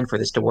conscious mind for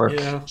this to work.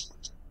 Yeah.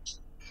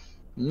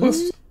 Mm.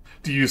 Plus,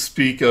 do you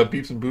speak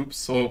beeps and boops?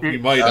 So you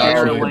might Oh,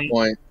 actually. good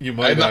point. You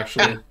might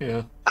actually.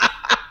 Yeah.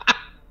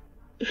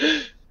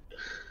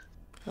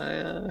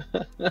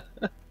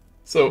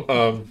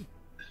 So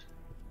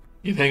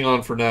you can hang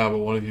on for now, but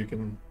one of you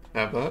can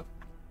have that.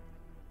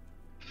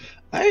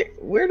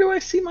 Where do I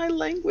see my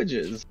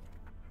languages?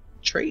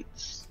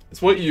 Traits.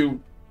 It's what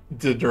you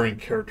did during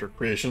character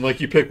creation.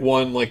 Like you pick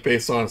one like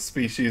based on a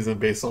species and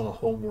based on a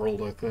home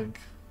world, I think.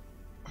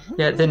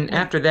 Yeah, then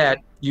after that,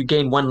 you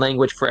gain one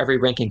language for every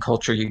ranking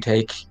culture you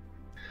take.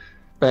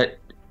 And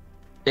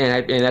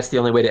that's the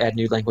only way to add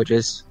new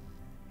languages.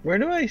 Where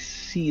do I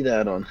see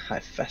that on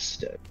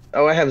Hephaestus?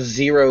 Oh, I have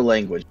 0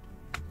 language.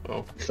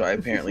 Oh. So I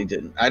apparently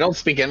didn't. I don't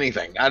speak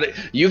anything.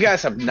 You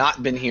guys have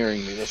not been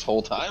hearing me this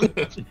whole time.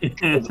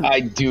 'Cause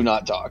I do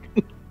not talk.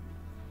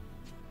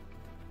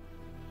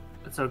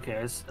 It's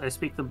okay. I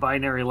speak the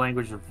binary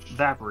language of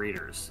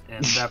Vaporators,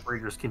 and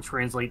Vaporators can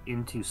translate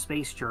into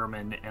Space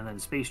German, and then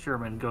Space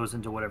German goes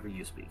into whatever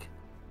you speak.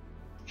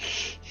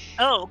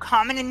 Oh,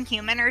 common and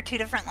human are 2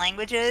 different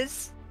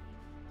languages?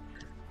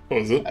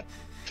 What was it?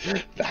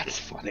 That's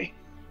funny.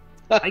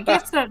 I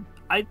guess that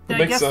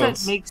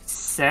that makes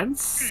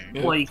sense.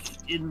 Yeah.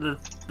 Like in the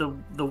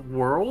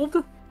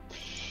world.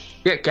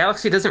 Yeah,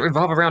 Galaxy doesn't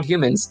revolve around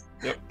humans.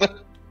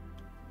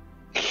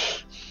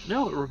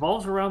 No, it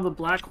revolves around the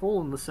black hole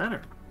in the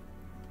center.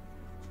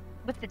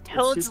 With the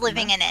toads super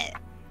living in it.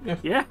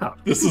 Yeah.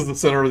 This is the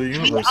center of the We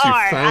universe. are You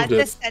at found the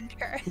it.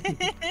 center.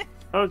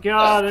 Oh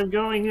god,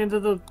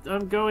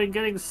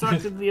 getting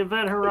sucked into the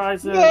event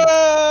horizon.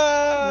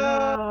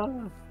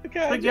 No.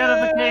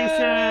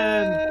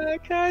 Spaghettification.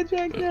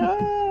 Kyjak,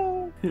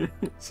 no.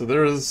 So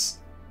there is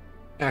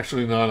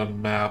actually not a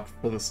map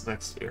for this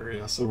next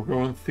area, so we're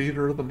going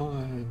theater of the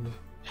mind.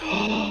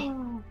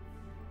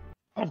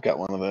 I've got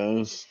one of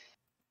those.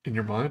 In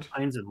your mind?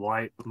 Mine is in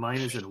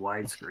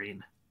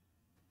widescreen.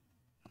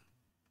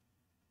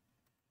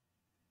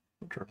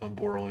 I'll turn on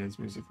Borderlands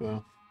music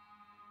though.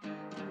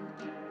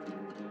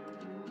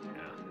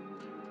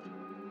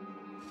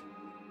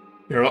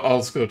 Here, I'll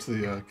just go to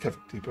the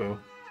Kefik Depot.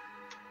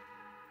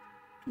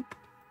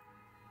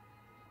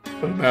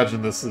 But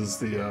imagine this is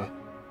the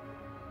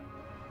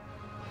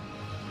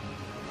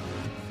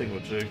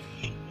thingamajig.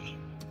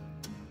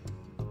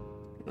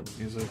 And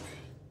music.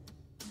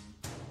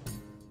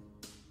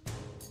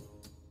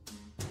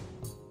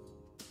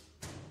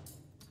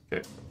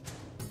 Okay.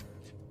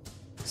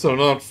 So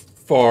not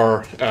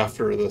far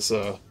after this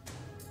toad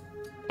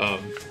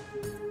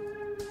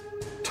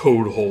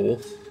hole.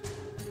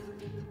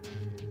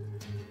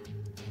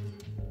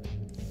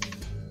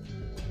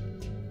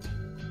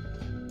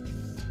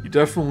 You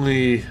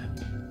definitely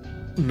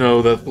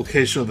know that the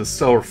location of the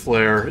stellar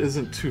flare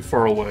isn't too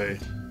far away.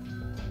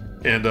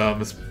 And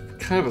it's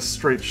kind of a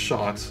straight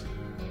shot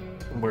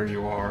from where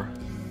you are.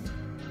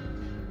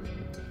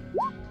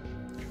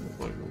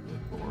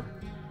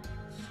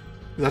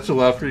 Is that too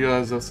loud for you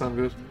guys? Does that sound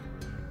good?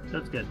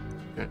 That's good.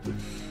 Okay.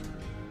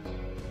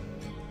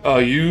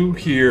 You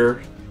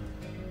hear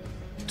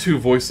 2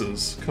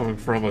 voices coming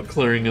from a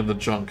clearing in the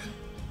junk.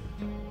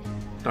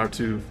 Not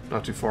too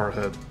far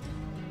ahead.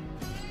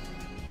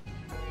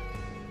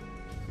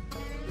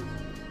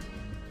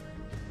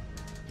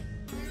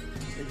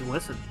 Take a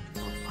listen.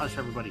 Hush,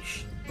 everybody.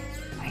 Shh.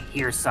 I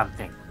hear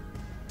something.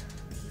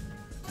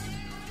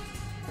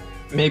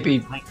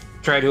 Maybe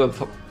try to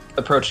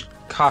approach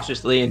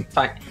cautiously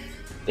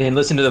and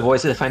listen to the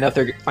voices and find out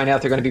they're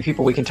going to be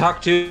people we can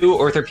talk to,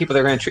 or if they're people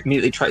that are going to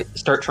immediately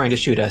start trying to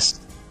shoot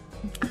us.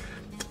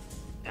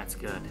 That's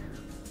good.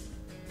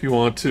 If you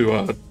want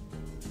to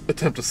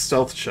attempt a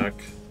stealth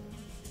check.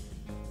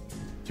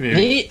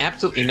 Me?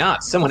 Absolutely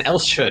not. Someone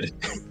else should.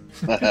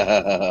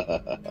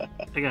 I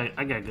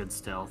got good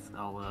stealth.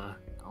 I'll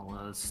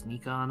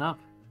sneak on up.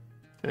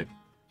 Okay.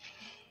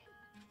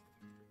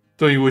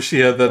 Don't you wish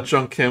you had that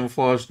junk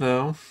camouflage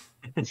now?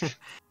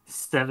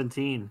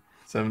 17.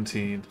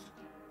 17.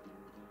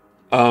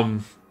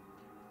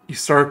 You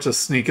start to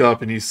sneak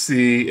up and you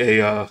see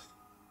a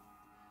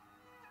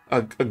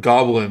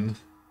goblin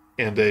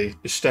and a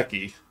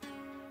Ishteki,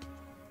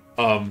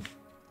 kind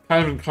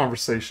of in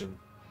conversation.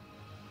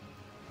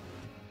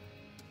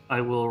 I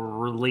will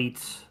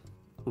relate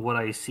what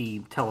I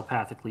see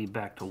telepathically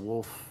back to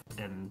Wolf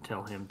and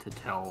tell him to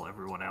tell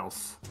everyone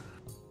else.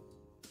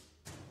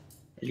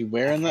 Are you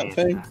wearing that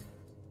thing?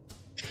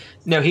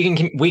 No, me and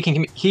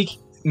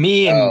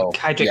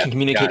Kyjak can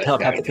communicate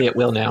telepathically at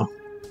will now.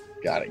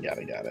 Got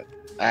it.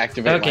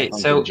 Activate my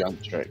Uncle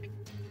Jump trick.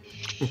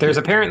 There's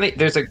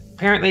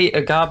apparently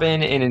a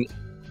goblin and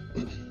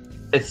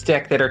a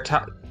stick that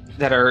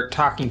are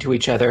talking to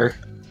each other,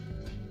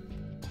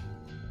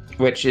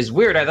 which is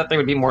weird. I thought there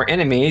would be more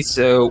enemies,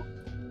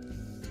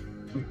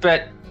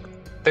 but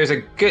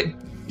you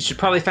should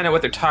probably find out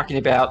what they're talking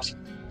about.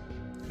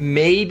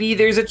 Maybe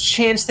there's a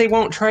chance they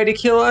won't try to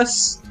kill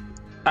us.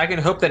 I can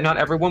hope that not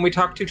everyone we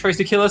talk to tries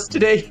to kill us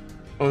today.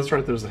 Oh, that's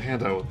right. There's a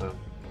handout with them.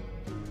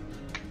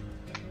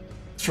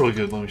 It's really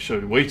good. Let me show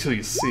you. Wait till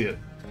you see it.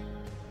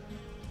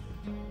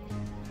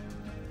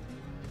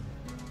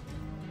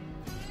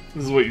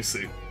 This is what you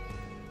see.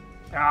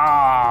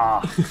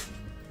 Ah.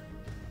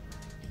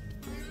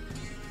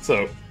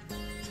 So,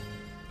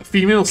 a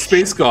female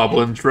space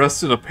goblin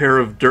dressed in a pair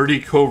of dirty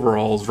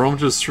coveralls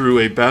rummages through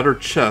a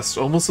battered chest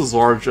almost as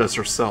large as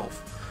herself,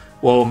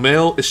 while a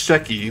male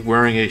Isheki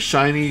wearing a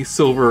shiny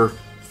silver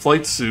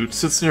flight suit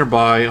sits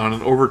nearby on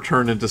an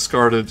overturned and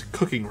discarded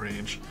cooking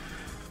range.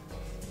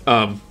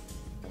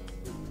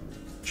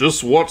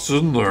 Just what's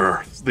in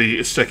there? The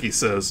Isheki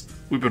says.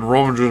 We've been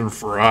rummaging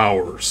for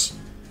hours.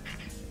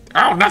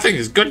 Oh, nothing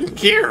is good in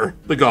here,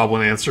 the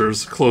goblin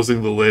answers,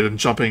 closing the lid and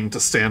jumping to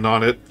stand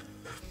on it.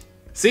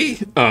 See,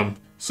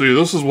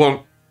 this is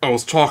what I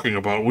was talking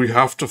about. We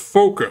have to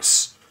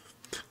focus.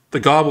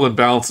 The goblin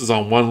balances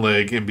on one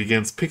leg and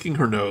begins picking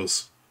her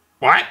nose.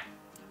 What?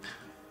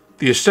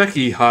 The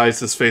Isheki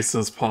hides his face in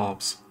his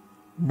palms.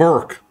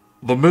 Burke,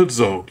 the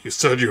mid-zone. You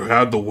said you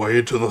had the way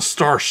into the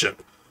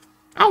starship.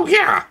 Oh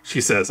yeah, she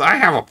says. I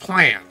have a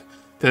plan.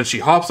 Then she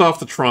hops off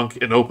the trunk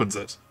and opens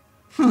it.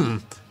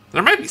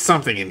 There might be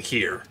something in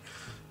here.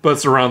 But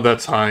it's around that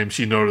time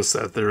she noticed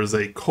that there is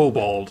a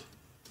kobold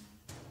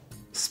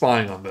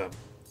spying on them.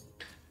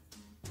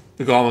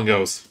 The goblin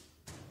goes,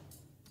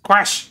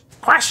 Quash!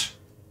 Quash!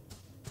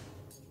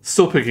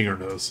 Still picking her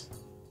nose.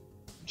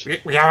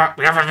 We have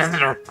a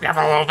visitor. We have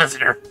a little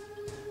visitor.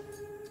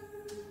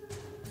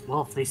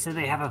 Wolf, they said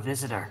they have a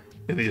visitor.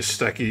 And the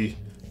Isheki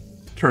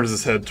turns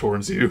his head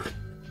towards you.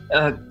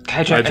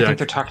 Kyjak, I think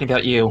they're talking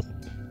about you.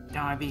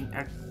 No, I mean,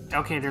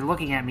 okay, they're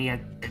looking at me.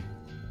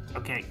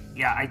 Okay,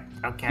 yeah,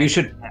 okay. You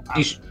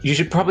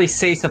should probably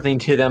say something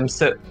to them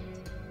so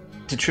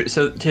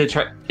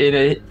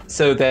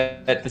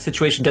that the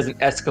situation doesn't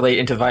escalate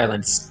into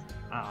violence.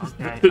 Oh,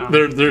 okay.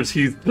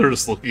 They're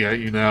just looking at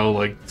you now,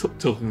 like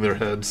tilting their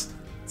heads,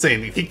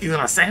 saying, "You think he's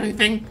gonna say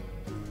anything?"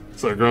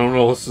 It's like, I don't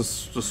know. Let's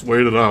just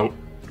wait it out.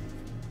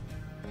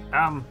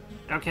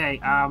 Okay.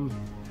 I'm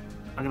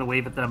gonna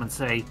wave at them and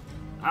say,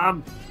 I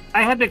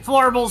had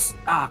McFlorbles.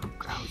 I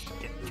was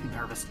getting too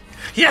nervous.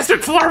 He has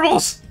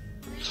McFlorbles.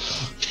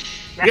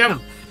 Yeah.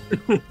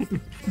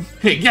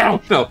 Hey, yeah,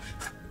 no.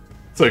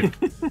 It's like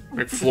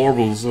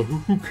McFlorbles.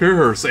 Who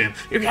cares? Saying,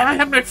 you haven't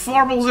had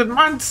McFlorbles in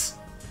months.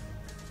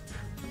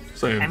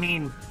 Saying, I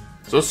mean,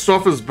 this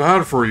stuff is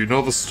bad for you. You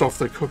know the stuff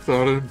they cook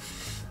that in.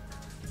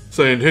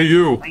 Saying, hey,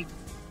 you. Why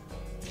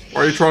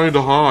are you trying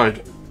to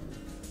hide?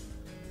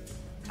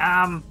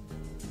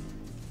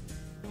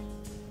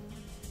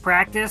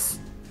 Practice.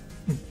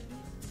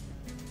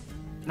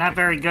 Not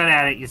very good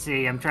at it, you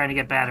see. I'm trying to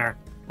get better.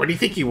 What do you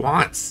think he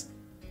wants?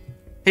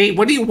 Hey,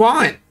 what do you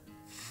want?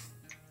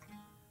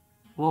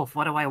 Wolf,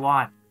 what do I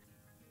want?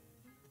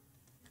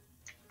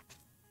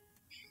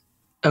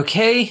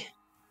 Okay.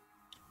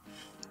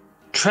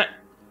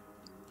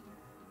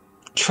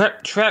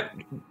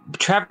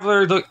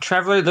 Traveler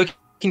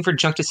looking for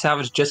junk to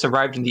salvage just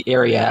arrived in the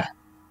area.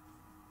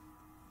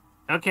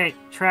 Okay,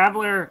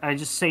 Traveler, I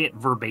just say it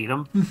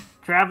verbatim.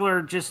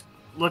 Traveler just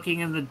looking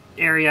in the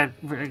area,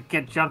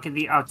 get junk in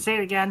the... Oh, say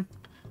it again.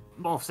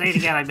 Wolf, say it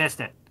again, I missed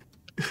it.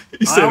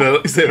 You say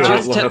that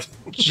out loud.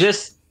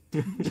 Just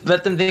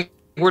let them think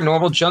we're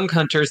normal junk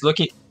hunters look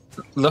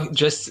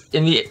just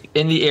in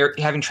the air,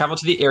 having traveled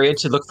to the area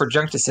to look for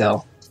junk to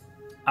sell.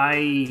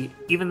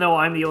 Even though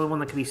I'm the only one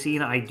that can be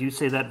seen, I do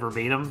say that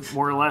verbatim,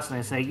 more or less, and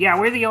I say, yeah,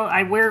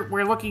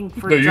 we're looking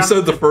for. No, you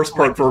said the first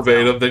part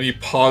verbatim, then you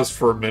paused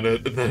for a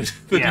minute, and then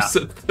you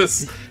said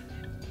this,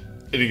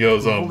 and he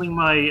goes, I'm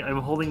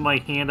holding my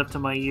hand up to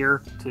my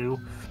ear too.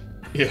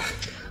 Yeah,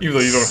 even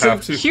though you don't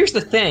have to. Here's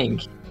the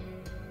thing.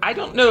 I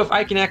don't know if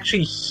I can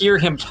actually hear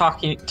him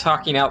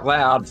talking out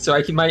loud, so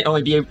I might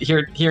only be able to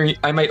hear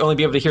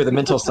the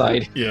mental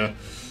side. Yeah.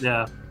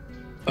 Yeah.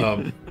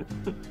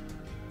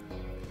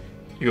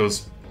 He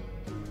goes,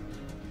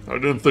 I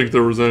didn't think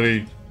there was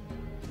any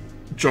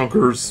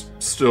junkers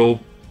still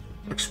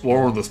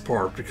exploring this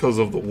part because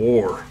of the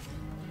war.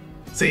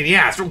 Saying,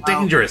 yeah, it's real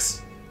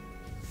dangerous.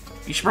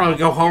 You should probably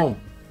go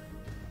home.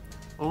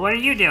 Well, what are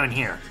you doing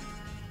here?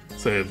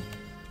 Saying,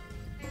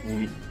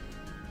 we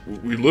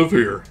live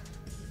here.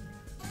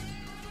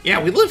 Yeah,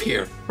 we live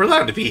here. We're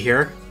allowed to be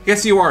here.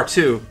 Guess you are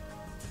too.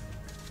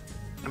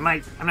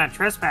 I'm not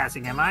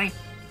trespassing, am I?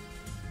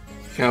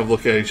 kind of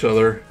look at each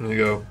other and they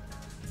go,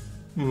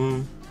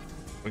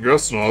 I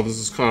guess not. This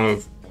is kind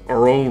of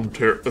our own.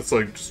 It's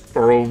like just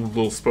our own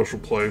little special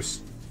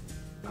place.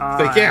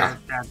 Like, yeah.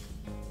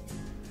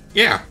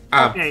 Yeah,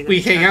 Okay,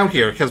 we hang out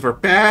here because we're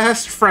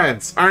best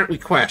friends, aren't we,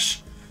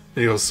 Quesh?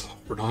 And he goes,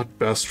 we're not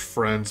best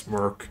friends,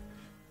 Merc.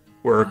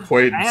 We're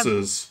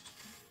acquaintances.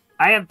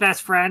 I have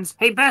best friends.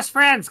 Hey, best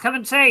friends, come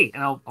and say.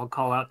 And I'll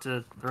call out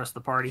to the rest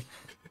of the party.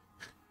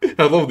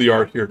 I love the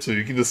art here too.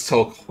 You can just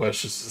tell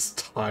Quesh is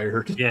just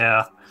tired.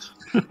 Yeah.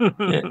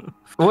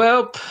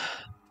 Well,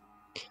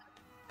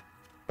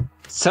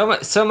 so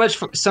much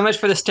for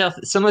the stealth.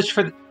 So much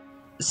for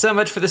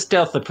the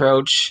stealth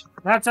approach.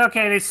 That's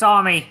okay. They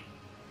saw me.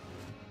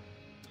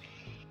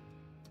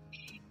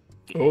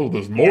 Oh,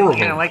 there's more of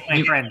Yeah, them. like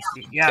my friends.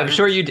 Yeah. I'm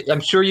sure you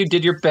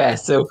did your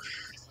best. So,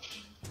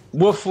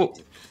 Wolf.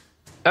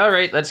 All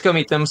right, let's go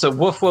meet them. So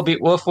Wolf will be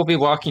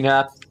walking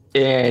up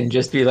and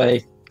just be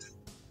like,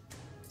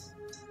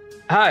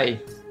 "Hi,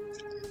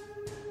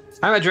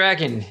 I'm a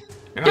dragon."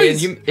 Oh,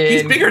 he's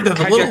bigger than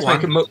the little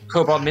one. My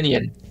Kobold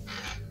minion.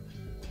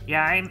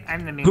 Yeah,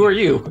 I'm the minion. Who are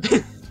you?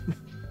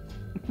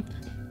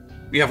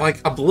 We have like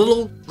a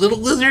little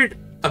lizard,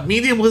 a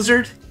medium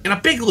lizard, and a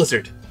big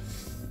lizard.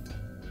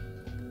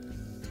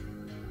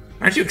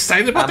 Aren't you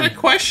excited about that,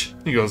 Quesh?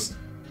 He goes,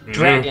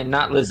 Dragon,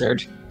 not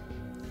lizard.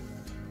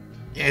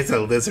 Yeah, it's a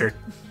lizard.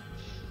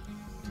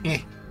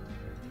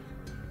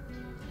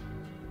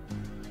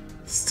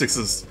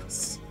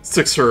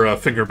 Sticks her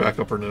finger back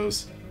up her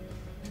nose.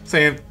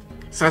 Saying,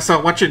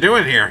 so what you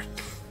doing here?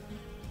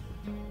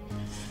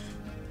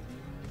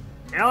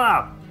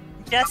 Hello.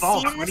 Just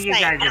Oh, seeing what the are you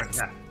guys doing? sights.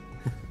 Yeah.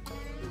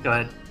 Go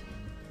ahead.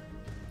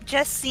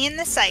 Just seeing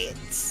the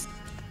sights.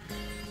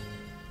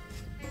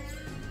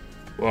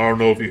 Well, I don't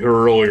know if you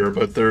heard earlier,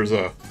 but there's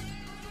a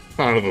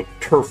kind of a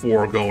turf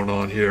war going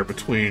on here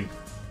between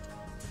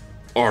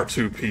our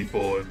two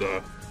people,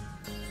 and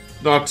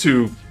not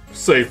too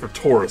safe for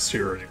tourists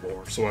here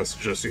anymore. So I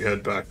suggest you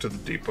head back to the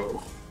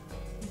depot.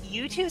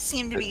 You two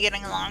seem to be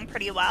getting along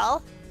pretty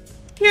well.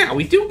 Yeah,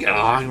 we do get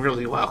along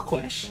really well,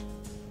 Quesh.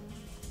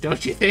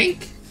 Don't you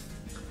think?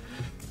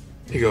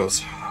 He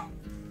goes,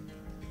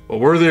 well,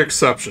 we're the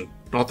exception,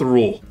 not the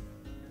rule.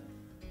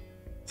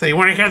 So you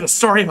want to hear the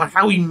story about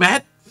how we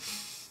met?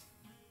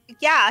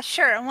 Yeah,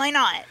 sure, why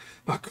not?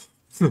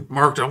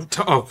 Mark, don't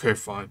Okay,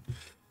 fine.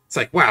 It's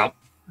like, well,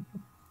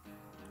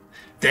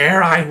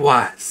 there I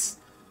was,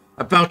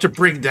 about to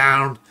bring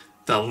down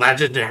the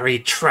legendary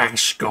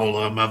trash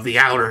golem of the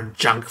Outer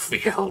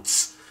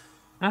Junkfields.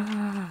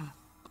 I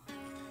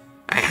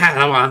had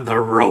him on the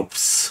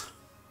ropes.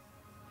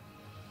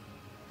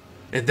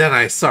 And then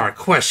I saw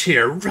Quesh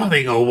here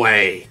running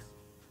away,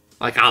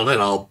 like a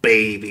little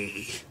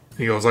baby.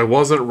 He goes, I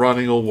wasn't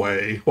running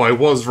away. Well, I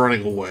was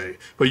running away,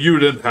 but you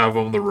didn't have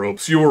him on the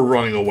ropes. You were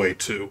running away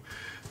too.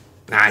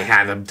 I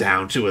had him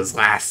down to his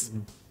last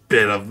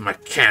bit of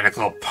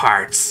mechanical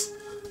parts.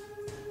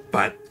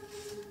 But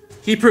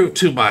he proved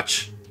too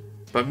much.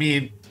 But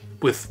me,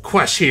 with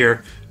Quesh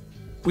here,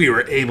 we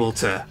were able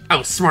to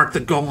outsmart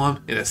the golem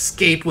and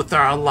escape with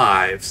our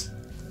lives.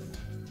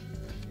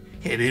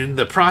 And in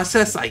the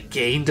process, I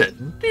gained a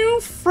new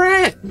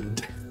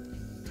friend.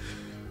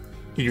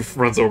 He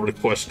runs over to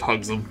Quesh and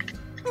hugs him.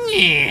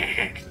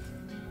 Yeah.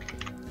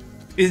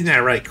 Isn't that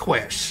right,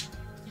 Quesh?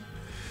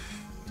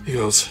 He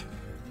goes,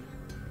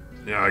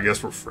 yeah, I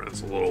guess we're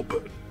friends a little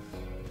bit.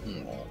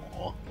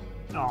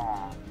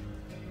 Aww.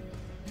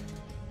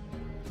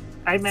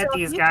 I met So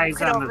these you guys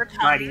could on the overcome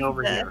riding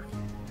over the- here.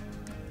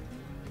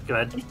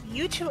 Good. If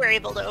you two were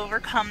able to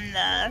overcome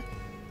the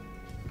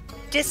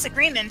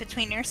disagreement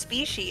between your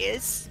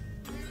species,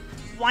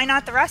 why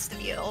not the rest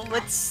of you?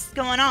 What's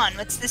going on?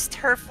 What's this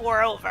turf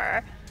war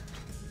over?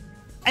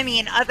 I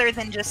mean, other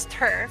than just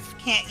turf,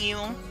 can't you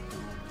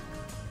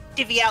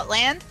divvy out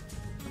land?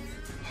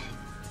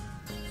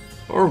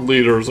 Our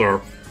leaders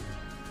are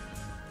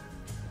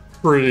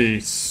pretty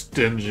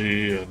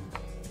stingy and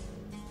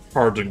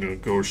hard to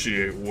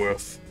negotiate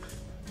with.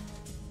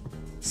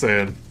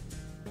 Saying,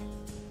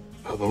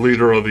 the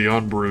leader of the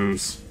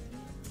Unbrews,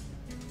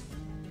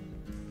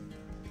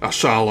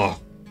 Ashala,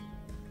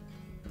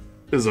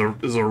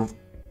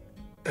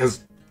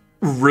 has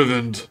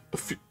rivened a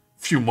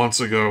few months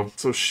ago,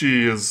 so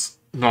she is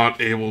not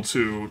able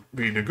to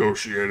be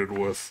negotiated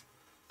with.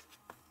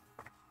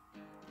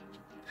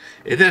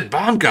 And then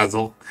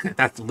Bombguzzle,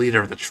 that's the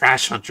leader of the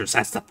Trash Hunters.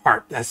 That's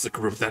the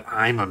group that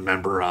I'm a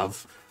member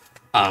of.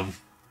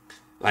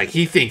 Like,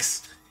 he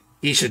thinks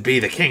he should be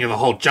the king of the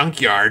whole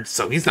junkyard,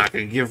 so he's not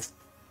going to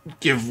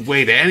give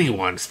way to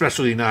anyone,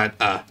 especially not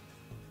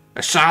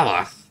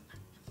Ashala.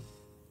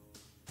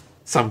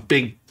 Some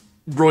big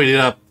roided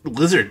up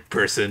lizard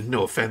person.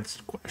 No offense,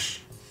 Quesh.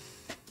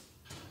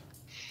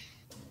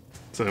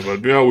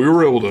 But yeah, we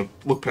were able to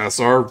look past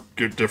our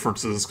good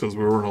differences because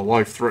we were in a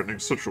life-threatening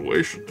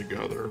situation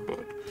together.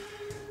 But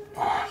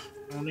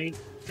Well,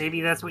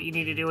 maybe that's what you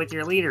need to do with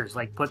your leaders.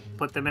 Like put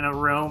them in a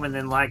room and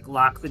then like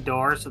lock the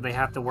door so they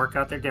have to work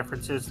out their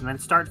differences and then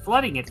start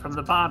flooding it from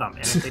the bottom.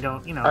 And if they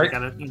don't, they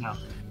gotta,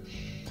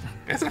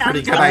 That's a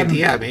pretty good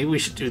idea. Maybe we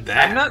should do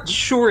that. I'm not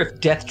sure if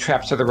death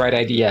traps are the right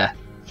idea.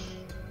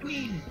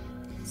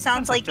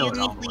 Sounds like you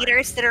need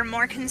leaders that are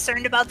more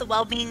concerned about the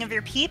well-being of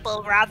your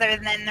people rather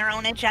than their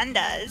own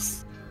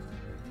agendas.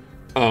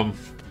 Well,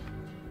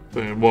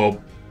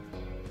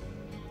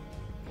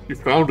 you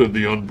founded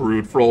the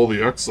Unbrood for all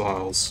the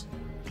exiles.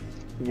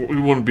 We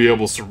wouldn't be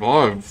able to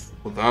survive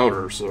without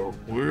her, so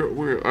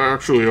we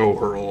actually owe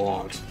her a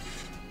lot.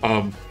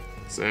 And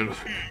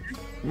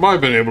we might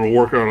have been able to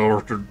work out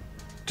our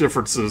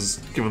differences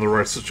given the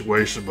right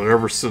situation, but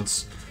ever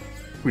since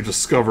we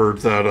discovered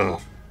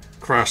that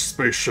crashed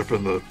spaceship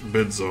in the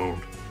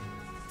mid-zone,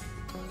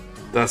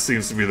 that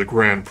seems to be the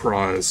grand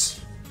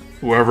prize.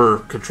 Whoever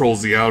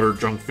controls the Outer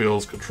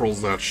Junkfields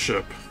controls that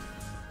ship.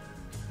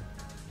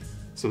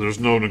 So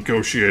there's no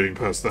negotiating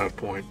past that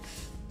point.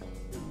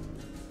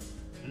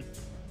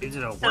 Is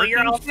it a So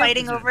you're all ship?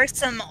 fighting over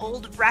some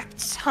old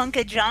wrecked hunk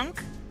of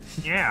junk?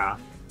 Yeah.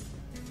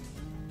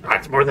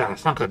 It's more than a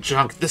hunk of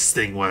junk. This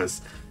thing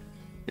was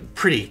in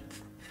pretty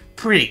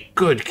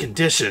good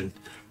condition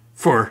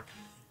for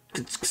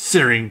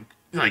considering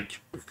like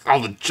all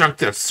the junk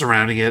that's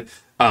surrounding it.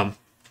 A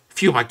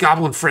few of my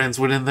goblin friends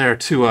went in there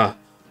to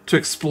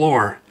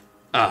explore.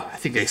 I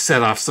think they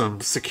set off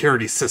some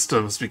security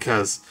systems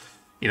because,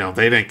 you know,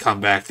 they didn't come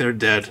back. They're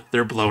dead.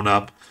 They're blown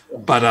up.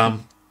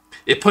 But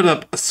it put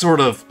up a sort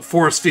of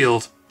force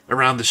field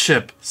around the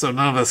ship so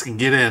none of us can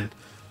get in.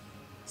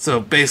 So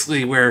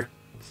basically we're...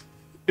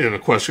 And the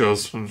question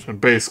goes, and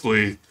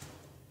basically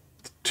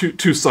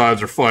two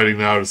sides are fighting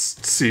now to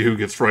see who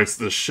gets rights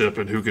to this ship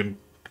and who can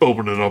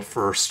open it up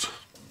first.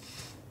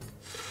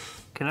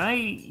 Can I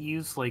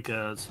use like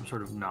some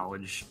sort of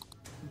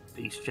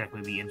knowledge-based check,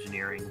 maybe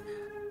engineering,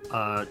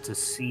 to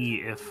see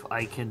if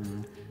I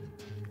can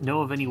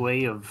know of any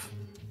way of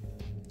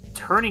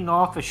turning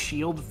off a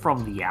shield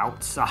from the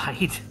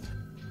outside?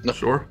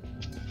 Sure.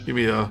 Give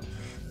me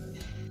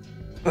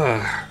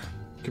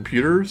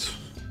computers,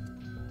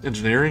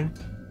 engineering.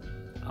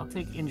 I'll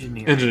take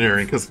engineering.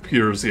 Engineering, because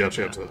computers you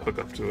actually have to hook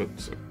up to it.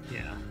 So.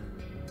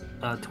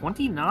 Yeah.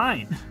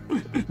 29.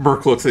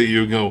 Merc looks at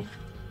you and go,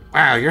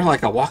 Wow, you're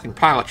like a walking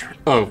pilot.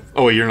 oh,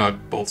 wait, you're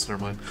not bolts,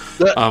 never mind.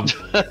 I was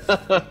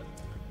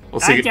I'm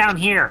thinking, down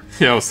here.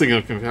 yeah, I was thinking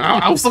of,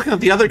 I was looking at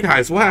the other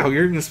guys. Wow,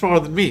 you're even smaller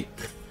than me.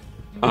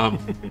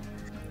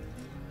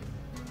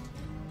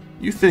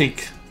 you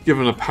think,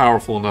 given a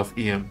powerful enough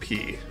EMP,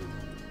 it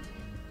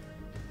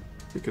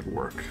could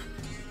work.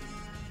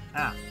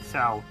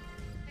 So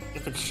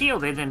if it's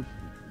shielded, then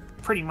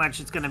pretty much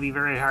it's going to be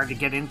very hard to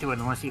get into it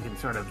unless you can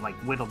sort of like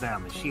whittle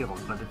down the shield.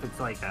 But if it's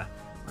like a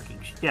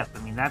working ship, I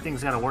mean, that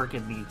thing's got to work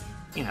in the,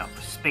 you know,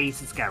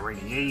 space. It's got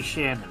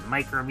radiation and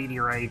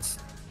micrometeorites.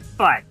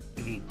 But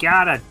if you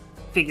gotta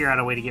figure out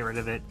a way to get rid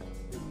of it,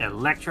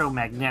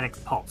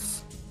 electromagnetic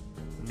pulse.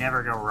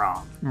 Never go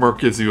wrong. Merc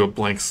gives you a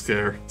blank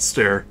stare.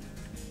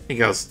 He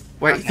goes,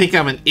 What, you think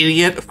I'm an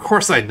idiot? Of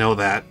course I know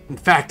that. In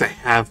fact, I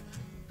have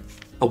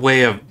a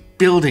way of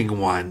building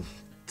one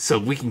so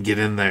we can get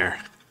in there.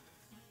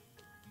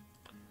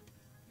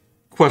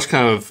 Quest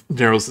kind of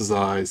narrows his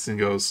eyes and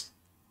goes,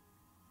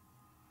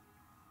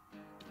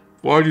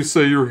 why'd you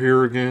say you're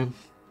here again?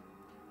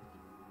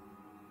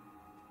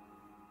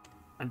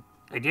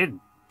 I did.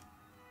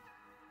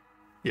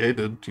 Yeah, he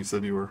did. You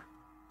said you were.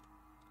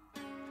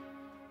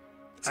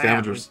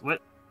 Scavengers.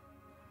 What?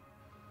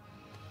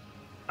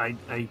 I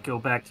go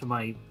back to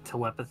my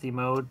telepathy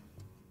mode.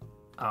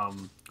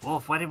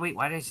 Wolf, why did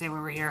I say we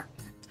were here?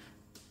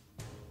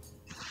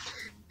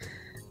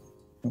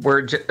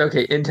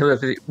 Okay. In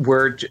telepathy,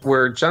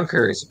 we're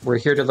junkers. We're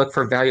here to look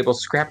for valuable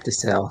scrap to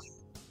sell.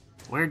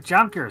 We're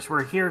junkers.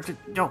 We're here to.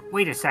 No,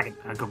 wait a second.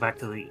 I go back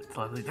to the.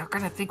 They're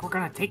gonna think we're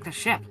gonna take the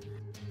ship.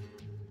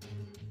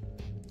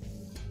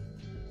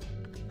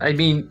 I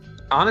mean,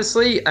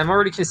 honestly, I'm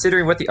already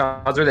considering what the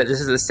odds are that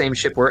this is the same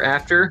ship we're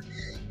after.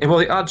 And while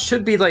the odds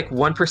should be like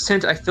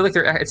 1%, I feel like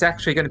it's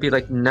actually going to be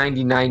like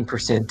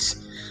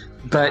 99%.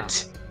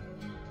 But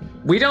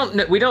we don't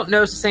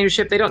know it's the same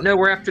ship. They don't know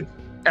we're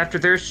after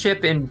their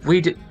ship, and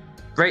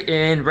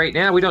right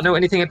now we don't know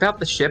anything about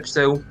the ship.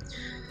 So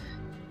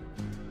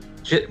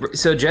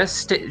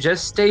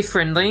just stay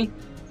friendly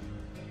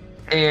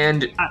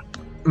and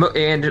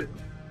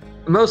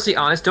mostly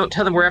honest. Don't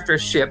tell them we're after a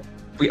ship.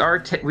 We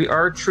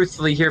are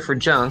truthfully here for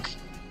junk,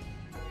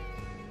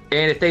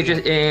 and if they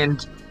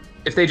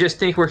just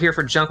think we're here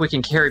for junk, we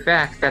can carry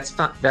back. That's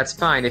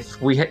fine.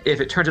 If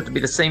it turns out to be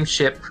the same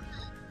ship,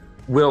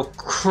 we'll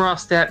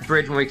cross that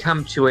bridge when we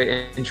come to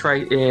it and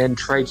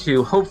try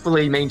to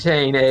hopefully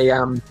maintain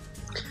a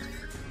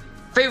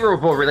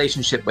favorable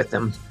relationship with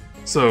them.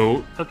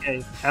 So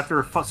okay,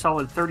 after a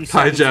solid 30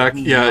 seconds.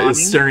 Kyjak,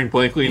 is staring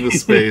blankly into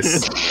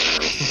space.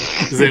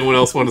 Does anyone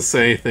else want to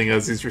say anything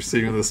as he's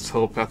receiving this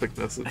telepathic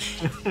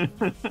message?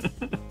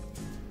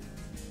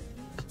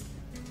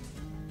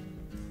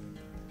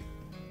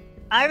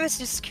 I was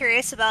just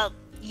curious about,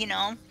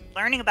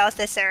 learning about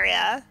this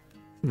area.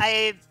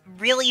 I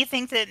really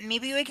think that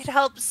maybe we could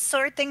help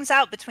sort things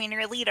out between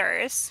your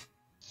leaders.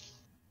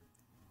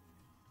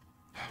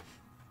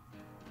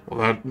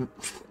 Well,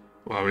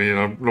 I mean,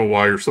 I don't know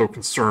why you're so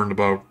concerned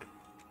about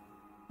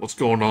what's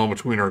going on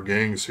between our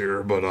gangs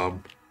here, but,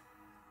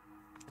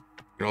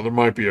 there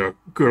might be a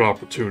good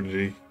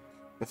opportunity.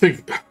 I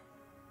think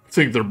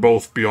they're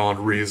both beyond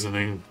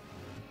reasoning,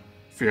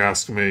 if you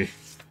ask me.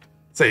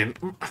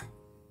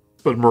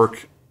 But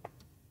Merc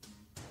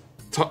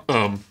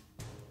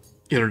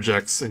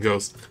interjects and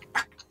goes,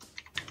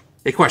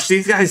 Hey, Quash,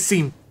 these guys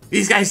seem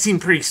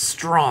pretty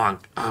strong.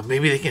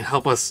 Maybe they can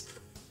help us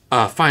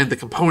find the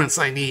components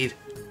I need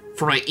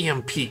for my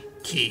EMP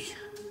key.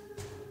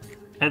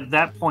 At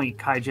that point,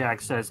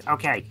 Kyjak says,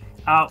 "Okay,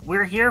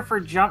 we're here for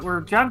junk.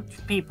 We're junk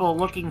people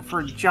looking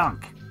for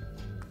junk."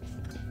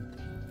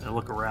 I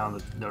look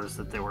around and notice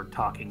that they were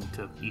talking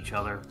to each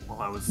other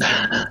while I was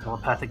sending a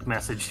telepathic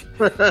message.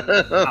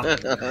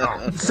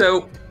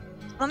 So,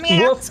 Let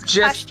me ask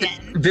a question.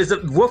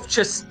 Wolf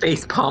just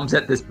space palms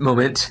at this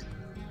moment.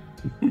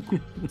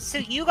 So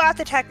you got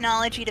the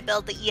technology to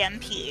build the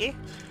EMP.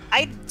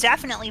 I'd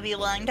definitely be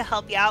willing to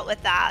help you out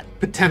with that.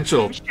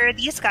 Potential. I'm sure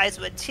these guys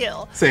would too.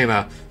 Saying,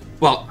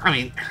 well, I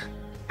mean,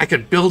 I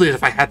could build it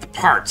if I had the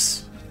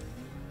parts.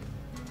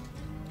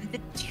 The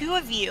two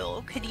of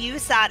you could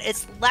use that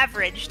as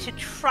leverage to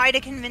try to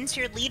convince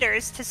your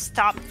leaders to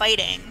stop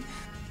fighting.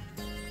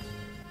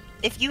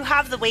 If you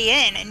have the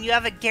way in, and you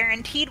have a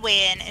guaranteed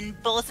way in, and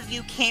both of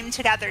you came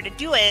together to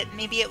do it,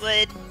 maybe it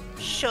would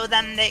show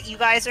them that you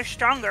guys are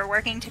stronger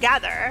working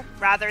together,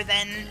 rather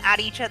than at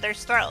each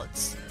other's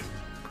throats.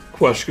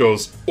 Quesh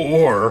goes,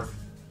 or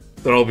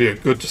that'll be a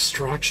good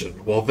distraction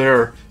while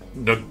they're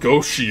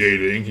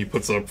negotiating. He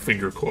puts up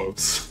finger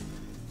quotes.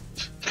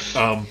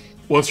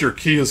 Once your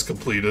key is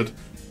completed,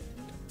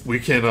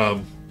 we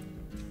can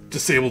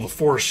disable the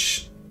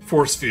force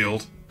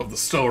field of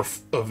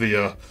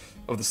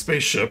the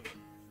spaceship,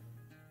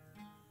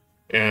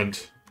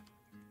 and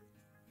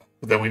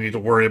then we need to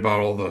worry about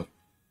all the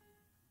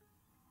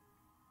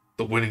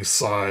winning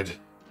side.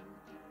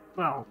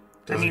 Well,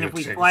 I mean, if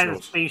we fly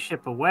the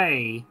spaceship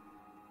away,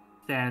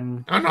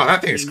 then... Oh, no,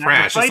 that thing's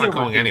crashed. It's not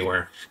going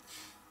anywhere.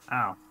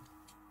 Oh.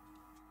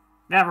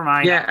 Never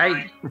mind.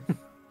 Yeah,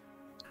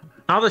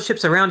 all the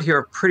ships around here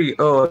are pretty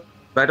old,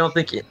 but I don't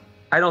think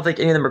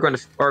any of them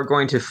are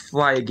going to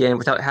fly again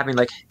without having,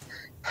 like,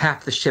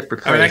 half the ship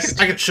replaced.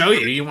 I could show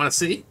you. You want to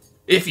see?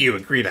 If you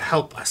agree to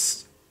help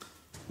us.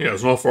 Yeah,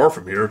 it's not far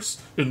from here.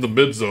 It's in the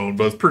mid-zone,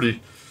 but it's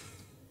pretty...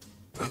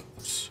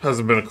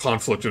 Hasn't been a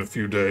conflict in a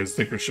few days. I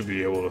think we should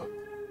be able to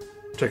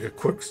take a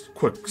quick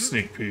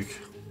sneak peek.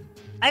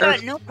 I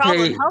got no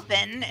problem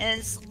helping,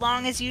 as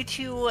long as you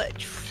two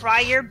try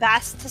your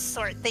best to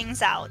sort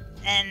things out,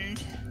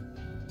 and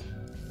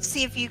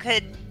see if you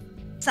could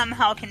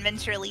somehow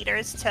convince your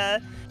leaders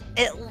to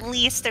at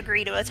least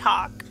agree to a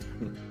talk.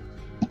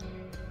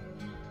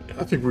 Yeah,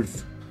 I think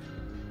we've...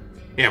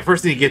 Yeah,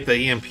 first need to get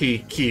the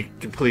EMP key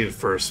completed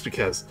first,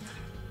 because...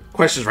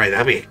 Question's right,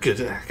 that'd be a good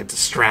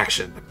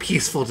distraction. A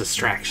peaceful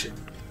distraction.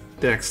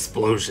 The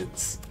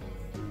explosions.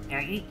 Yeah,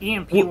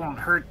 EMP won't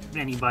hurt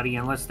anybody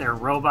unless they're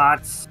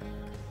robots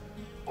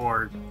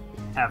or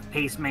have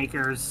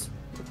pacemakers,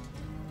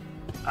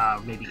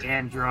 maybe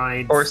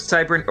androids, or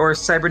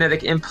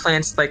cybernetic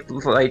implants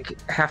like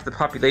half the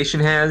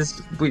population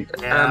has.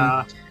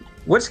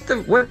 What's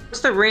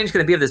the range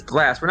going to be of this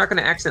blast? We're not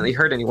going to accidentally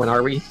hurt anyone,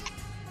 are we?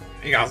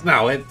 He goes,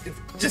 no, it's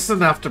just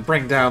enough to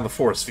bring down the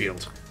force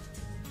field.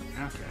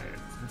 Okay,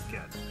 that's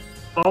good.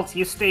 Bolt,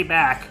 you stay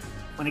back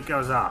when it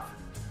goes off.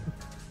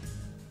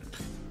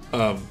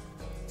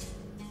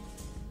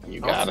 You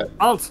got it.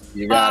 Bolt!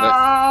 You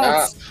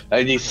got it.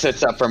 And he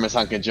sits up from his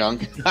hunk of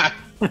junk.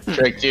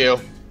 Tricked you.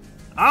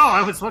 Oh,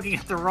 I was looking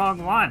at the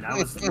wrong one. I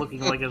was looking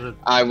like at the...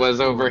 I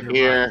was over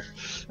here.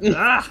 You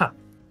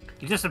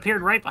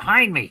disappeared right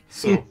behind me.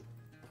 So,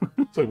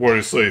 it's like, what do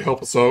you say?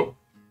 Help us out?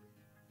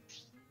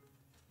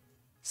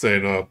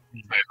 Saying,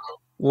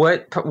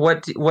 What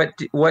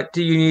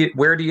do you need?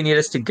 Where do you need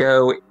us to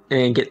go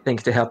and get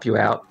things to help you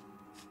out?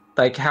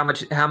 Like how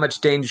much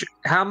danger?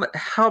 How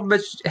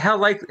much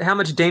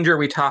danger are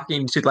we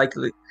talking to? Like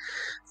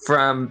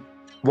from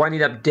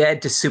winding up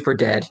dead to super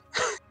dead?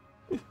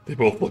 They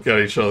both look at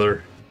each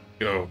other.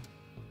 Go.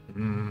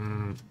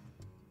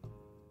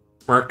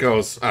 Mark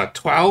goes,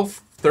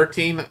 12,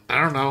 13,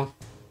 I don't know.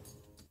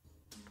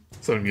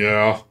 So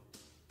yeah.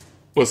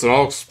 Listen,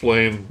 I'll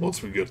explain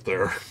once we get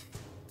there.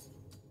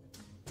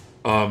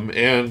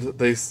 And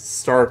they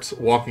start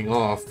walking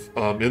off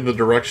in the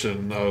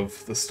direction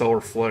of the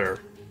stellar flare,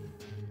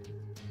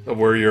 of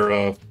where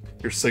your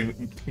the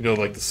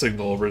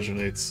signal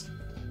originates.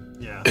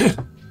 Yeah.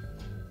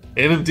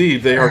 And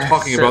indeed, they are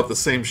talking about the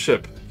same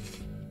ship.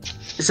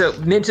 So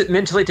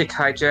mentally to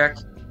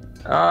Kyjak,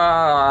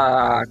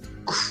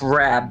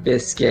 crab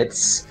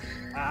biscuits.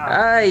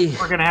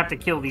 We're gonna have to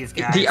kill these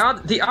guys. The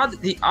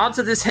odds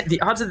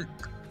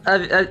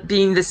of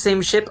being the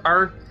same ship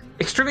are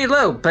extremely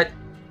low, but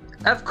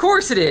of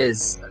course it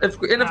is, of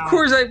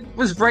course I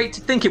was right to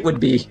think it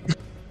would be.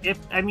 If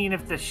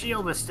the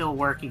shield is still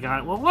working on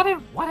it, well, what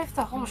if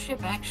the whole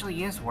ship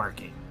actually is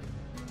working?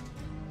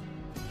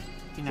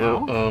 You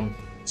know? So,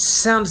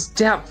 Sounds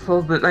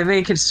doubtful, but my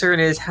main concern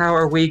is how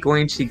are we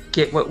going to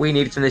get what we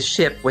need from the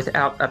ship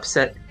without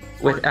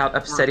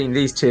upsetting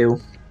these two?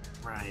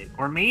 Right.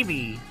 Or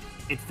maybe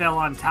it fell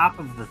on top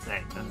of the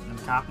thing, on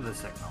top of the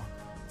signal.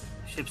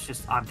 The ship's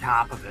just on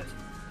top of it.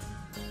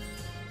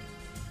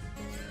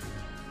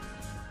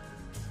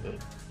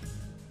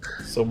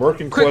 So Merc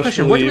and Quick Quest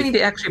question: what do we believe, need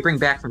to actually bring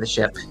back from the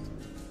ship?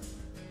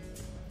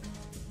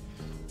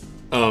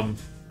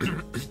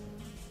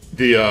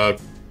 the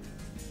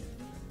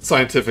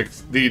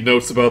the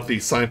notes about the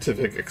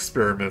scientific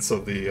experiments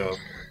of the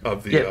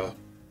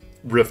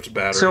Rift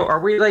battery. So, are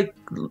we like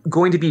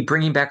going to be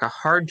bringing back a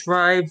hard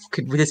drive?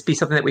 Could this be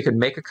something that we could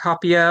make a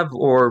copy of,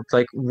 or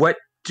like what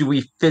do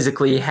we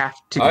physically have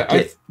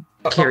to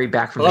carry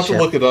back from I'll the have to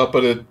ship? look it up,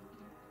 but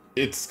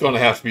it's going to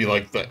have to be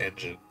like the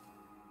engine,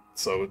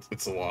 so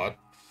it's a lot.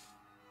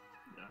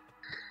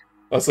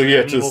 So you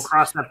have to. We'll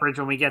cross that bridge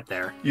when we get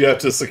there. You have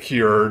to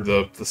secure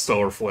the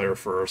stellar flare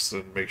first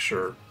and make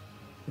sure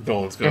no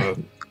one's gonna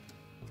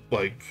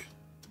like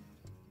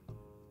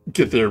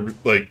get there.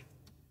 Like,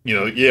 you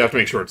know, you have to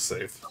make sure it's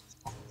safe.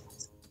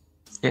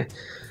 Yeah.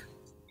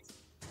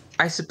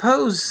 I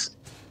suppose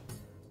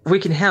we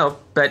can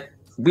help, but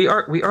we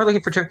are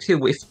looking for junk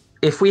too.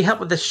 If we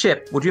help with the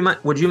ship, would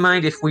you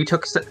mind if we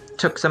took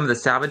some of the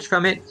salvage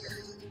from it?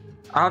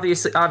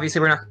 Obviously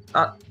we're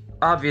not.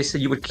 Obviously,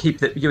 you would keep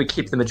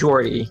the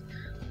majority,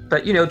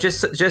 but you know,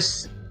 just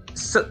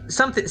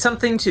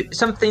something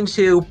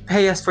to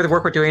pay us for the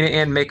work we're doing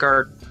and make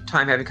our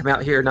time having come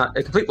out here not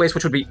a complete waste,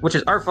 which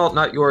is our fault,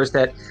 not yours.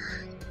 That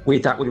we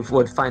thought we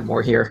would find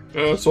more here.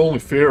 Yeah, it's only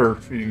fair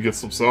if you can get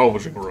some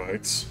salvaging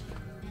rights.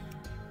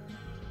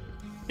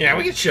 Yeah,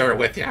 we can share it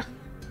with you.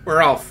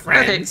 We're all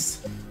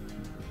friends. Okay.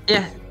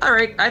 Yeah, all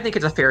right. I think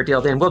it's a fair deal.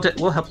 Then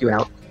we'll help you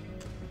out.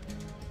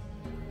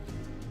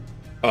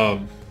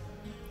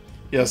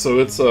 Yeah, so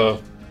it's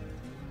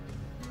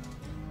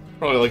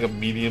probably like a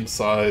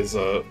medium-size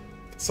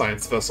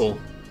science vessel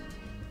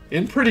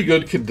in pretty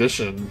good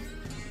condition,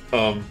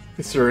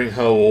 considering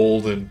how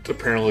old and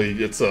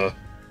apparently it's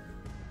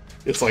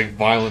like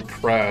violent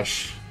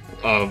crash.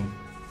 And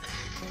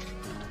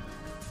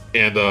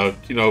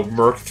you know,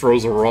 Merc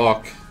throws a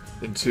rock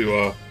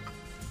into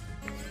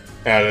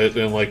at it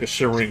in like a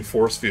shimmering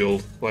force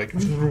field, like.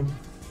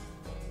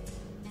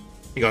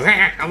 He goes,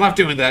 "Hey, I love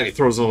doing that." He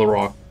throws another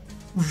rock.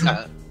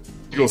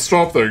 You go,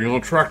 "Stop there! You'll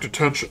attract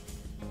attention."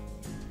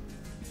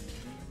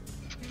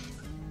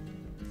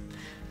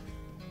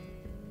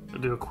 I'll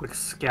do a quick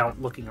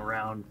scout looking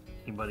around.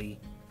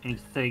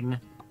 Anything?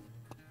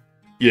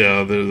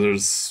 Yeah,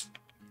 there's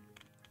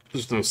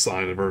no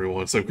sign of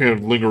everyone. So we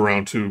can't linger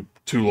around too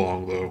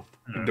long though.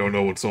 You don't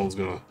know when someone's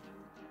gonna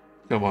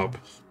come up.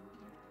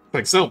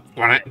 Like, so,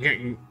 wanna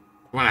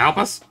help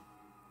us?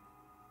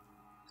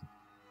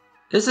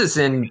 This is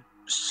in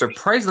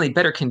surprisingly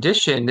better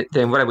condition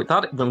than what I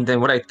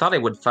thought I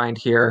would find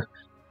here.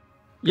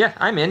 Yeah,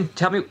 I'm in.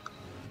 Tell me.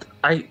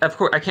 Of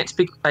course I can't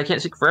speak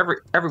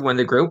for everyone in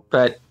the group,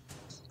 but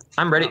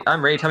I'm ready.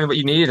 I'm ready. Tell me what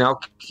you need,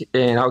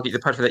 and I'll get the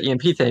part for the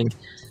EMP thing.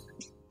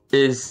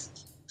 Is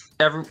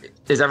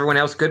everyone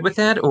else good with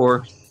that,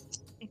 or?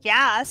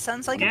 Yeah,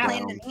 sounds like a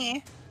plan to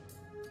me.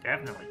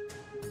 Definitely.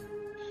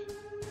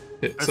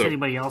 Yeah, Unless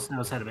anybody else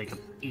knows how to make an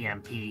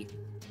EMP.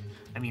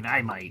 I mean,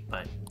 I might,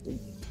 but...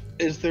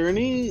 Is there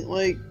any,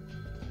 like,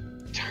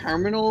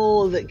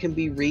 terminal that can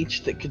be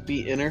reached that could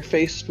be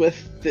interfaced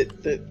with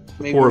that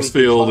maybe force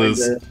field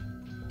is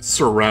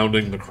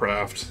surrounding the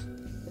craft.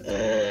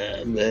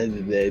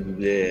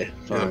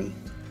 Fine.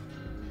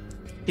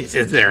 This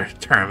is their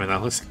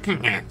terminals.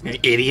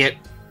 Idiot.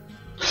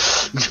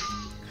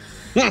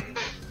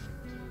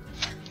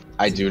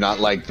 I do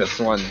not like this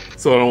one.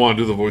 So I don't want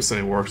to do the voice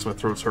anymore because my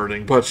throat's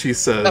hurting. But she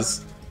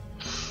says,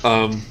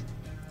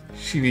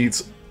 she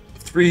needs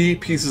 3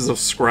 pieces of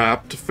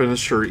scrap to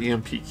finish her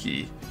EMP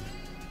key,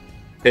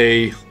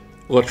 a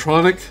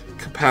electronic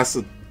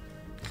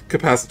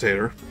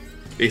capacitor,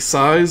 a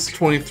size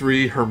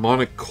 23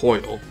 harmonic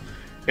coil,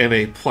 and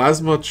a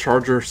plasma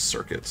charger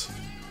circuit.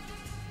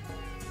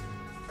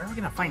 Where are we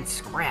gonna find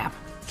scrap?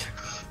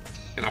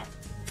 In a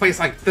place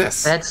like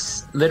this.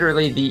 That's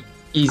literally the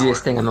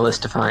easiest thing on the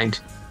list to find.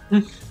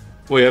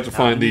 Well, you have to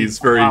find these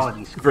very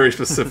quality. very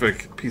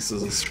specific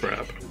pieces of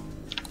scrap.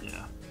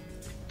 Yeah.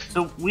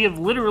 So we have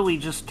literally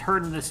just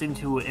turned this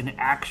into an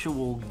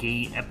actual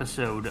gay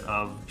episode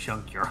of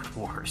Junkyard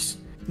Wars.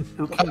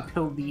 Who can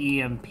build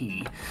the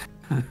EMP?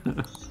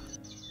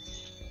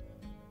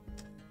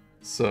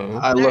 So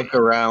I look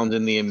around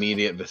in the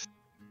immediate vicinity.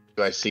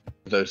 Do I see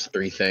those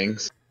 3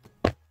 things?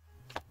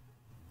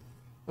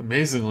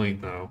 amazingly,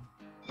 no.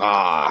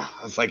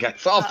 Ah, it's like I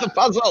solved the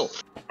puzzle.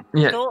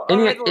 Yeah. Go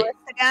over the list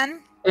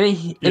again.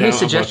 Any Yeah, I'm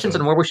suggestions about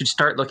to- on where we should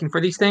start looking for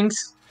these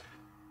things?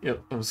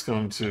 Yep, I'm just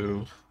going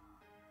to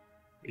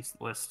Paste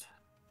the list.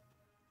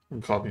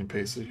 copy and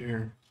paste it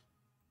here.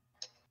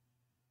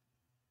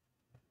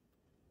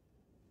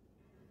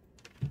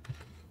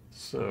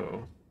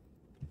 So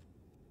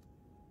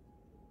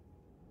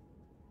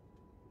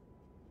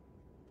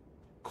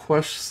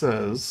Quesh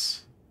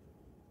says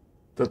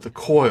that the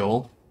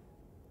coil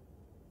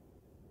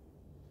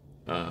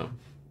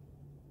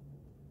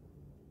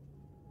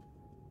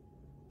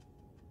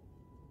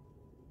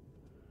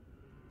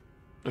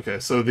okay,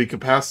 so the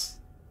capacitor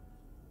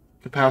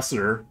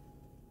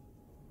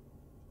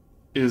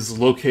is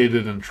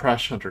located in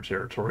Trash Hunter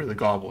territory, the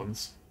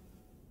goblins.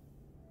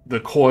 The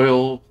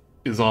coil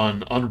is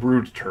on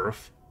unbrewed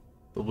turf,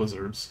 the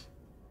lizards.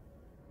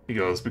 He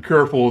goes, be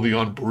careful of the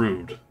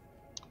unbrewed.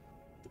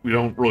 We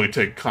don't really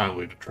take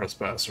kindly to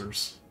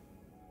trespassers.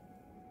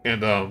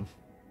 And,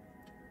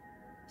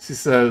 she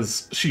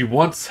says she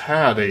once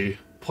had a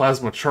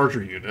plasma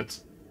charger unit.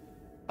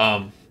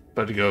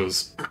 But he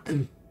goes,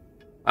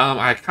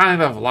 I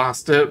kind of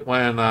lost it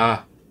when,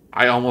 I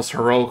almost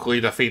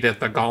heroically defeated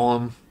the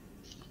golem.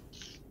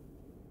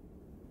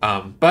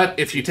 But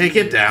if you take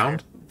it down,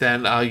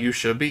 then, you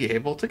should be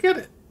able to get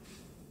it.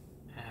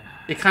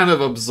 It kind of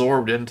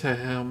absorbed into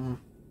him.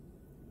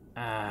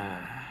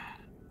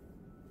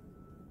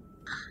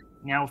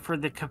 Now, for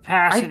the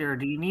capacitor,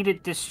 do you need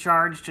it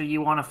discharged, or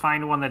you want to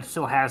find one that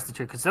still has the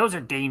trick? Because those are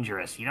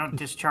dangerous. You don't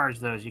discharge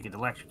those, you could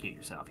electrocute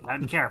yourself. You gotta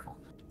be careful.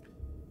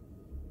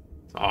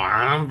 Oh,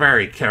 I'm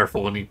very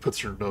careful, and he puts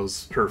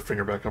her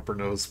finger back up her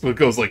nose. But it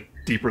goes, like,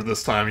 deeper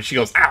this time, and she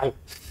goes, ow!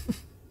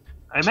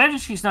 I imagine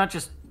she's not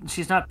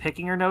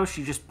picking her nose,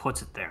 she just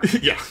puts it there.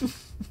 Yeah.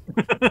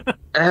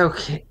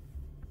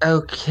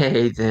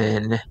 Okay,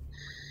 then.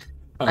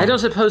 I don't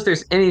suppose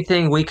there's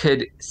anything we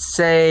could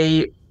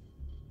say,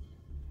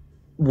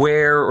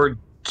 wear, or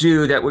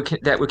do that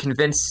would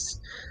convince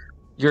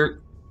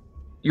your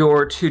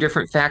two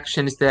different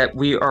factions that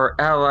we are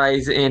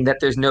allies and that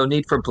there's no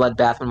need for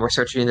bloodbath when we're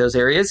searching in those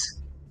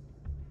areas.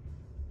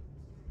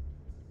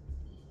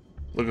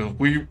 Look,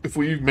 if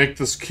we make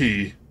this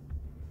key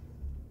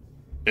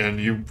and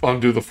you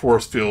undo the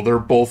force field, they're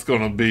both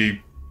going to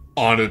be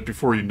on it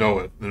before you know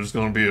it. There's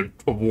going to be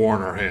a war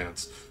in our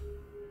hands.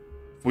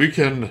 If we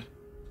can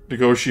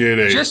negotiate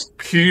a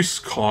peace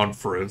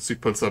conference, he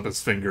puts up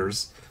his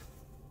fingers,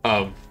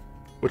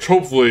 which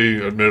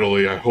hopefully,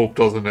 admittedly, I hope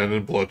doesn't end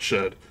in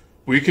bloodshed.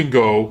 We can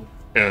go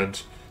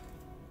and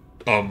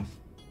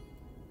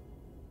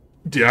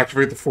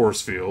deactivate the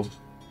force field,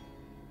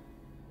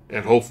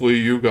 and hopefully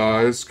you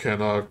guys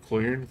can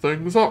clean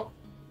things up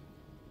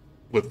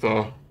with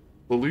the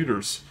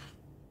leaders.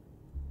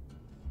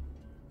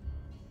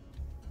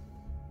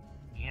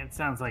 Yeah, it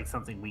sounds like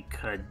something we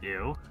could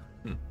do.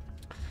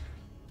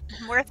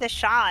 Worth a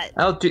shot.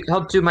 I'll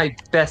do my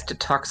best to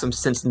talk some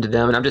sense into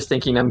them, and I'm just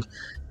thinking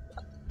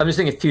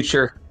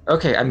future.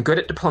 Okay, I'm good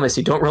at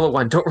diplomacy. Don't roll a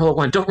 1. Don't roll a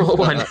 1. Don't roll a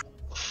 1.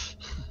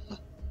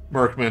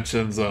 Merc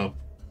mentions, at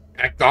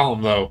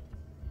Gollum, though,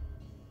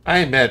 I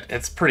admit,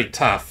 it's pretty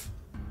tough.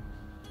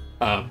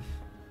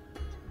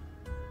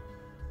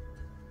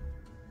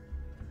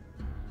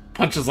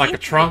 Punches like a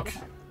trunk,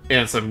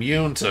 and it's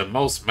immune to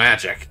most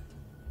magic.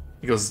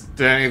 He goes,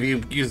 did any of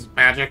you use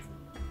magic?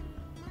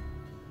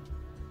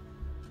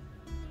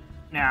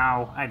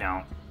 No, I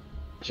don't.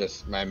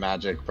 Just my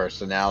magic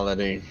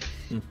personality.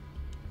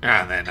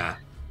 And then,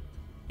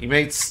 you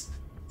may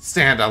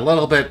stand a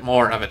little bit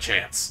more of a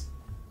chance.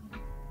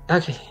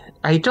 Okay,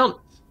 I don't.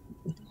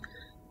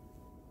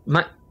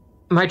 My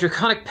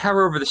draconic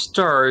power over the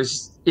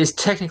stars is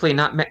technically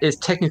not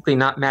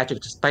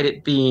magic, despite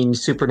it being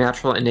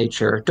supernatural in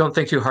nature. Don't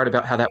think too hard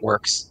about how that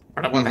works.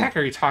 What the heck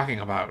are you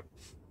talking about?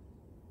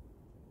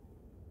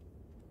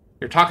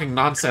 You're talking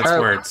nonsense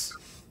words.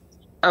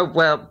 Oh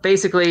well,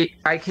 basically,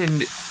 I can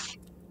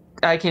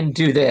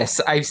do this.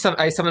 I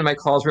summon my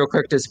calls real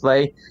quick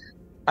display.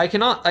 I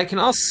can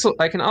also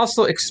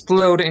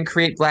explode and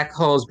create black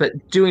holes, but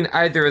doing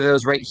either of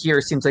those right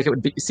here seems like it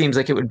would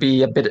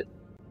be a bit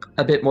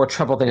more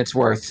trouble than it's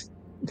worth.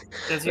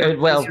 Seems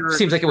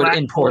like it would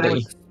end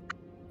poorly.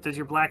 Does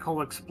your black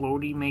hole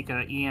explodey make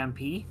an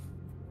EMP?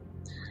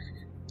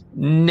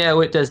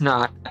 No, it does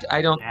not.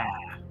 I don't. Yeah.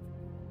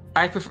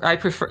 I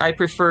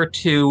prefer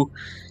to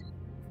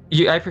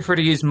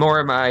use more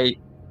of my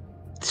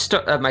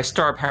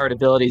star-powered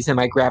abilities than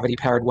my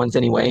gravity-powered ones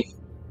anyway.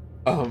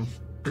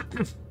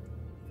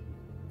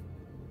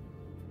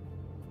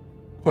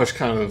 Quest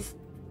kind of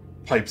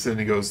pipes in.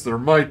 He goes, there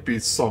might be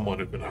someone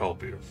who can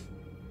help you.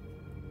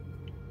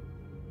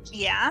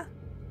 Yeah?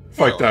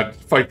 Fight that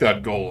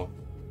golem.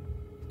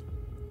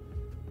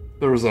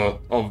 There was a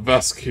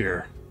Vesk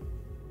here.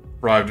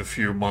 Arrived a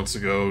few months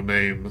ago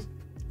named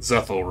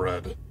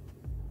Zethelred.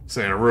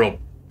 Saying a real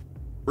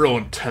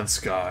intense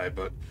guy,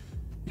 but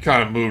he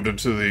kind of moved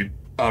into the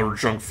Outer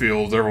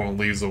Junkfields. Everyone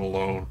leaves him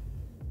alone.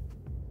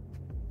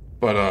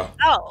 But,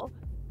 Oh.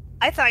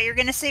 I thought you were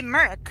gonna say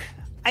Merc.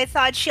 I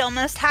thought she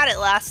almost had it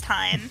last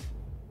time.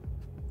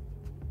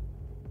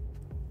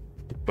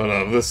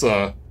 But, this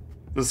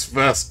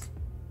Vesk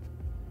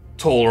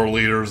told our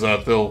leaders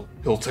that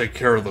he'll take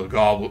care of the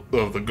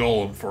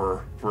golem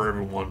for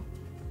everyone.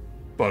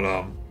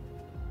 But,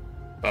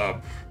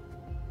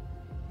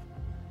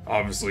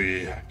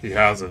 obviously he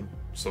hasn't,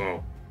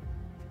 so...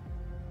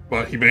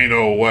 But he may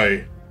know a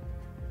way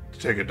to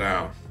take it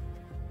down.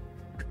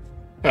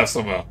 Have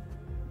some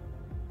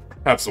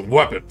have some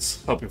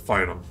weapons. Help you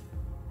fight them.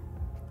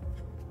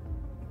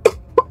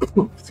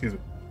 Excuse me.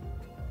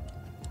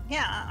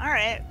 Yeah,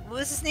 alright. What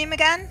was his name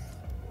again?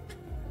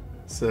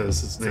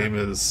 Says his name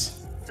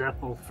is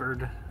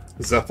Zethelford.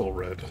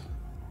 Zethelred.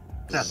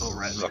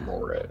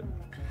 Zethelred.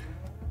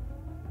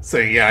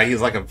 Saying, yeah,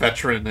 he's like a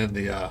veteran in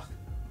the,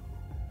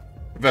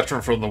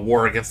 veteran from the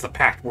war against the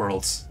Pact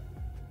Worlds.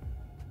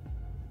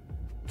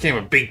 Became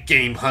a big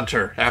game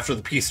hunter after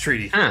the peace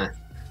treaty. Huh.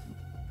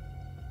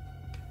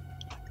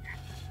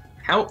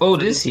 How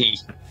old is he?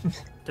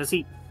 Does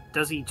he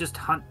just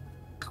hunt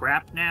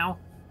crap now?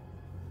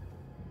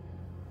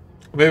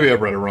 Maybe I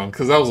read it wrong,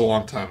 because that was a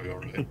long time ago,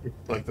 right?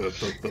 Like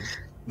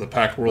the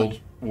Pact World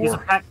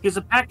War. He's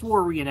a Pact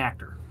War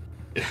reenactor.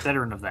 Yeah.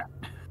 Veteran of that.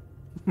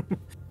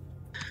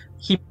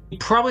 He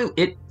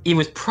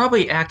was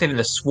probably active in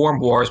the Swarm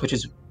Wars, which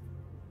is...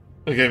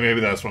 Okay, maybe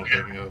that's what I'm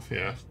thinking of,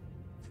 yeah.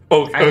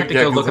 Oh, I have to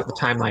yeah, go look up the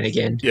timeline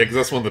again. Yeah, because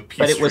that's when the peace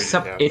But it was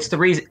treaty happened. it's the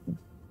reason...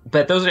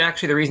 But those are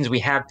actually the reasons we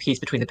have peace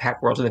between the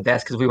Pact Worlds and the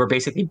Vest, because we were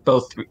basically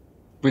both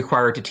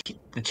required to...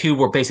 The two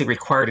were basically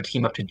required to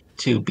team up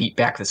to beat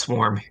back the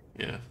Swarm.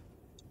 Yeah.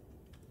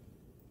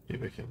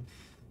 Maybe I can...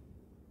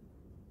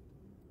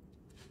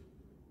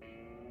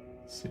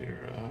 see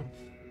here,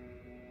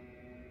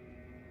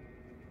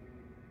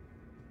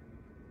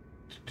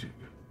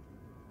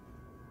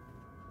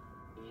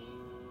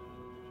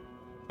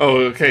 Oh,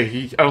 okay,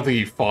 I don't think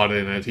he fought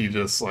in it, he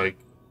just, like,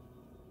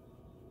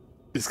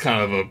 is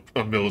kind of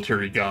a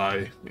military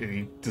guy, and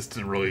he just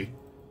didn't really...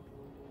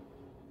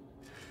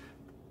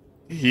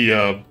 He,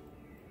 didn't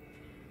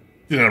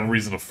have a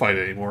reason to fight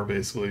anymore,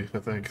 basically, I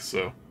think,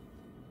 so...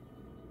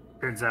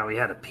 Turns out we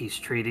had a peace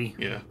treaty.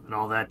 Yeah. And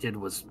all that did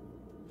was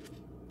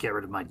get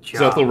rid of my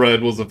job.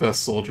 Zethelred was a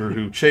Vest soldier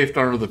who chafed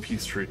under the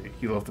peace treaty.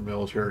 He left the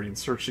military and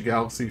searched the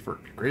galaxy for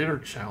greater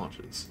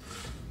challenges.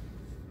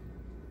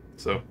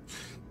 So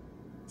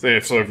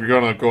if you're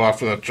gonna go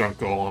after that junk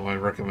golem, I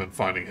recommend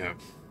finding him.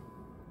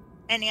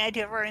 Any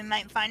idea where we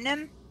might find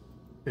him?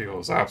 He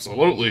goes,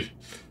 absolutely.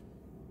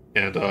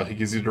 And he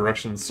gives you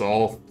directions to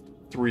all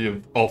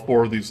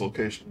four of these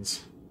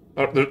locations.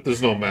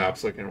 There's no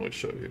maps I can really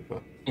show you,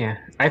 but Yeah,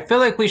 I feel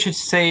like we should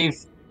save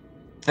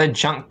the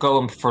junk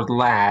golem for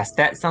last.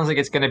 That sounds like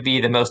it's going to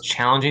be the most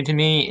challenging to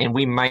me, and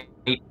we might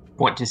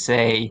want to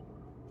say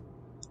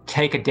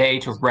take a day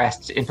to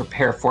rest and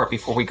prepare for it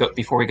before we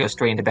go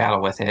straight into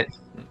battle with it.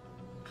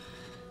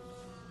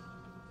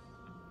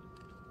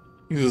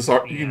 you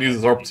can use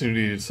this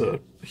opportunity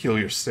to heal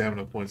your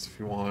stamina points if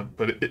you want,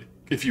 but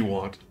if you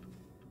want.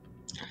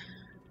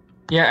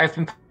 Yeah, I've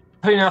been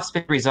putting off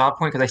spend resolve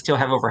point because I still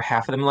have over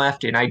half of them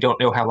left, and I don't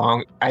know how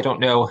long. I don't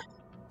know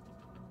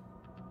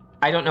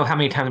how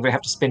many times I'm gonna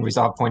have to spend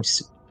resolve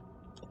points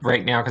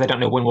right now because I don't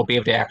know when we'll be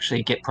able to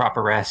actually get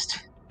proper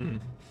rest.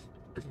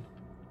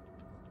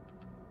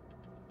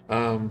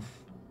 So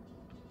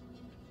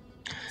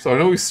I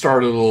know we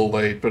started a little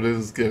late, but it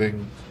is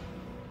getting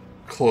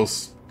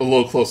a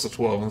little close to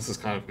 12, and this is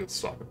kind of a good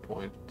stopping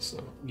point.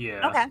 So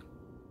Yeah. Okay.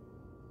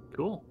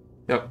 Cool.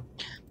 yep.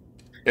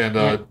 And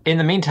in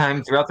the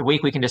meantime, throughout the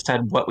week, we can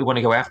decide what we want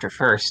to go after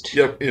first.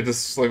 yep,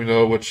 just let me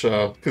know which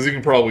because you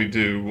can probably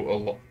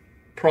do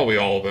probably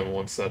all of them in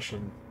one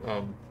session.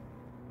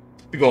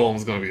 The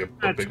golem's going to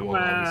be a big one,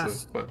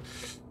 obviously, but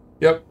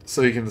yep.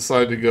 So you can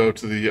decide to go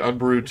to the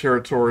Unbrewed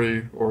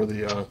territory or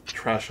the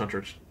Trash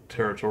Hunter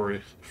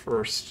territory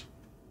first,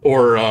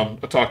 or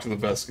talk to the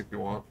Vesk if you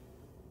want.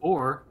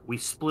 Or we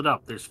split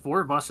up. There's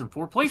 4 of us and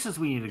 4 places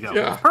we need to go.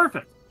 Yeah. It's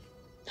perfect.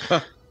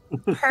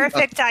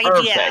 Perfect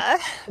idea.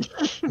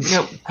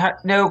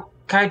 No,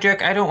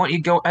 Kyjak, I don't want you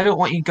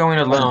going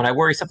alone. I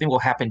worry something will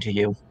happen to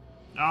you.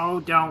 Oh,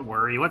 don't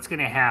worry. What's going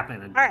to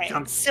happen?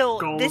 Alright,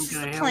 so this is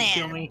the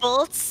plan.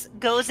 Bolts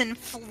goes and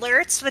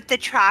flirts with the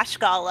trash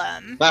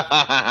golem.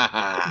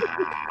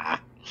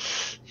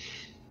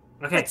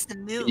 Okay. That's the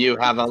move. You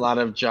have a lot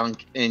of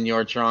junk in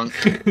your trunk.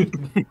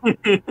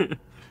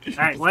 All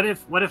right. What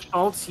if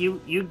Bolts,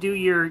 you do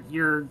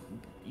your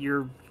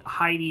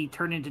Heidi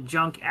turn into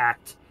junk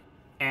act,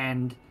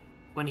 and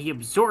when he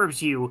absorbs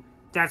you,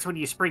 that's when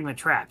you spring the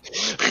trap.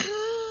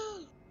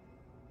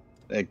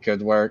 It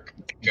could work.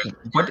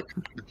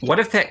 What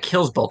if that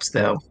kills Bolts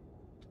though?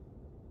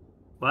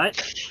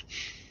 What?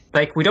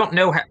 Like, we don't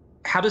know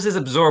how does his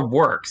absorb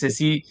works.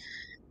 Is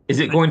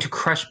it going to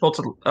crush Bolts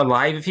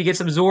alive if he gets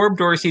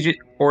absorbed, or is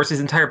his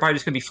entire body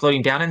just going to be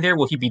floating down in there?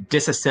 Will he be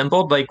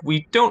disassembled? Like,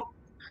 we know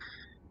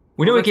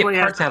we get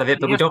parts out of it,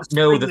 but we don't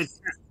know the.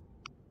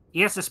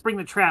 He has to spring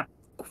the trap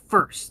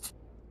first,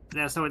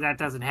 so that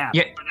doesn't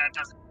happen.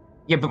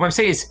 Yeah, but what I'm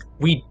saying is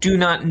we do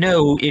not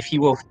know if he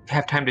will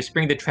have time to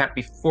spring the trap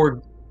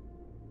before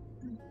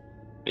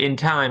in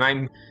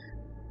time.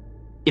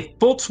 If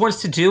Bolts wants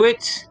to do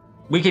it,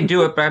 we can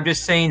do it, but I'm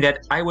just saying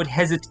that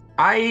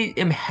I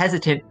am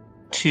hesitant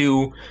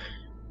to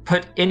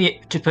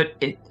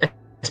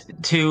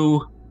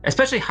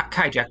especially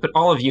Kyjak, but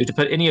all of you, to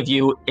put any of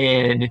you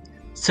in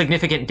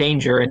significant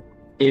danger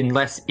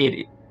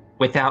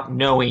without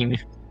knowing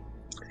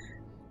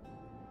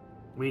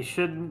We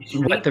shouldn't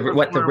what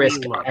the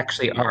risks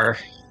actually are.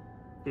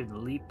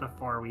 Didn't leap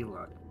before we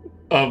look.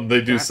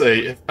 They do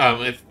say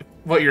if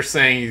what you're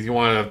saying is you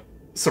want to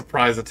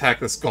surprise attack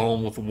this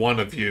golem with one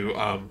of you,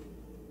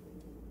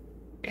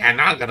 yeah,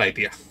 not a good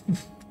idea.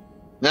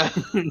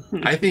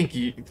 I think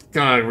it's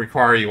gonna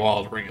require you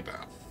all to bring it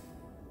down.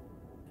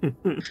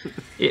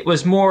 It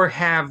was more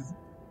have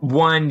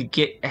one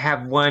get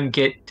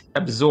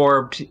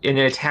absorbed and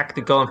then attack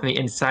the golem from the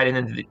inside,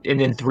 and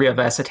then three of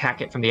us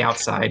attack it from the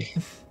outside.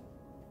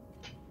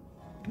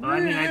 Well,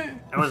 I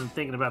mean, I wasn't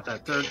thinking about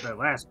that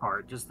last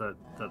part, just the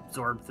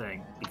absorb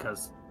thing,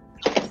 because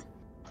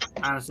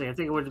honestly, I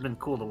think it would have been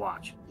cool to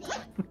watch.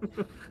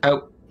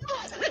 Oh,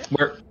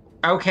 we're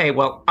okay.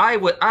 Well, I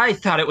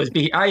thought it was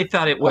going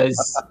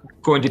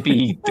to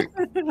be.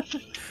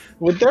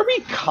 Would there be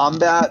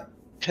combat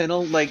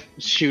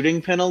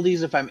shooting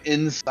penalties if I'm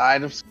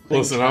inside of something?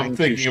 Listen, I'm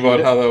thinking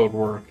about how that would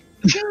work.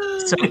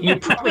 So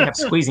you'd probably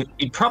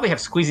have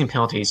squeezing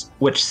penalties,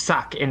 which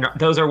suck, and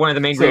those are one of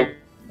the main reasons.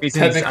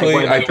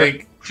 Technically, I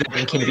think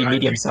Dragonkin to be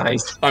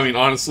medium-sized. I mean,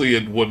 honestly,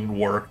 it wouldn't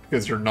work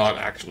because you're not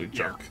actually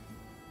junk.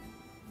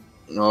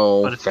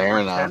 Oh, But if fair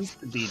it enough. pretends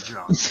to be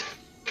drunk.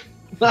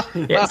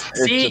 Yes.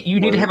 See, you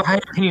need to have a higher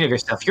opinion of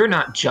yourself. You're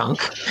not junk.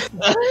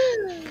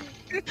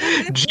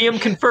 GM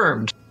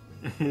confirmed.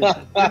 You're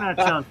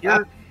not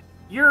junk.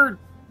 You're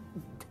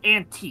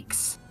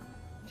antiques.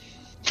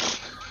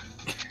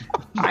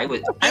 I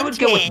would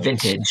go with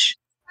vintage.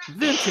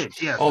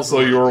 Vintage, yes. Also,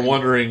 you were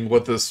wondering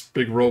what this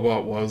big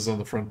robot was on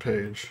the front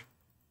page.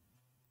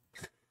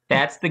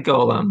 That's the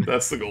golem.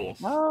 That's the goal.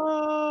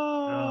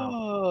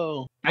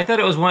 Oh. I thought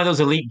it was one of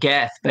those elite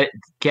Geth,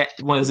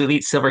 one of those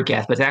elite silver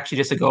Geth, but it's actually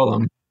just a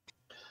golem.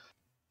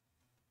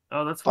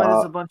 Oh, that's why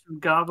there's a bunch of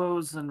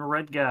gobos and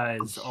red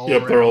guys all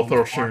Yep, they're all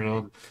around sharing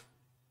watching. up.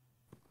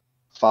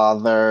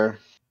 Father.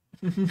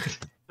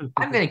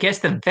 I'm gonna guess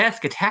the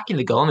Vesk attacking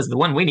the golem is the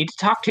one we need to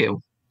talk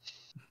to.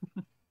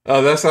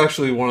 That's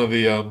actually one of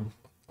the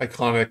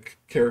iconic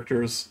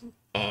characters.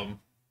 Oh,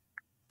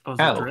 is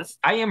it Driss?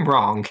 I am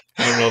wrong.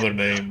 I don't know their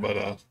name,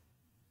 but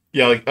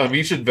yeah,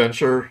 each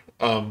adventure,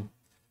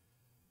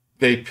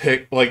 they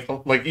pick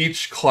like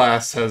each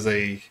class has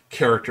a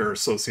character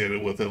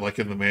associated with it, like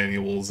in the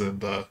manuals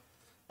and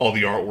all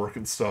the artwork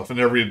and stuff. And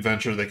every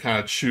adventure, they kind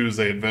of choose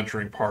a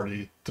adventuring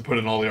party to put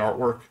in all the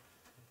artwork.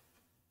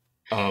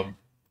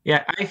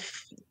 Yeah,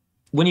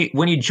 when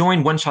you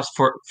join One Shots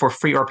for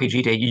free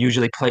RPG Day, you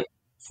usually play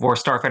for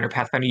Starfinder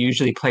Pathfinder. You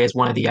usually play as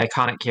one of the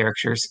iconic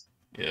characters.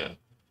 Yeah,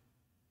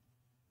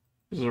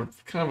 there's a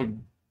kind of a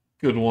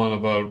good one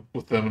about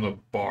with them in a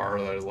bar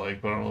that I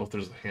like, but I don't know if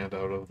there's a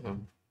handout of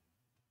them.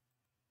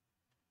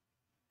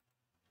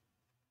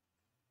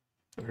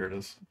 Oh, here it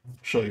is. I'll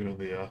show you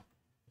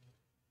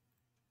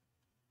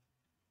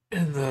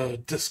in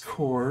the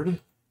Discord.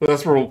 But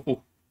that's where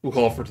we'll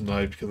call for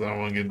tonight because I don't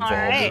want to get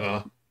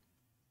involved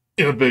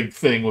in a big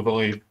thing with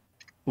only a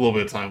little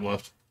bit of time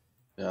left.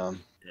 Yeah.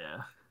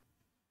 Yeah.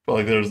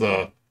 But there's one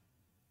of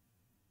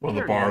the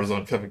There it bars is.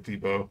 on Kevin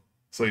Depot.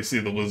 So you see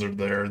the lizard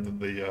there, and then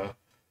the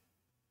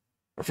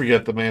I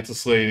forget the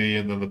mantis lady,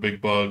 and then the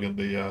big bug, and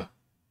the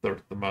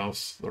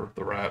mouse, the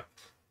rat.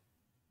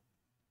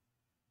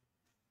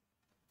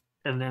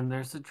 And then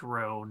there's a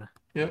drone.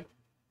 Yep.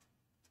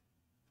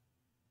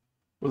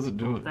 What's it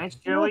doing? Thanks,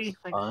 Joey. That's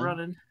Thanks fun. for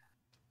running.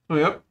 Oh,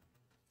 yep.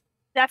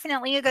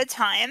 Definitely a good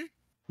time. A lot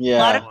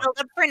Yeah. of build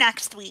up for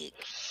next week.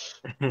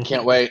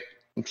 Can't wait.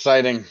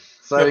 Exciting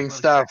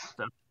stuff.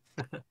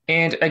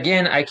 And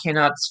again, I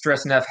cannot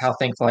stress enough how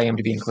thankful I am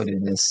to be included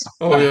in this.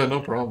 Oh, yeah, no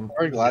problem.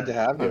 We're glad to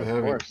have you, Glad to of have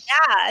you. course.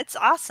 Yeah, it's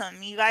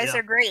awesome. You guys Yeah.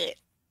 are great.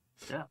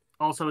 Yeah.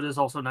 Also, it is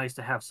also nice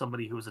to have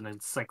somebody who's an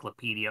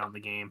encyclopedia on the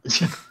game.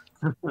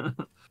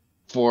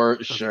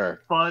 For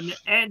sure. Fun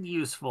and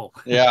useful.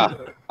 Yeah.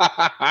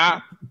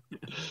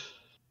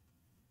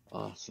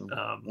 Awesome.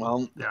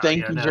 Well,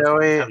 thank you, no,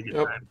 Joey. have a good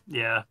Yep. time.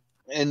 Yeah.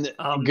 And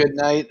Um, good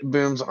night,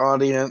 Boom's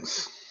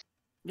audience.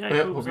 Yeah,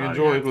 Yeah, cool. hope you Oh,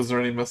 enjoyed. yeah. Was there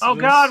any messages? Oh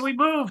God, we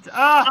moved!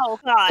 Ah! Oh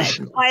God,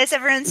 why is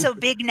everyone so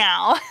big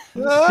now?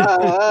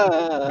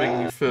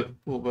 Making you fit a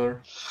little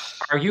better.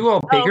 Are you all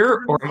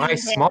bigger Oh, or am I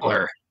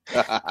smaller?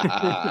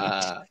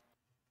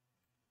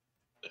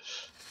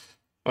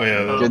 Oh,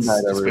 yeah, Good the night,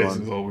 space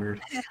everyone. is all weird.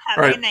 Have All a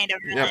right. good night,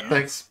 everyone. Yeah,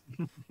 thanks.